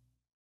said,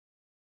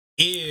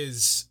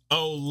 is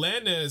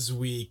Olenna's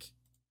week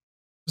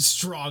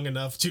strong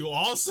enough to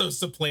also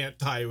supplant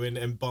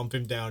Tywin and bump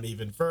him down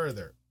even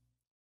further?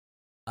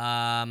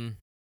 Cause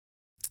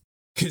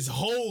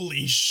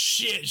holy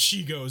shit,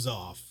 she goes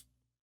off.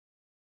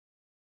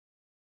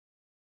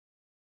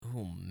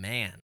 Oh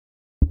man.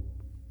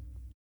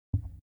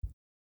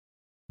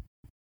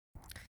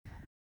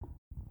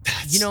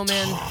 That's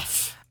man,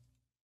 tough.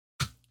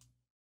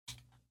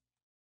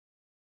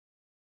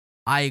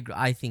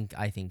 I think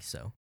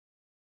so.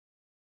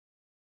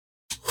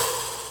 You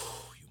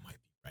might be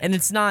right. And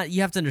it's not,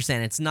 you have to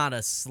understand, it's not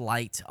a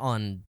slight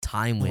on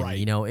Tywin,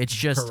 Right. It's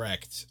just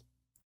Correct.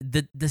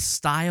 the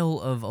style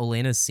of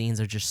Olenna's scenes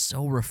are just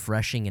so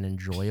refreshing and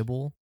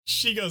enjoyable.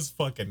 She goes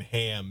fucking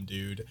ham,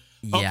 dude.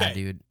 Yeah, Okay,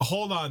 dude.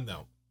 Hold on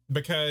though,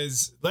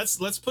 because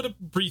let's put a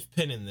brief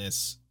pin in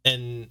this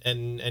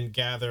and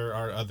gather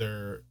our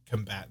other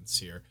combatants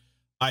here.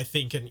 I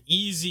think an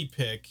easy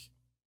pick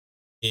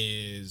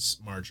is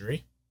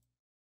Marjorie.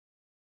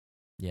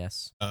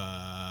 Yes.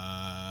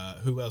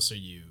 Who else are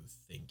you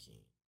thinking?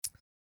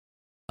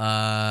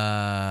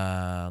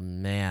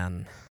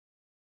 Man.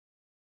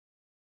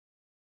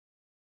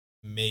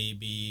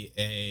 Maybe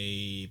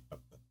a.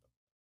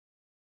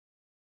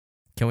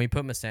 Can we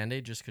put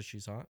Missandei just because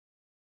she's hot?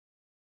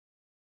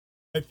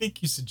 I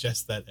think you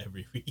suggest that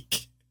every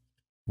week.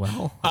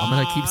 Well, I'm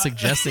gonna keep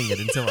suggesting it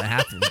until it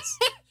happens.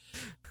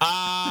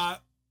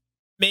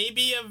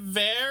 Maybe a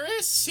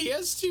Varys. He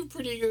has 2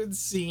 pretty good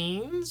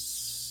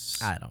scenes.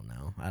 I don't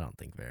know. I don't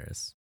think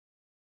Varys.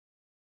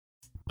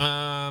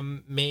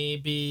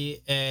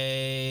 Maybe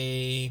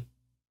a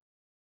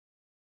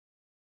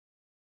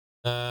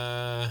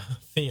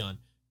Theon.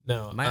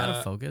 No. Am I out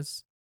of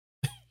focus?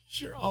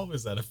 You're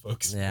always out of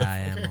focus. Yeah, I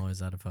am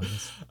always out of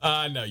focus.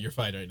 No, you're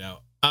fine right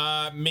now.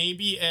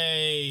 Maybe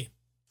a.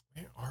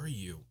 Where are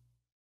you?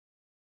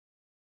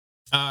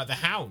 The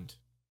Hound.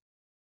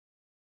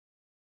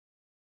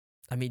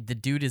 I mean, the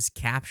dude is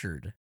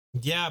captured.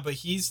 Yeah, but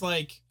he's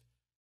like.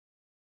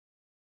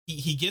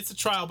 He gets a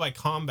trial by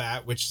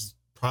combat, which is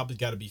probably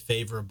got to be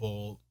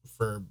favorable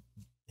for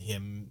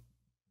him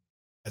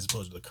as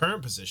opposed to the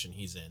current position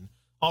he's in.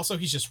 Also,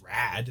 he's just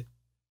rad.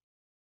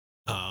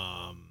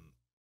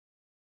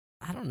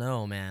 I don't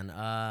know, man.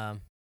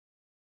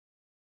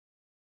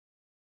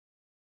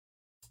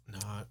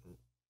 not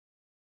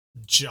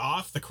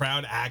Joff. The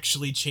crowd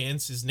actually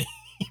chants his name.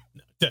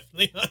 No,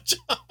 definitely not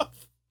Joff.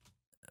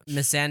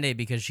 Missandei,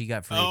 because she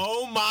got freed.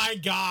 Oh my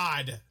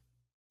god.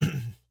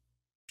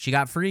 She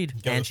got freed,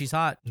 and she's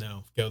hot.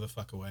 No, go the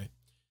fuck away.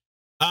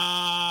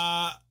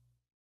 I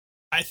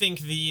think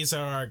these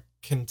are our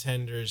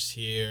contenders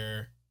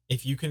here.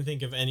 If you can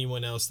think of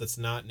anyone else that's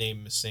not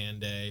named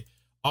Missandei.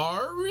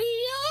 Arya?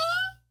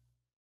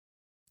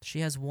 She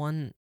has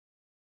one.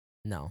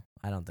 No,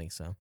 I don't think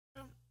so.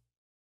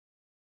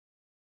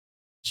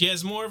 She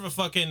has more of a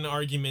fucking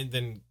argument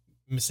than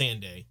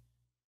Missandei.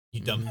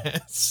 You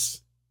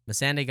dumbass.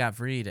 Missandei got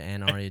freed,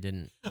 and Arya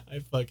didn't. I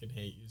fucking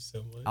hate you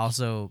so much.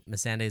 Also,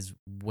 Missandei's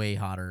way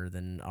hotter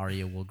than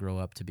Arya will grow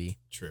up to be.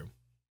 True.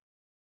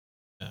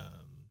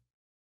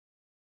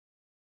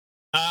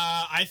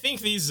 I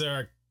think these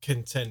are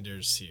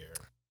contenders here.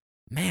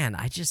 Man,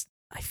 I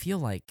feel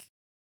like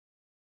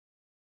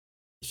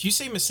if you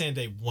say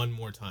Missandei one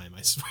more time,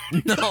 I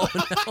swear. no.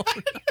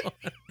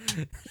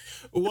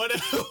 What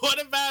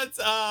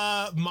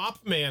about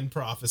Mop Man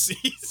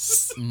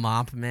prophecies?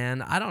 Mop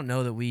Man. I don't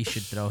know that we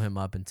should throw him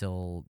up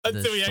until the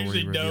we story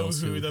actually know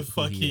reveals who the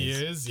fuck he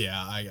is. Yeah,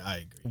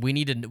 I agree. We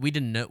need to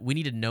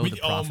know the prophecy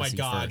Oh my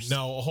god, first.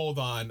 no, hold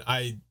on.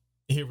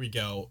 Here we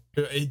go.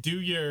 Do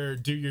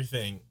your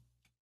thing.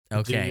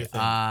 Okay.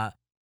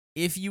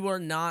 If you are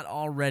not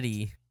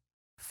already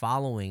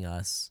following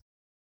us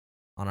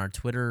on our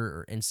Twitter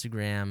or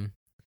Instagram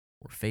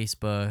or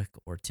Facebook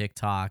or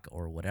TikTok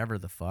or whatever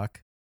the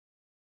fuck,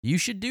 you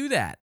should do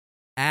that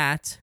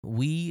at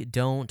We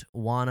Don't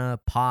Wanna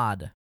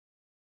Pod.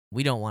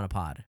 We Don't Wanna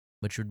Pod,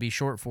 which would be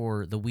short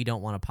for the We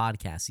Don't Wanna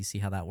Podcast. You see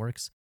how that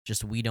works?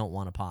 Just We Don't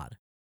Wanna Pod.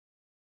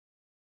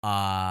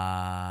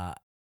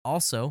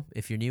 Also,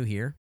 if you're new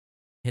here,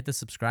 hit the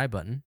subscribe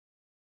button,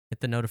 hit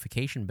the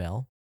notification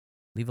bell,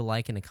 leave a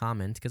like and a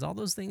comment, because all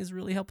those things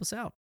really help us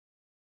out.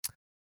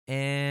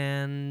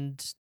 And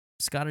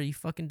Scott, are you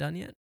fucking done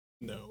yet?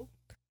 No.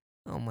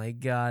 Oh my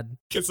god.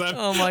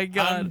 Oh my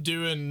god. I'm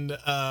doing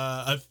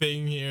a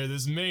thing here.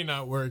 This may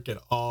not work at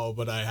all,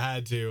 but I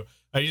had to.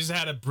 I just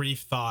had a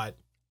brief thought,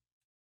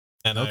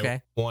 and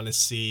I want to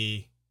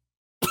see.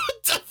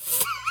 What the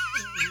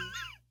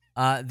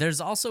fuck?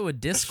 There's also a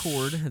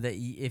Discord that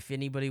if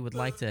anybody would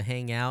like to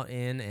hang out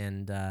in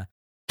and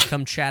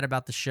come chat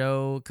about the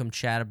show, come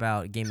chat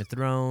about Game of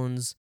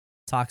Thrones,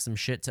 talk some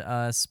shit to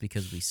us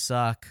because we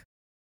suck.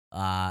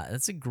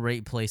 That's a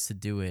great place to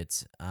do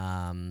it.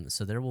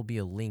 So there will be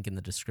a link in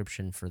the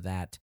description for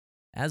that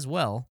as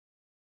well.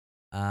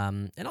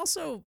 And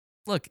also,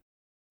 look,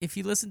 if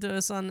you listen to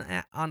us on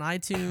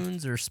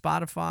iTunes or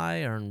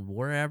Spotify or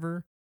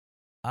wherever,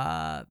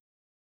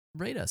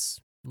 rate us,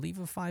 leave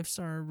a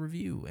 5-star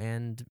review,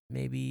 and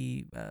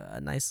maybe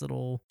a nice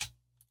little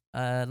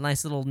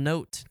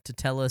note to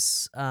tell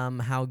us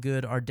how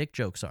good our dick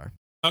jokes are.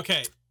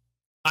 Okay.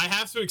 I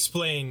have to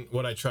explain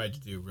what I tried to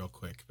do real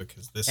quick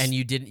because this. And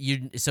you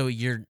didn't. So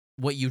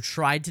what you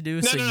tried to do,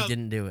 you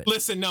didn't do it.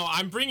 Listen, no,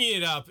 I'm bringing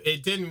it up.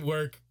 It didn't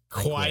work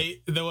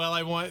quite the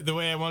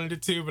way I wanted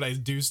it to, but I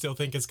do still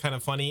think it's kind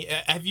of funny.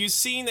 Have you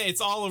seen that?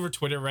 It's all over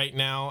Twitter right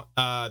now.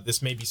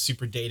 This may be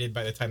super dated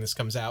by the time this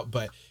comes out,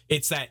 but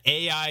it's that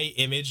AI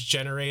image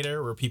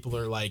generator where people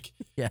are like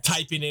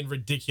typing in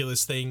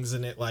ridiculous things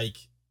and it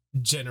like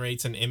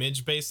generates an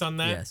image based on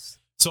that. Yes.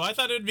 So I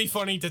thought it would be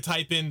funny to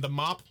type in the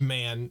Mop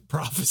Man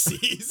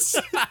prophecies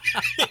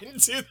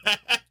into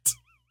that.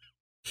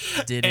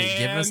 Did it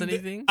give us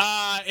anything?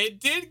 It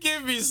did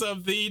give me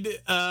something.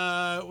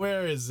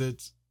 Where is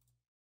it?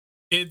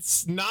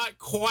 It's not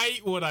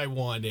quite what I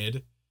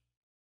wanted.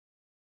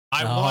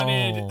 I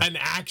wanted an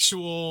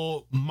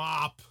actual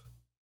mop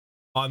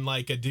on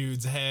like a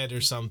dude's head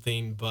or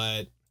something,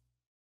 but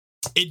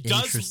it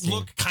does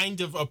look kind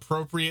of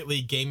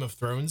appropriately Game of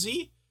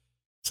Thronesy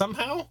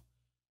somehow.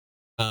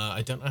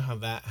 I don't know how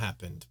that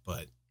happened,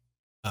 but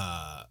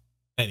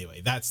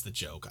anyway, that's the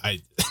joke.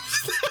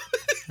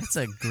 That's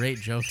a great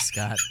joke,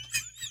 Scott.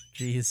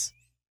 Jeez.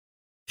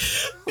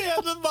 Yeah,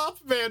 the Mop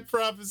Man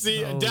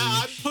prophecy. I'm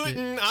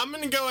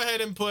gonna go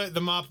ahead and put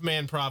the Mop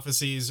Man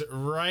prophecies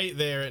right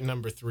there at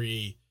number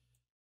 3.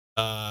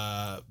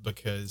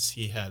 Because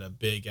he had a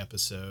big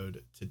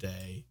episode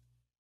today.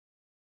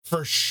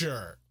 For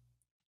sure.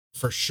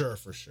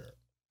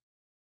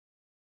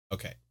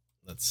 Okay,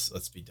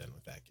 let's be done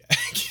with that gag.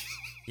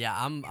 Yeah,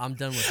 I'm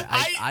done with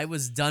that. I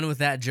was done with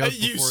that joke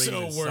before you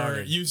even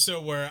started. You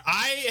so were.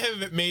 I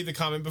have made the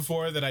comment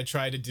before that I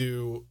try to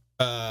do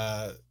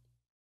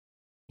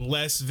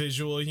less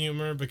visual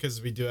humor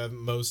because we do have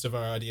most of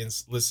our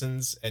audience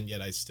listens, and yet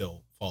I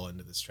still fall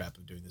into this trap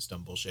of doing this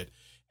dumb bullshit.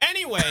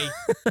 Anyway,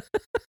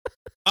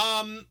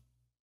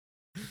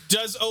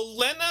 does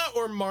Olenna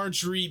or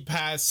Marjorie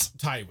pass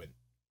Tywin?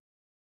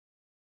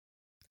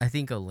 I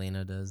think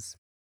Olenna does.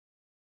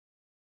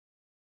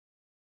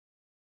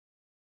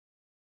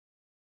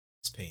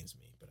 This pains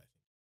me, but I think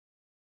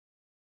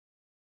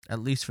at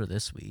least for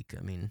this week.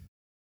 I mean,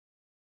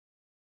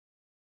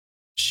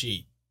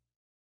 she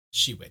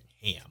went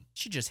ham.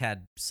 She just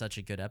had such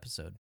a good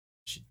episode.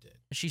 She did.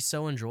 She's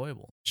so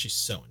enjoyable. She's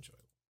so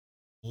enjoyable.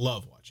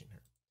 Love watching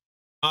her.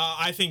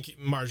 I think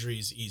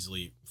Marjorie's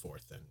easily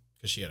fourth then,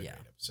 because she had a great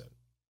episode.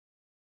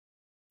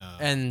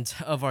 And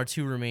of our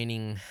two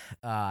remaining,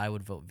 I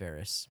would vote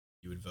Varys.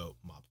 You would vote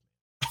Mop.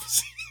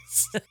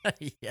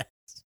 Yes.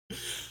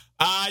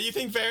 You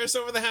think Varys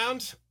over the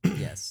Hound?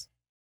 Yes.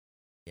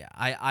 Yeah,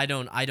 I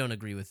don't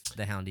agree with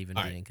the Hound even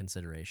being in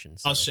consideration.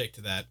 So. I'll shake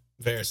to that.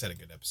 Varys had a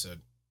good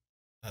episode.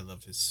 I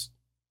loved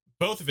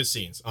both of his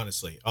scenes,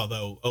 honestly.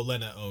 Although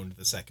Olenna owned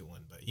the second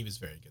one, but he was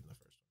very good in the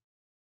first one.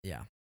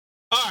 Yeah.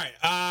 All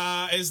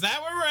right. Is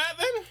that where we're at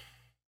then?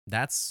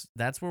 That's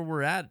where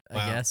we're at, I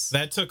guess.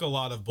 That took a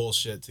lot of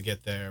bullshit to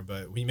get there,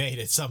 but we made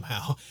it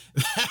somehow.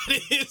 That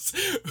is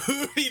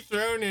who we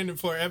thrown in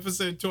for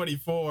episode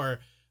 24.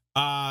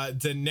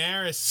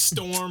 Daenerys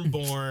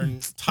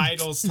Stormborn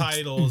titles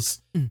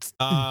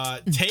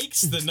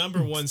takes the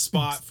number 1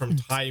 spot from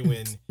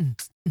Tywin.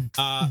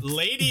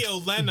 Lady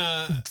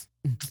Olenna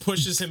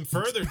pushes him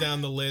further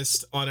down the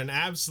list on an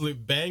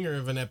absolute banger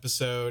of an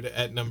episode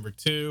at number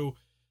 2.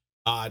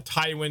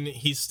 Tywin,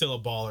 he's still a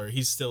baller.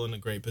 He's still in a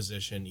great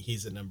position.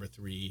 He's at number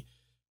 3.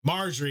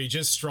 Marjorie,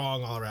 just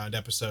strong all around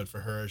episode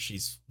for her.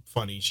 She's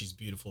funny. She's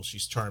beautiful.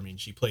 She's charming.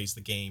 She plays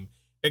the game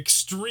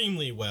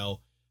extremely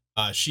well.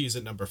 She is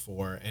at number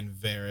 4. And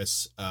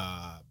Varys,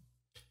 I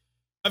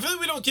feel like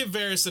we don't give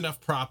Varys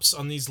enough props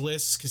on these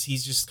lists because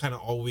he's just kind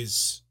of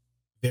always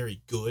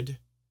very good.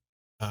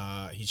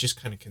 He's just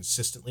kind of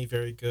consistently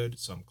very good.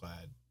 So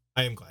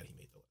I am glad he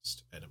made the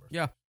list at number 4.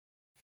 Yeah.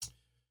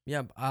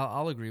 Yeah,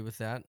 I'll agree with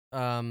that.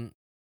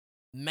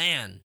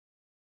 Man,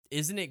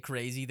 isn't it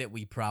crazy that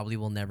we probably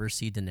will never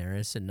see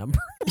Daenerys at number?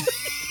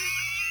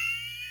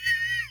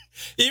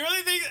 You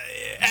really think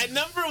at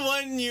number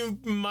 1 you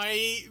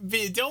might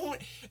be? Don't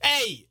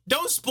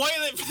spoil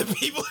it for the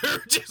people who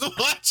are just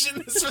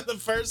watching this for the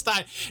first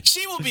time.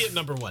 She will be at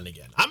number 1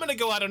 again. I'm gonna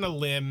go out on a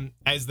limb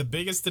as the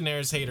biggest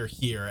Daenerys hater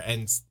here,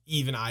 and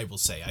even I will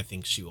say I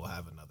think she will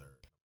have another.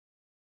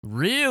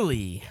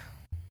 Really?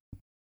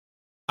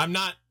 I'm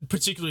not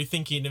particularly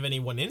thinking of any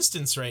one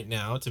instance right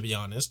now, to be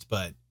honest,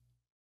 but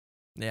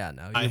yeah,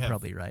 no, you're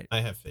probably right.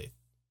 I have faith.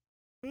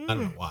 I don't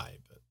know why,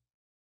 but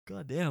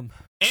goddamn.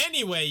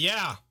 Anyway,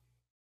 yeah.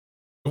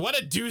 What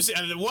a doozy!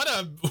 I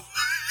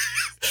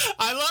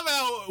love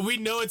how we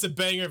know it's a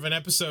banger of an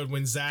episode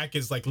when Zach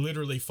is like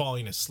literally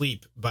falling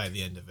asleep by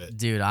the end of it.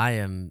 Dude, I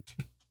am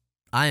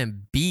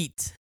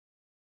beat.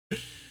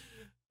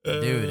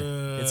 Dude,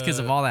 it's because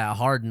of all that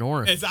hard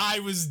north. You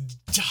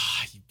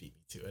beat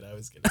me to it. I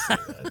was gonna say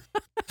that.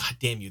 God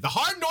damn you! The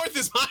hard north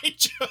is my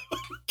joke.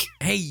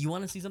 Hey, you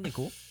want to see something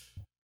cool?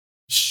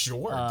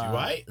 Sure. Do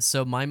I?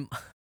 So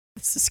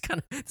this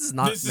is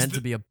not meant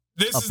to be a.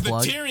 This is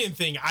plug. The Tyrion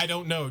thing. I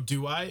don't know.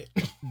 Do I?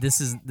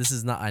 This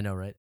is not. I know,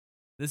 right?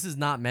 This is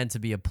not meant to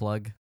be a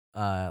plug.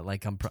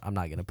 Like I'm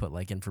not gonna put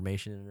like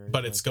information in it.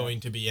 But it's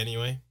going to be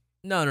anyway.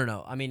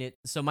 No. I mean it.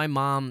 So my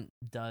mom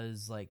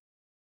does like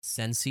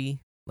Scentsy,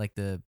 like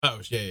the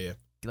yeah,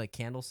 like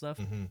candle stuff.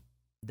 Mm-hmm.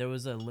 There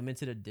was a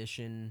limited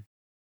edition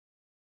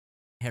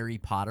Harry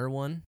Potter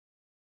one.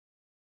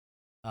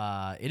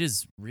 It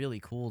is really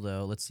cool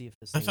though. Let's see if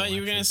this. I thought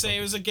you were gonna say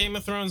it was a Game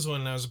of Thrones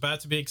one. And I was about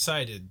to be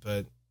excited,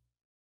 but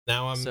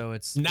now I'm. So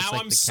it's now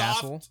like I'm the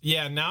soft. castle.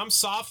 Yeah, now I'm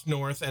soft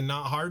north and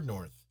not hard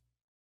north.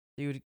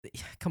 Dude,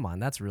 come on,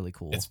 that's really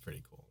cool. It's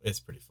pretty cool. It's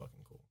pretty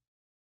fucking cool.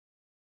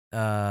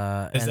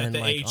 Is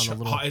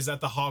that Is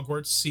that the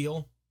Hogwarts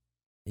seal?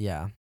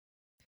 Yeah.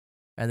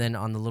 And then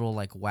on the little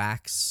like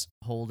wax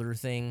holder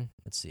thing,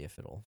 let's see if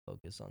it'll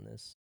focus on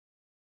this.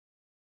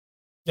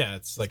 Yeah,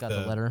 it's like got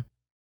the letter.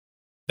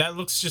 That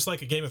looks just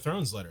like a Game of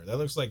Thrones letter. That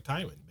looks like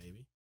Tywin,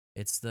 baby.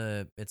 It's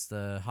the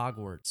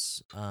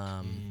Hogwarts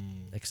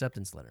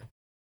acceptance letter.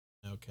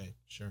 Okay,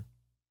 sure.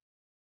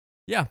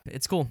 Yeah,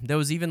 it's cool. There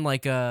was even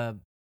like a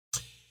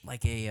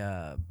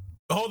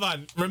Hold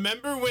on.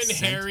 Remember when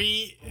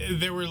Harry,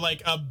 there were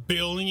like 1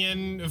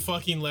 billion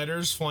fucking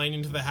letters flying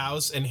into the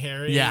house and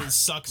Harry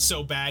sucked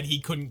so bad he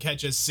couldn't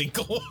catch a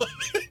single one?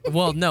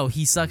 Well, no,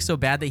 he sucked so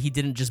bad that he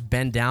didn't just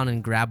bend down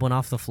and grab one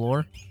off the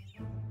floor.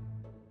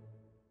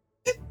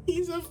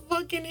 He's a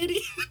fucking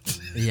idiot.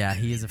 Yeah,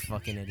 he is a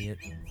fucking idiot.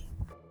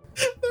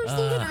 There's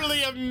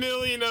literally 1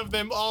 million of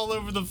them all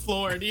over the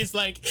floor and he's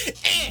like,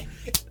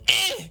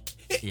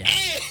 Yeah,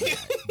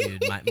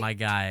 dude, my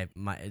guy,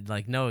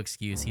 like no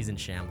excuse. He's in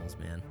shambles,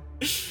 man.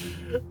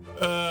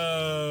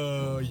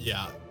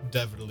 Yeah,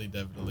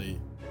 definitely.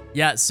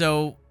 Yeah,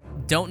 so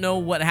don't know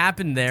what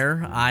happened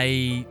there.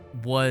 I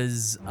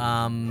was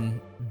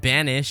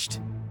banished.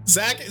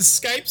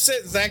 Skype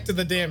sent Zach to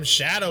the damn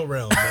Shadow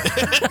Realm.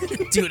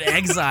 Dude,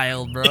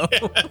 exiled, bro.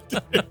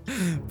 Yeah,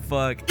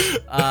 fuck.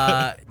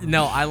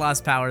 No, I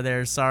lost power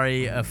there.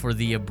 Sorry for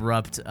the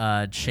abrupt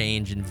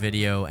change in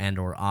video and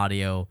or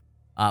audio.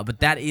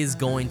 But that is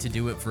going to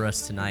do it for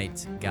us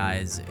tonight,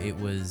 guys. It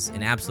was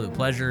an absolute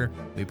pleasure.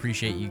 We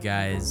appreciate you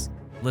guys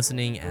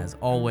listening as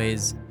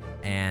always.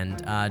 And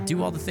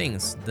do all the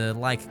things. The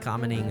like,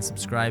 commenting,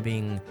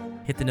 subscribing,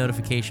 hit the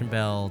notification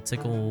bell,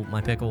 tickle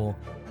my pickle,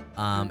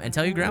 and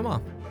tell your grandma.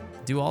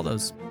 Do all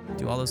those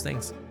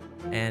things.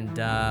 And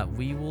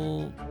we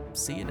will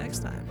see you next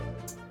time.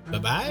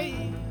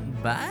 Bye-bye.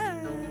 Bye.